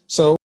there.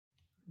 So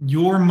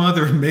your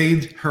mother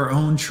made her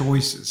own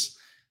choices.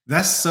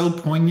 That's so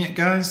poignant,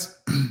 guys.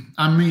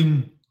 I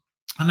mean,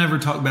 I never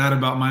talk bad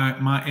about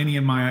my any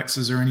of my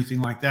exes or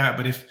anything like that.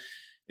 But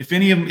if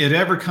any of it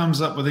ever comes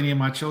up with any of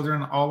my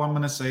children, all I'm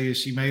going to say is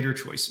she made her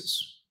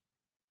choices.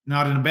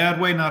 Not in a bad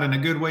way, not in a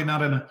good way,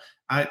 not in a.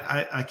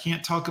 I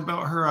can't talk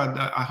about her.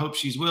 I hope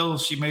she's well.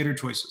 She made her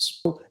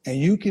choices. And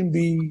you can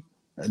be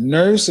a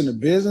nurse and a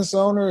business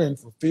owner and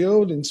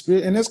fulfilled in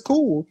spirit, and that's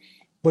cool.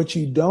 But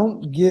you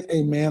don't get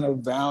a man of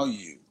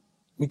value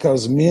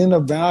because men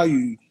of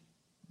value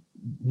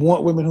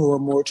want women who are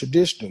more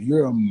traditional.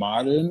 You're a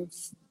modern,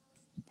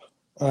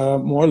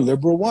 more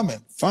liberal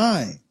woman.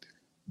 Fine.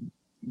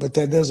 But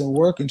that doesn't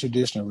work in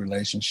traditional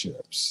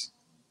relationships.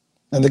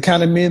 And the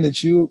kind of men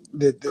that you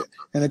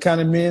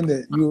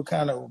would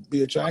kind of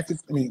be attracted,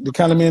 I mean, the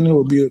kind of men who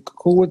would be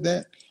cool with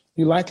that,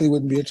 you likely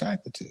wouldn't be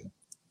attracted to.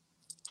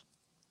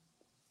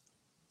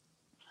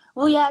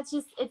 Well, yeah,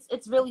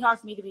 it's really hard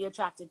for me to be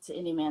attracted to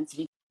any man to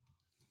be.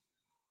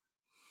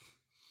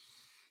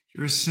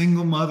 You're a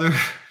single mother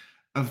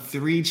of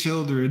 3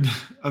 children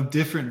of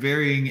different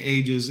varying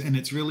ages, and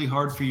it's really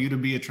hard for you to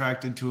be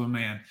attracted to a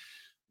man.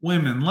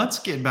 Women, let's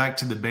get back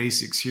to the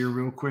basics here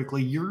real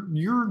quickly.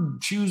 You're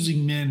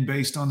choosing men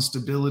based on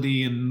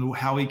stability and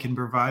how he can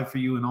provide for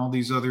you and all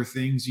these other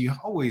things you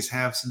always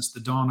have since the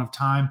dawn of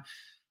time.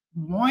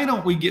 Why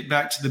don't we get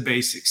back to the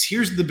basics?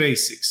 Here's the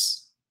basics.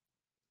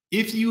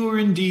 If you are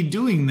indeed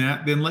doing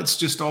that, then let's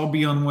just all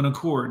be on one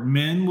accord.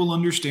 Men will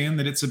understand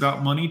that it's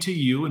about money to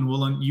you,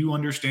 and you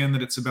understand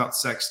that it's about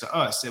sex to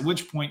us, at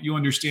which point you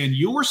understand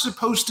you're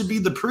supposed to be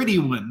the pretty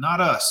one,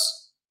 not us.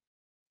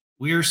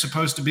 We are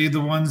supposed to be the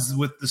ones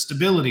with the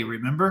stability,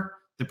 remember?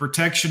 The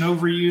protection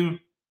over you,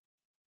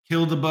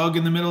 kill the bug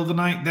in the middle of the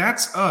night.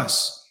 That's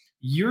us.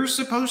 You're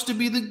supposed to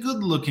be the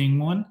good-looking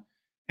one,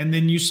 and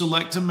then you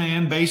select a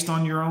man based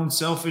on your own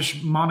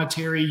selfish,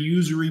 monetary,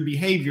 usury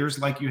behaviors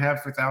like you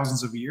have for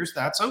thousands of years.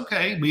 That's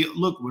okay.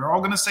 We're all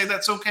going to say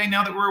that's okay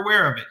now that we're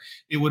aware of it.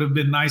 It would have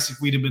been nice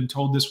if we'd have been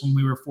told this when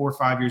we were 4 or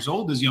 5 years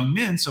old as young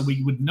men, so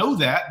we would know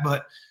that.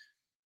 But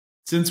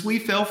since we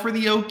fell for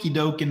the okie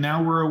doke and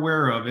now we're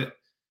aware of it,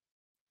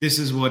 this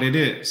is what it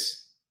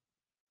is.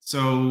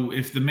 So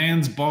if the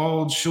man's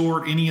bald,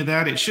 short, any of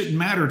that, it shouldn't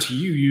matter to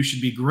you. You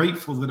should be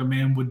grateful that a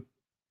man would,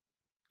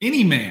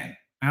 any man.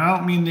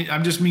 I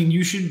just mean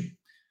you should,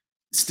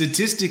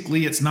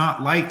 statistically, it's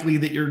not likely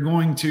that you're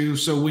going to.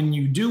 So when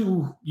you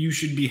do, you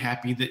should be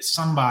happy that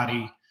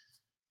somebody,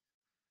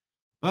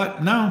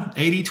 but no,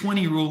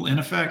 80-20 rule in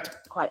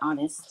effect. Quite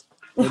honest.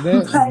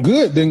 Well,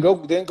 good. Then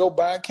go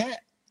buy a cat.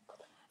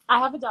 I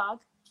have a dog.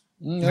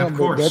 No, of but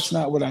course. that's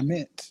not what I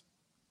meant.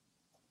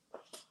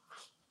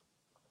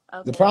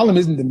 Okay. The problem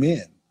isn't the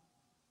men.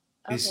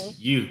 It's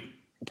you.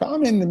 The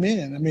problem isn't the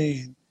men. I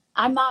mean,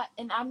 I'm not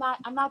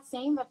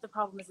saying that the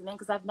problem is the men,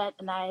 because I've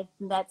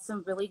met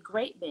some really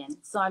great men.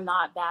 So I'm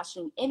not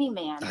bashing any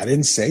man. I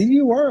didn't say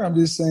you were. I'm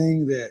just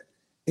saying that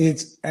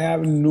it's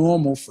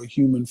abnormal for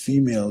human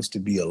females to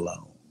be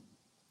alone.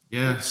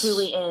 Yes. It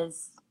truly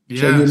is. Yes.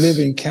 So you're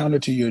living counter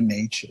to your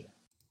nature.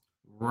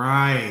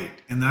 Right.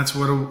 And that's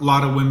what a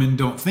lot of women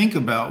don't think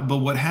about. But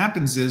what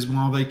happens is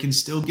while they can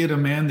still get a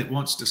man that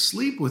wants to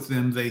sleep with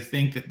them, they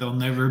think that they'll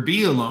never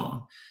be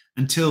alone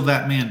until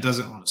that man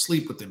doesn't want to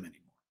sleep with them anymore.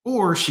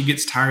 Or she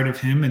gets tired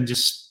of him and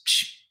just,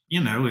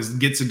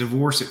 gets a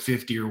divorce at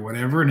 50 or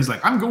whatever and is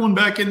like, I'm going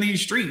back in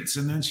these streets.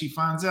 And then she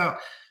finds out,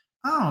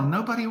 oh,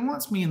 nobody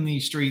wants me in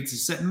these streets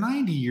except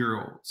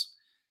 90-year-olds.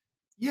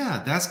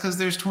 Yeah, that's because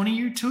there's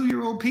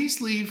 22-year-old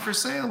peace leave for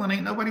sale and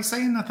ain't nobody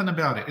saying nothing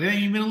about it. It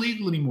ain't even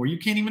illegal anymore. You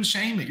can't even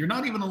shame it. You're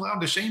not even allowed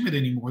to shame it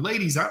anymore.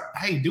 Ladies,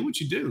 hey, do what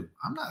you do.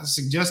 I'm not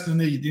suggesting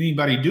that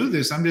anybody do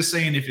this. I'm just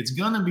saying if it's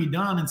going to be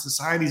done and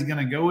society's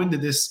going to go into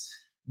this,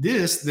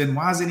 then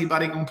why is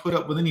anybody going to put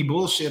up with any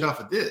bullshit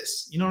off of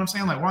this? You know what I'm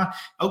saying? Like, why?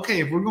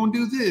 Okay, if we're going to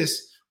do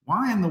this,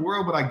 why in the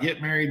world would I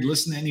get married,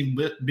 listen to any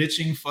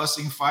bitching,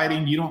 fussing,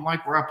 fighting? You don't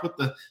like where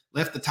I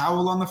left the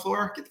towel on the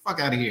floor? Get the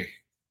fuck out of here.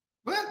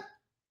 What?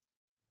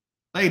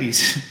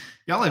 Ladies,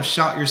 y'all have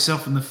shot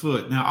yourself in the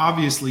foot. Now,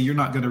 obviously, you're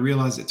not going to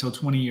realize it till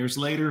 20 years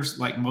later,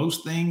 like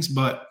most things,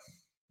 but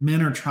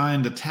men are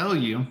trying to tell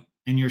you,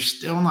 and you're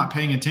still not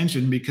paying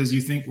attention because you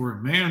think we're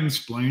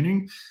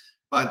mansplaining,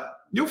 but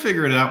you'll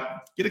figure it out.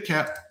 Get a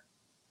cat.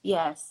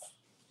 Yes.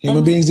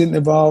 Human beings didn't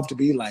evolve to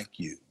be like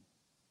you.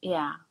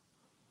 Yeah.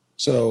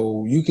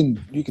 So you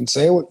can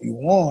say what you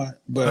want,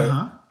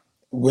 but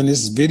when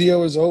this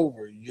video is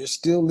over, you're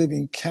still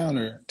living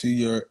counter to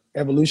your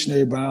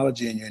evolutionary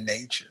biology and your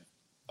nature.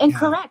 And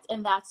correct.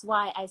 And that's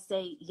why I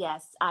say,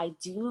 yes, I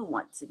do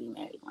want to be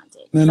married one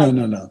day.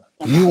 No.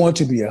 You want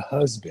to be a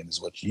husband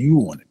is what you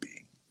want to be.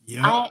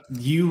 Yeah,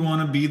 you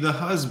want to be the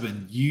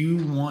husband.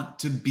 You want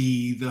to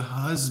be the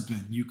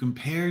husband. You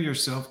compare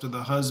yourself to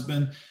the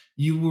husband.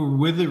 You were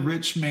with a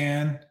rich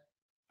man,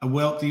 he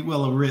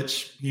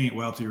ain't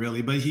wealthy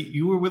really, but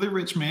you were with a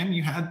rich man.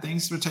 You had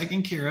things to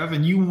taken care of,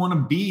 and you want to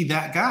be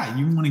that guy.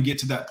 You want to get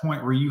to that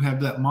point where you have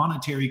that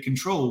monetary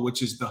control,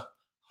 which is the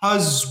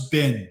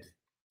husband.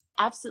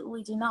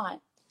 Absolutely do not.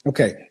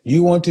 Okay,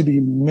 you want to be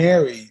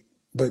married,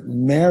 but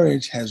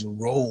marriage has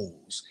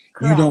roles.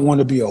 Correct. You don't want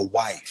to be a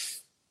wife.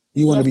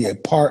 You want to be a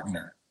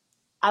partner.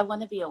 I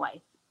want to be a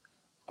wife.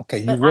 Okay,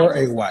 you were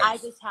a wife. I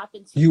just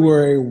happened to. You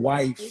were a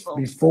wife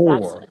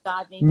before.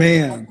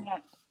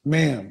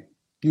 Ma'am,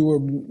 you were.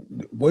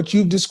 What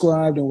you've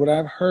described and what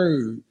I've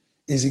heard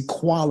is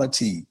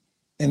equality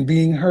and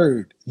being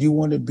heard. You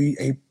want to be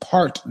a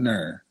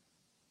partner.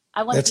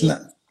 That's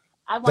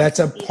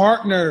a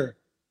partner.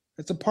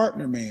 It's a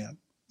partner, ma'am.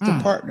 It's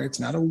a partner. It's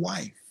not a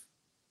wife.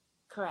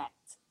 Correct.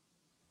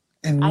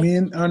 And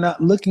men are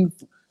not looking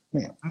for,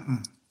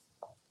 ma'am.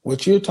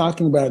 What you're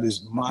talking about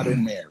is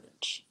modern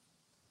marriage,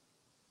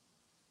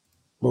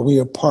 where we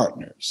are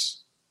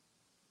partners.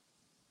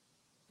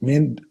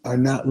 Men are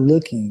not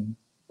looking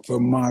for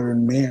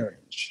modern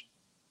marriage.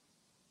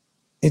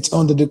 It's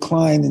on the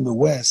decline in the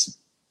West.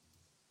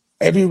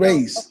 Every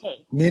race.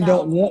 Men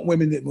don't want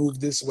women that move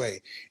this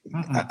way.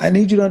 I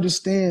need you to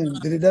understand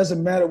that it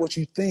doesn't matter what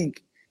you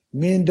think.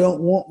 Men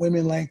don't want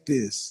women like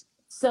this.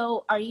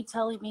 So are you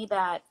telling me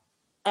that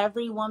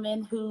every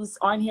woman who's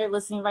on here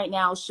listening right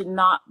now should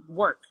not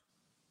work?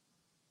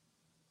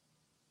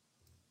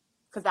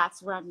 Because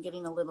that's where I'm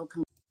getting a little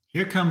confused.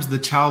 Here comes the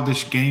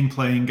childish game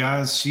playing,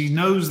 guys. She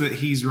knows that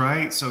he's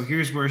right. So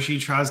here's where she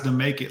tries to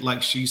make it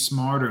like she's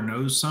smart or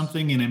knows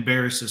something and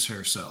embarrasses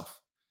herself.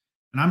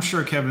 And I'm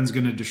sure Kevin's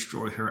going to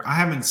destroy her. I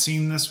haven't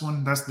seen this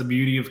one. That's the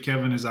beauty of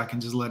Kevin, is I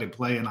can just let it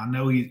play. And I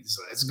know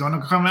it's going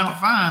to come out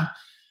fine.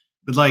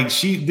 But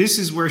this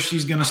is where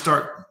she's going to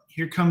start.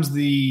 Here comes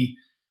the,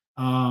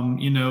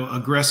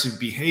 aggressive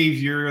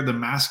behavior, the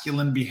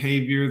masculine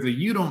behavior,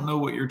 you don't know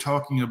what you're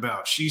talking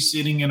about. She's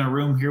sitting in a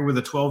room here with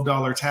a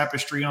 $12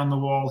 tapestry on the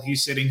wall.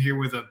 He's sitting here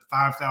with a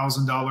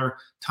 $5,000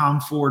 Tom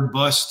Ford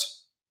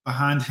bust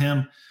behind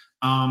him.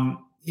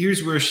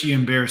 Here's where she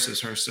embarrasses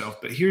herself.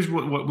 But here's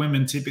what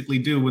women typically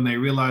do when they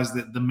realize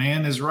that the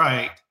man is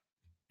right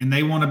and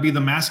they want to be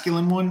the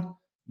masculine one.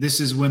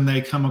 This is when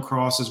they come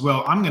across as,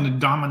 well, I'm going to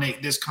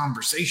dominate this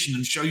conversation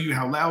and show you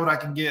how loud I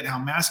can get, how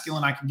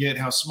masculine I can get,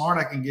 how smart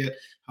I can get,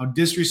 how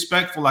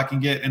disrespectful I can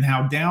get, and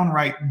how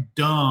downright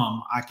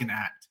dumb I can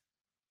act.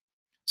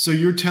 So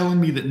you're telling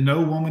me that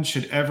no woman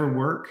should ever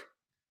work?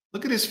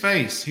 Look at his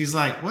face. He's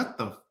like, what?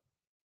 All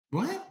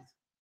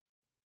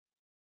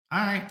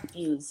right.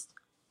 Confused.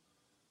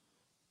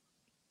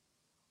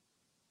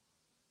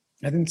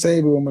 I didn't say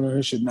every woman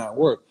should not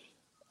work.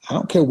 I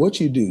don't care what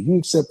you do. You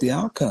accept the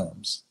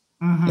outcomes.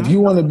 If you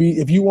want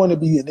to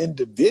be an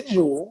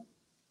individual,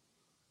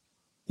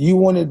 you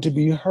wanted to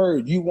be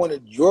heard. You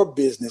wanted your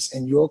business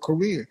and your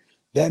career.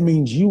 That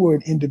means you were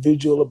an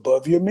individual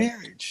above your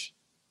marriage.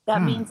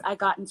 That means I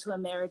got into a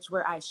marriage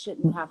where I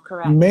shouldn't have,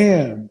 correct?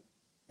 Ma'am,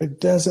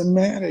 it doesn't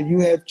matter. You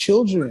have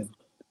children,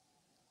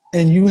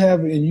 and you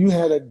had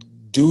a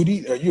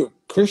duty. Are you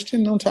a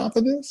Christian on top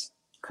of this?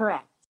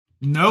 Correct.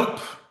 Nope.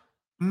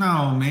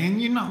 No, man,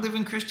 you're not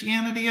living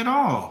Christianity at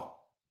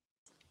all.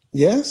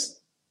 Yes?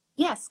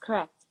 Yes,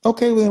 correct.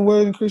 Okay, well, then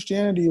where in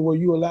Christianity were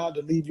you allowed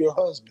to leave your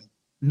husband?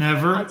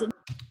 Never,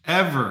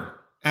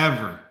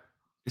 ever.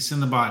 It's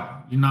in the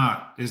Bible. You're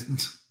not.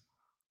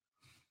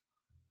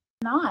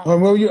 not. Or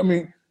well, I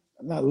mean,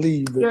 not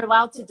leave, but You're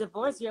allowed to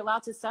divorce. You're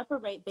allowed to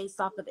separate based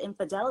off of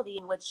infidelity,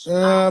 in which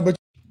but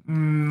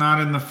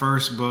Not in the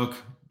first book,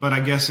 but I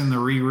guess in the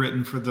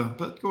rewritten for the.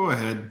 But go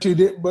ahead. you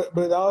did.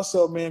 But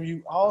also, ma'am,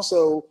 you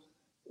also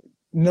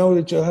know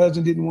that your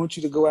husband didn't want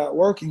you to go out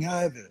working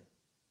either.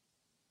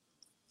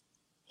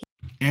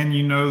 And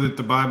you know that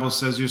the Bible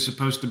says you're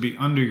supposed to be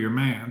under your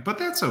man, but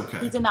that's okay.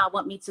 he did not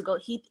want me to go.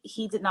 He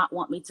did not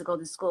want me to go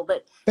to school.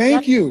 But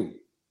Thank you.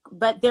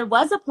 But there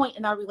was a point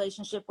in our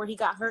relationship where he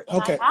got hurt,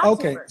 and Okay, I had to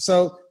okay. work.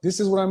 So this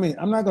is what I mean.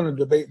 I'm not going to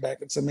debate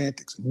back in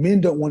semantics.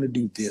 Men don't want to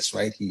do this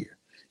right here.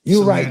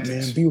 You're right,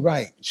 man. Be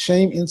right.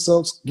 Shame,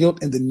 insults,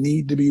 guilt, and the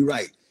need to be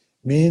right.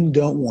 Men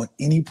don't want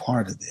any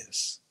part of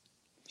this.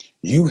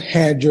 You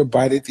had your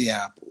bite at the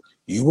apple.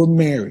 You were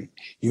married.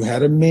 You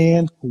had a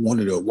man who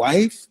wanted a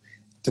wife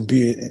to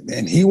be,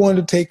 and he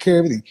wanted to take care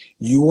of everything.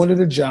 You wanted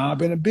a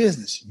job and a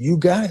business. You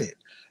got it.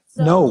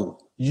 So,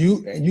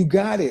 you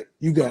got it.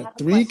 You got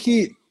 3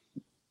 kids.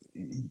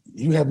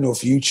 You have no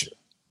future.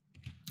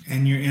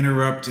 And you're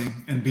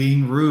interrupting and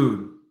being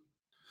rude.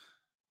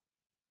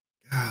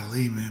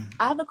 Golly, man.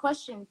 I have a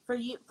question for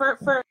you.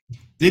 For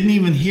Didn't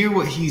even hear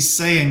what he's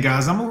saying,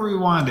 guys. I'm gonna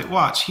rewind it.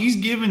 Watch. He's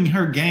giving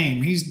her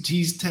game.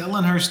 He's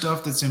telling her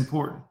stuff that's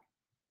important.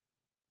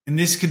 And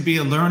this could be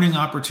a learning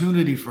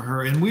opportunity for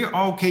her. And we're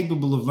all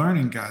capable of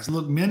learning, guys.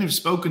 Look, men have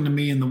spoken to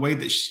me in the way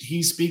that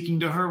he's speaking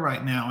to her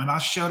right now. And I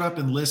shut up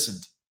and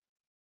listened.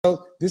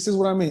 So this is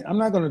what I mean. I'm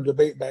not going to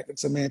debate back in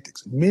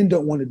semantics. Men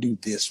don't want to do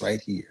this right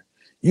here.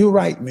 You're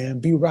right, man.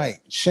 Be right.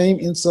 Shame,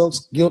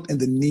 insults, guilt, and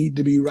the need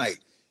to be right.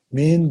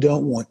 Men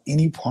don't want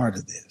any part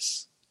of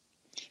this.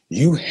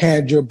 You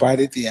had your bite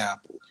at the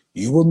apple.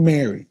 You were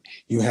married.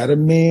 You had a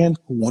man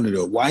who wanted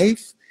a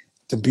wife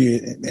to be,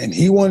 and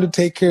he wanted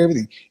to take care of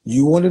everything.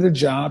 You wanted a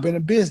job and a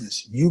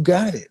business. You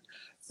got it.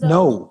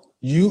 So,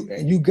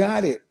 you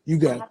got it. You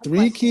got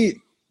 3 kids.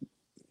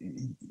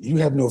 You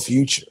have no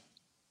future.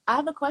 I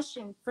have a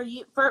question for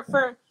you.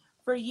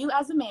 For you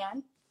as a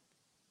man,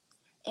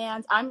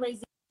 and I'm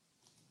raising.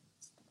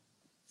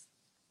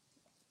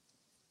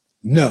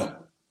 No.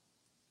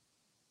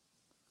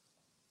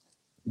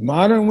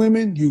 Modern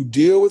women, you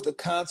deal with the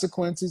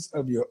consequences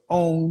of your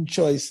own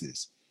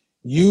choices.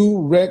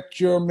 You wrecked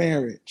your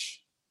marriage.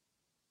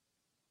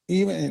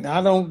 And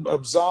I don't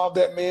absolve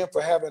that man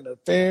for having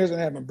affairs and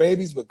having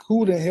babies, but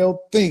who the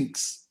hell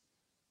thinks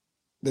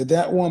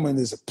that woman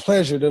is a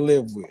pleasure to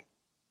live with?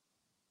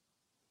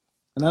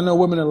 And I know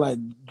women are like,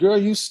 girl,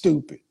 you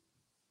stupid.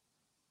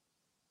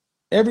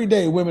 Every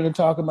day women are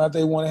talking about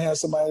they want to have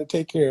somebody to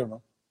take care of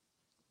them.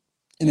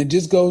 And it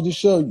just goes to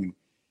show you,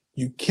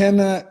 you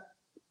cannot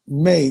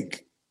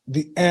make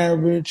the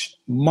average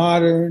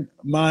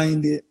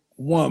modern-minded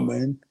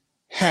woman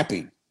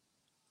happy.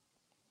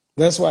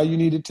 That's why you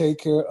need to take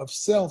care of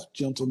self,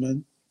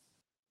 gentlemen.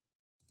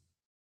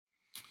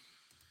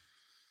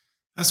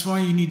 That's why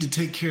you need to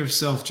take care of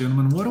self,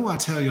 gentlemen. What do I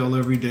tell y'all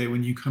every day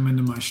when you come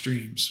into my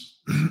streams?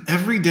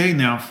 Every day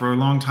now for a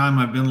long time,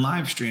 I've been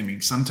live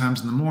streaming,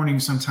 sometimes in the morning,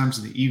 sometimes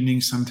in the evening,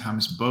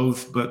 sometimes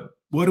both. But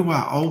what do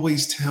I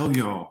always tell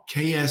y'all?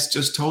 KS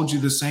just told you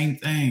the same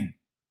thing.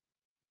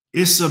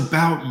 It's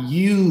about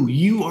you.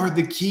 You are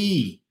the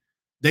key.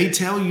 They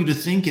tell you to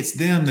think it's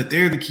them, that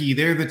they're the key,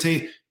 they're the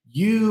tape.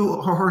 You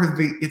are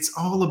it's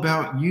all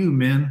about you,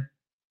 men.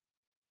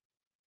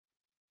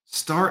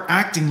 Start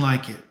acting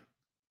like it.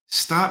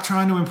 Stop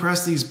trying to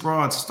impress these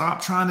broads.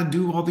 Stop trying to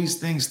do all these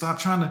things. Stop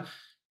trying to,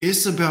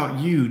 it's about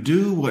you.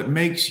 Do what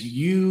makes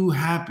you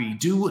happy.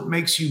 Do what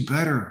makes you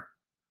better.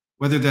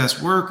 Whether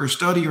that's work or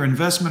study or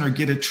investment or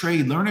get a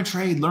trade, learn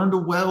to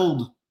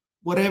weld,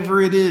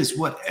 whatever it is,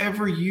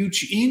 whatever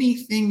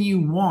anything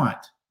you want.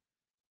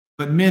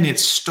 But men, it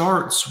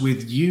starts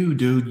with you,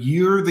 dude.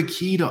 You're the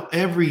key to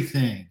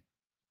everything.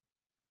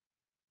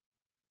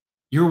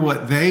 You're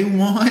what they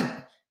want.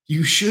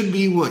 You should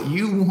be what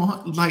you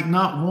want, like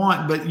not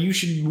want, but you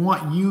should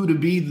want you to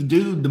be the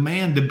dude, the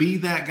man, to be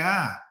that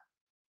guy.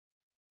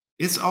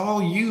 It's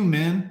all you,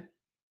 men.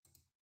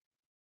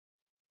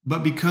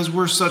 But because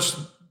we're such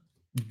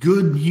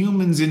good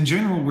humans in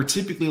general, we're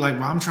typically like,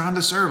 well, I'm trying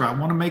to serve. I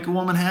want to make a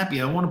woman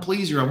happy. I want to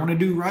please her. I want to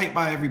do right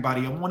by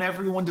everybody. I want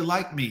everyone to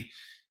like me.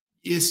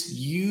 It's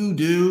you,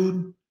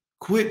 dude.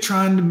 Quit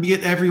trying to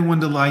get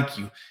everyone to like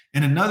you.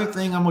 And another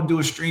thing I'm going to do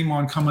a stream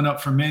on coming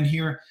up for men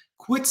here.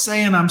 Quit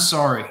saying I'm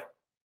sorry.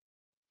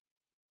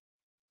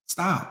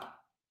 Stop.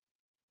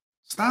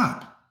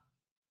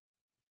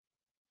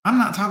 I'm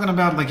not talking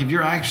about like if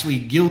you're actually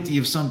guilty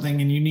of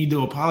something and you need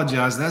to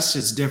apologize, that's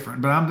just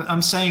different. But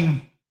I'm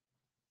saying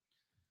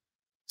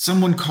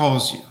someone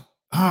calls you.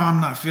 Oh,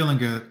 I'm not feeling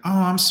good.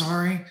 Oh, I'm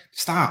sorry.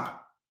 Stop.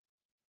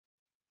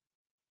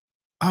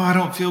 Oh, I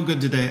don't feel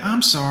good today.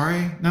 I'm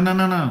sorry.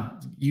 No.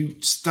 You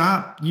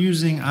stop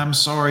using I'm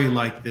sorry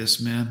like this,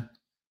 man.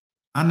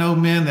 I know,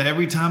 men, that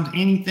every time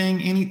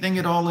anything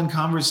at all in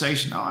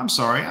conversation, oh, I'm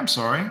sorry.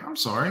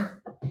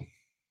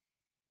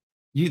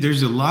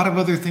 There's a lot of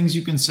other things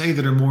you can say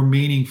that are more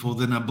meaningful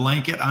than a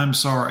blanket I'm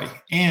sorry.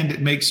 And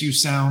it makes you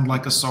sound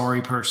like a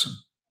sorry person.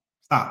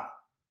 Stop.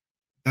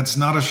 That's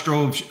not a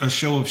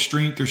show of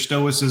strength or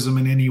stoicism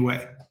in any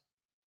way.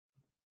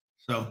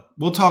 So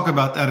we'll talk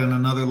about that in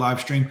another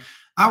live stream.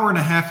 Hour and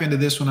a half into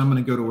this one, I'm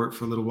going to go to work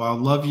for a little while.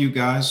 Love you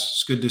guys.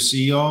 It's good to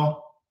see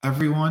y'all,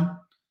 everyone.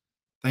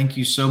 Thank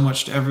you so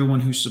much to everyone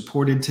who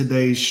supported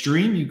today's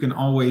stream. You can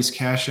always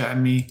cash at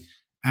me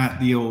at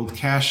the old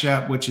Cash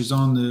App, which is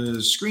on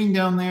the screen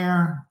down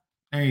there.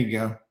 There you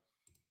go.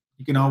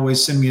 You can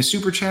always send me a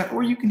super chat,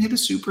 or you can hit a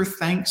super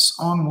thanks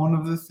on one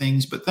of the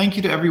things. But thank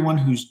you to everyone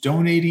who's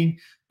donating.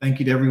 Thank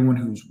you to everyone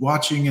who's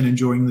watching and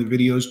enjoying the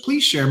videos.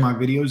 Please share my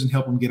videos and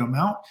help them get them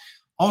out.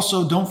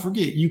 Also, don't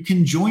forget, you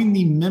can join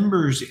the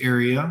members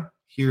area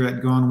here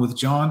at Gone with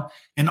John.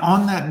 And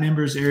on that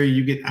members area,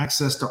 you get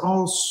access to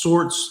all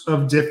sorts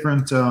of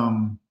different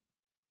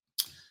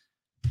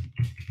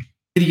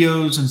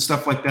videos and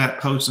stuff like that,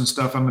 posts and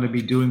stuff I'm going to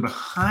be doing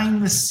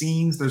behind the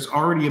scenes. There's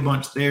already a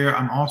bunch there.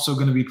 I'm also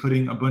going to be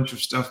putting a bunch of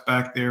stuff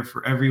back there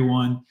for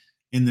everyone.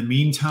 In the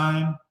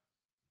meantime,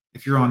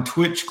 if you're on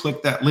Twitch,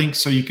 click that link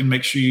so you can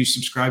make sure you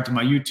subscribe to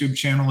my YouTube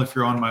channel. If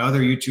you're on my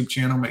other YouTube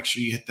channel, make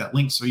sure you hit that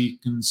link so you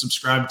can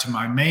subscribe to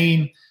my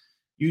main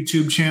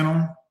YouTube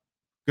channel.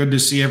 Good to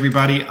see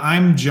everybody.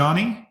 I'm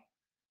Johnny,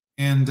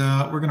 and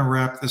we're going to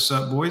wrap this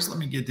up, boys. Let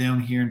me get down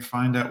here and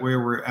find out where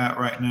we're at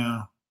right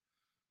now.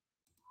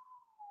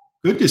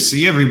 Good to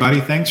see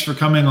everybody. Thanks for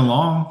coming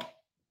along.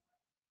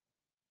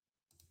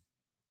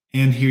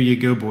 And here you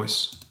go,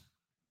 boys.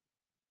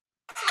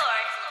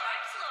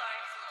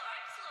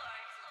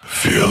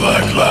 Feel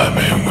like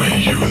lying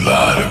when you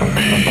lie to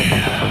me.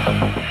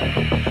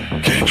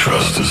 Can't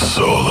trust a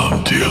soul,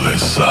 I'm dealing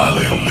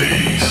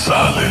silently,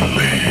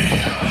 silently.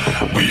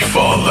 We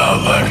fall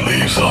out like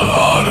leaves on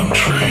autumn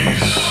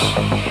trees.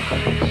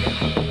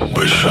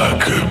 Wish I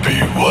could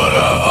be what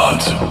I ought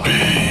to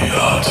be,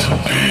 ought to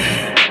be.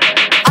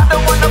 I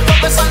don't wanna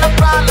focus on the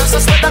problems,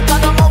 instead I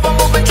gotta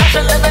moving, trash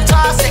and living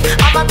toxic.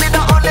 I'ma be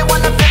the only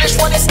one to finish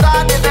what he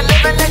started. The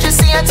living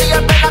legacy until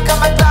your brain like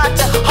I'm a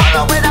doctor. Hold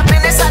on, when I've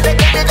been inside the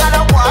game, you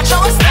gotta watch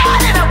how it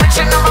started. I'm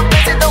reaching on my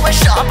busy, though it's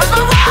sharp in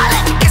my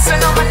wallet.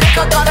 Kissing on my neck,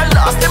 I got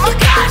lost in my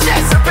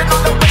conscience. Sipping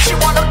on the wish you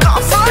wanna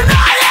come for a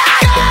night.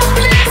 God,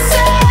 please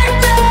save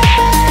me.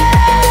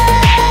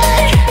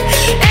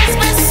 It's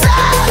been so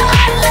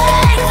hard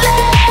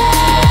lately.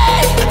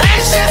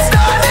 This shit's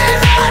starting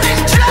on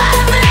and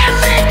driving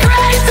me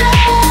crazy.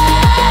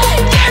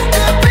 Get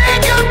the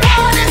bigger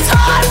part, it's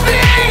hard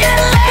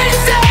being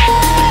lazy.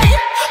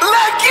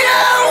 Like you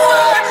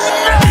would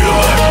know. Feel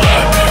like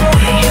lying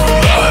when you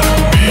lie to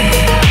me.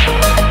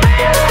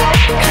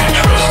 Can't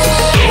trust a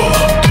soul,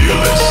 I'm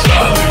dealing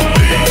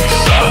silently,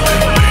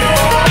 silently.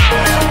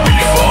 We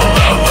fall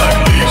out like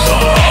leaves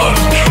on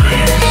autumn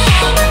trees.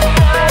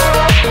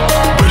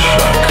 Wish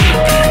I could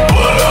be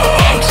what I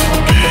ought to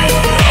be,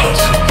 ought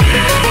to be.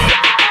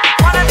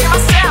 Wanna be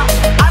myself,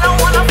 I don't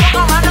wanna fuck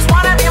around, just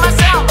wanna be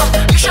myself.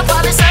 You should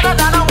probably settle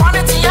down, I want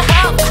it to your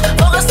help.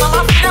 Focus on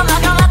my freedom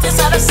like I'm not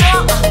inside a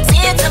cell.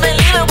 See it to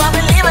believe it, while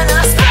believing in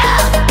a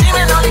spell.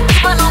 Demon only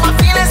keeping all my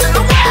feelings in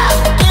the well.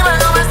 Even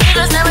though my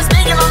speakers never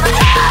speaking on the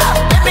hell.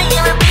 Let me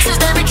give it pieces,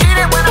 they be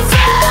treated when I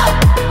fell.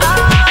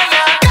 Oh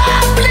yeah,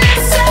 God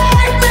please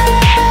save me.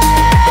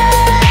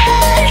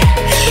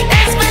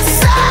 It's been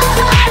so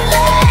hard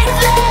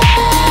lately.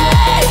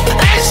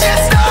 This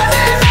shit's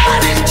starting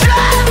on and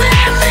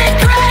driving me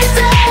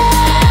crazy.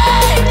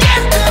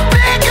 Get the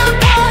bigger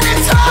part,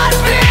 it's hard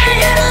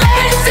being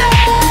lazy.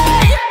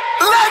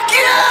 Like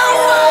you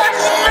would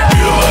know.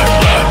 Feel like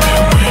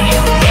lying when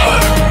you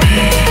lie to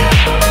me.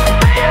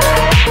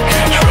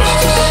 Can't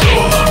trust a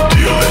soul, I'm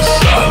dealing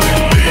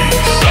silently,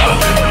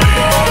 silently.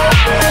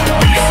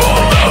 We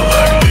fall out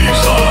like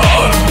leaves on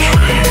autumn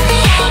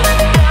trees.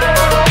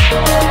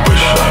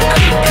 Wish I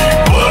could be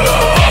what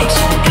I ought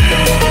to be,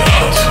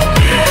 ought to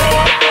be.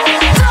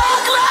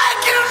 Talk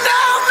like you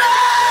know me.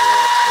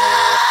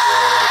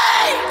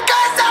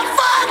 'Cause I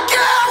fuck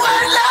you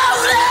with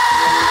lonely.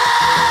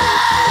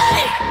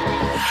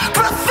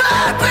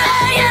 Prefer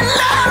being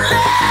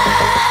lonely.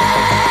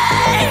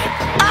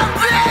 I've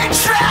been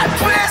trapped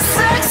with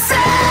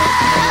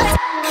success.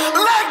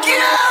 Like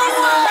you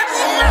would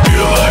know.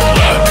 Feel like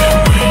lying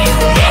when you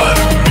lie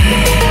to me.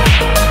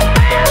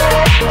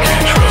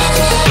 Can't trust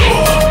a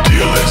soul, I'm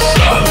dealing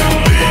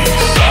silently,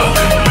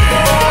 silently.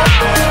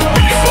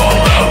 We fall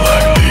out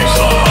like leaves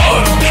on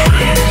autumn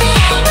trees.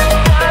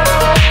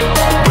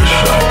 Wish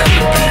I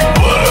could be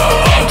what I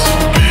ought to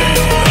be,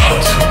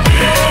 ought to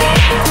be.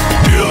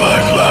 Feel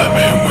like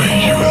lying when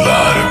you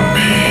lie to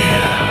me.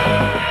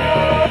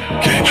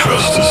 Can't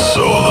trust a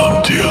soul, I'm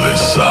dealing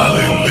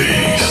silently,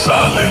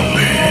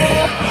 silently.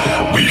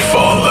 We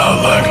fall out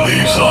like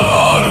leaves on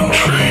autumn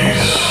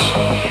trees.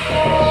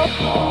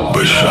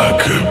 Wish I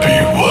could be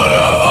what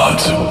I ought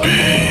to be,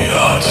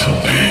 ought to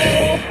be.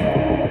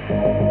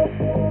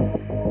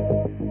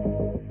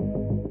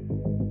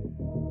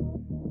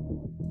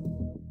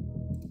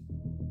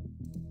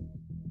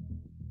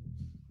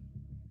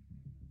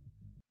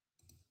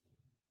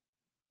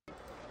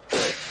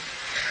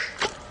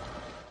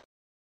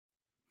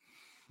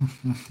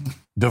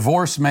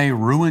 Divorce may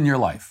ruin your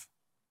life.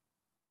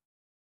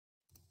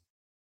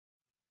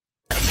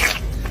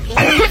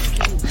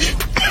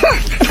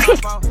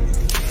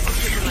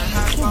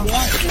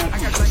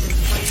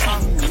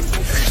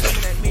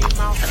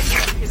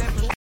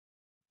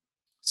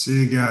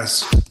 See you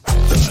guys.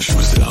 She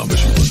was down, but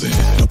she wasn't.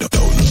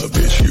 No love,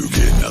 bitch, you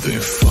get nothing.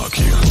 Fuck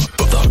you.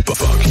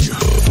 Fuck you.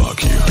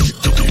 Fuck you.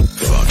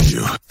 Fuck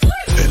you.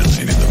 And I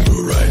ain't in the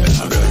mood right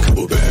now. Got a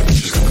couple bad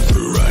bitches coming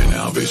through right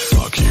now, bitch.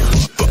 Fuck you.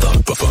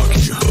 Fuck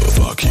you.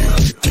 Fuck you.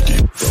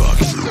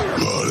 Fuck you.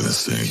 Blood in the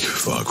sink.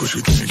 Fuck what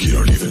you think. You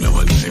don't even know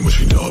my name. What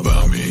you know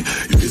about me.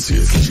 You can see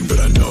it's leaking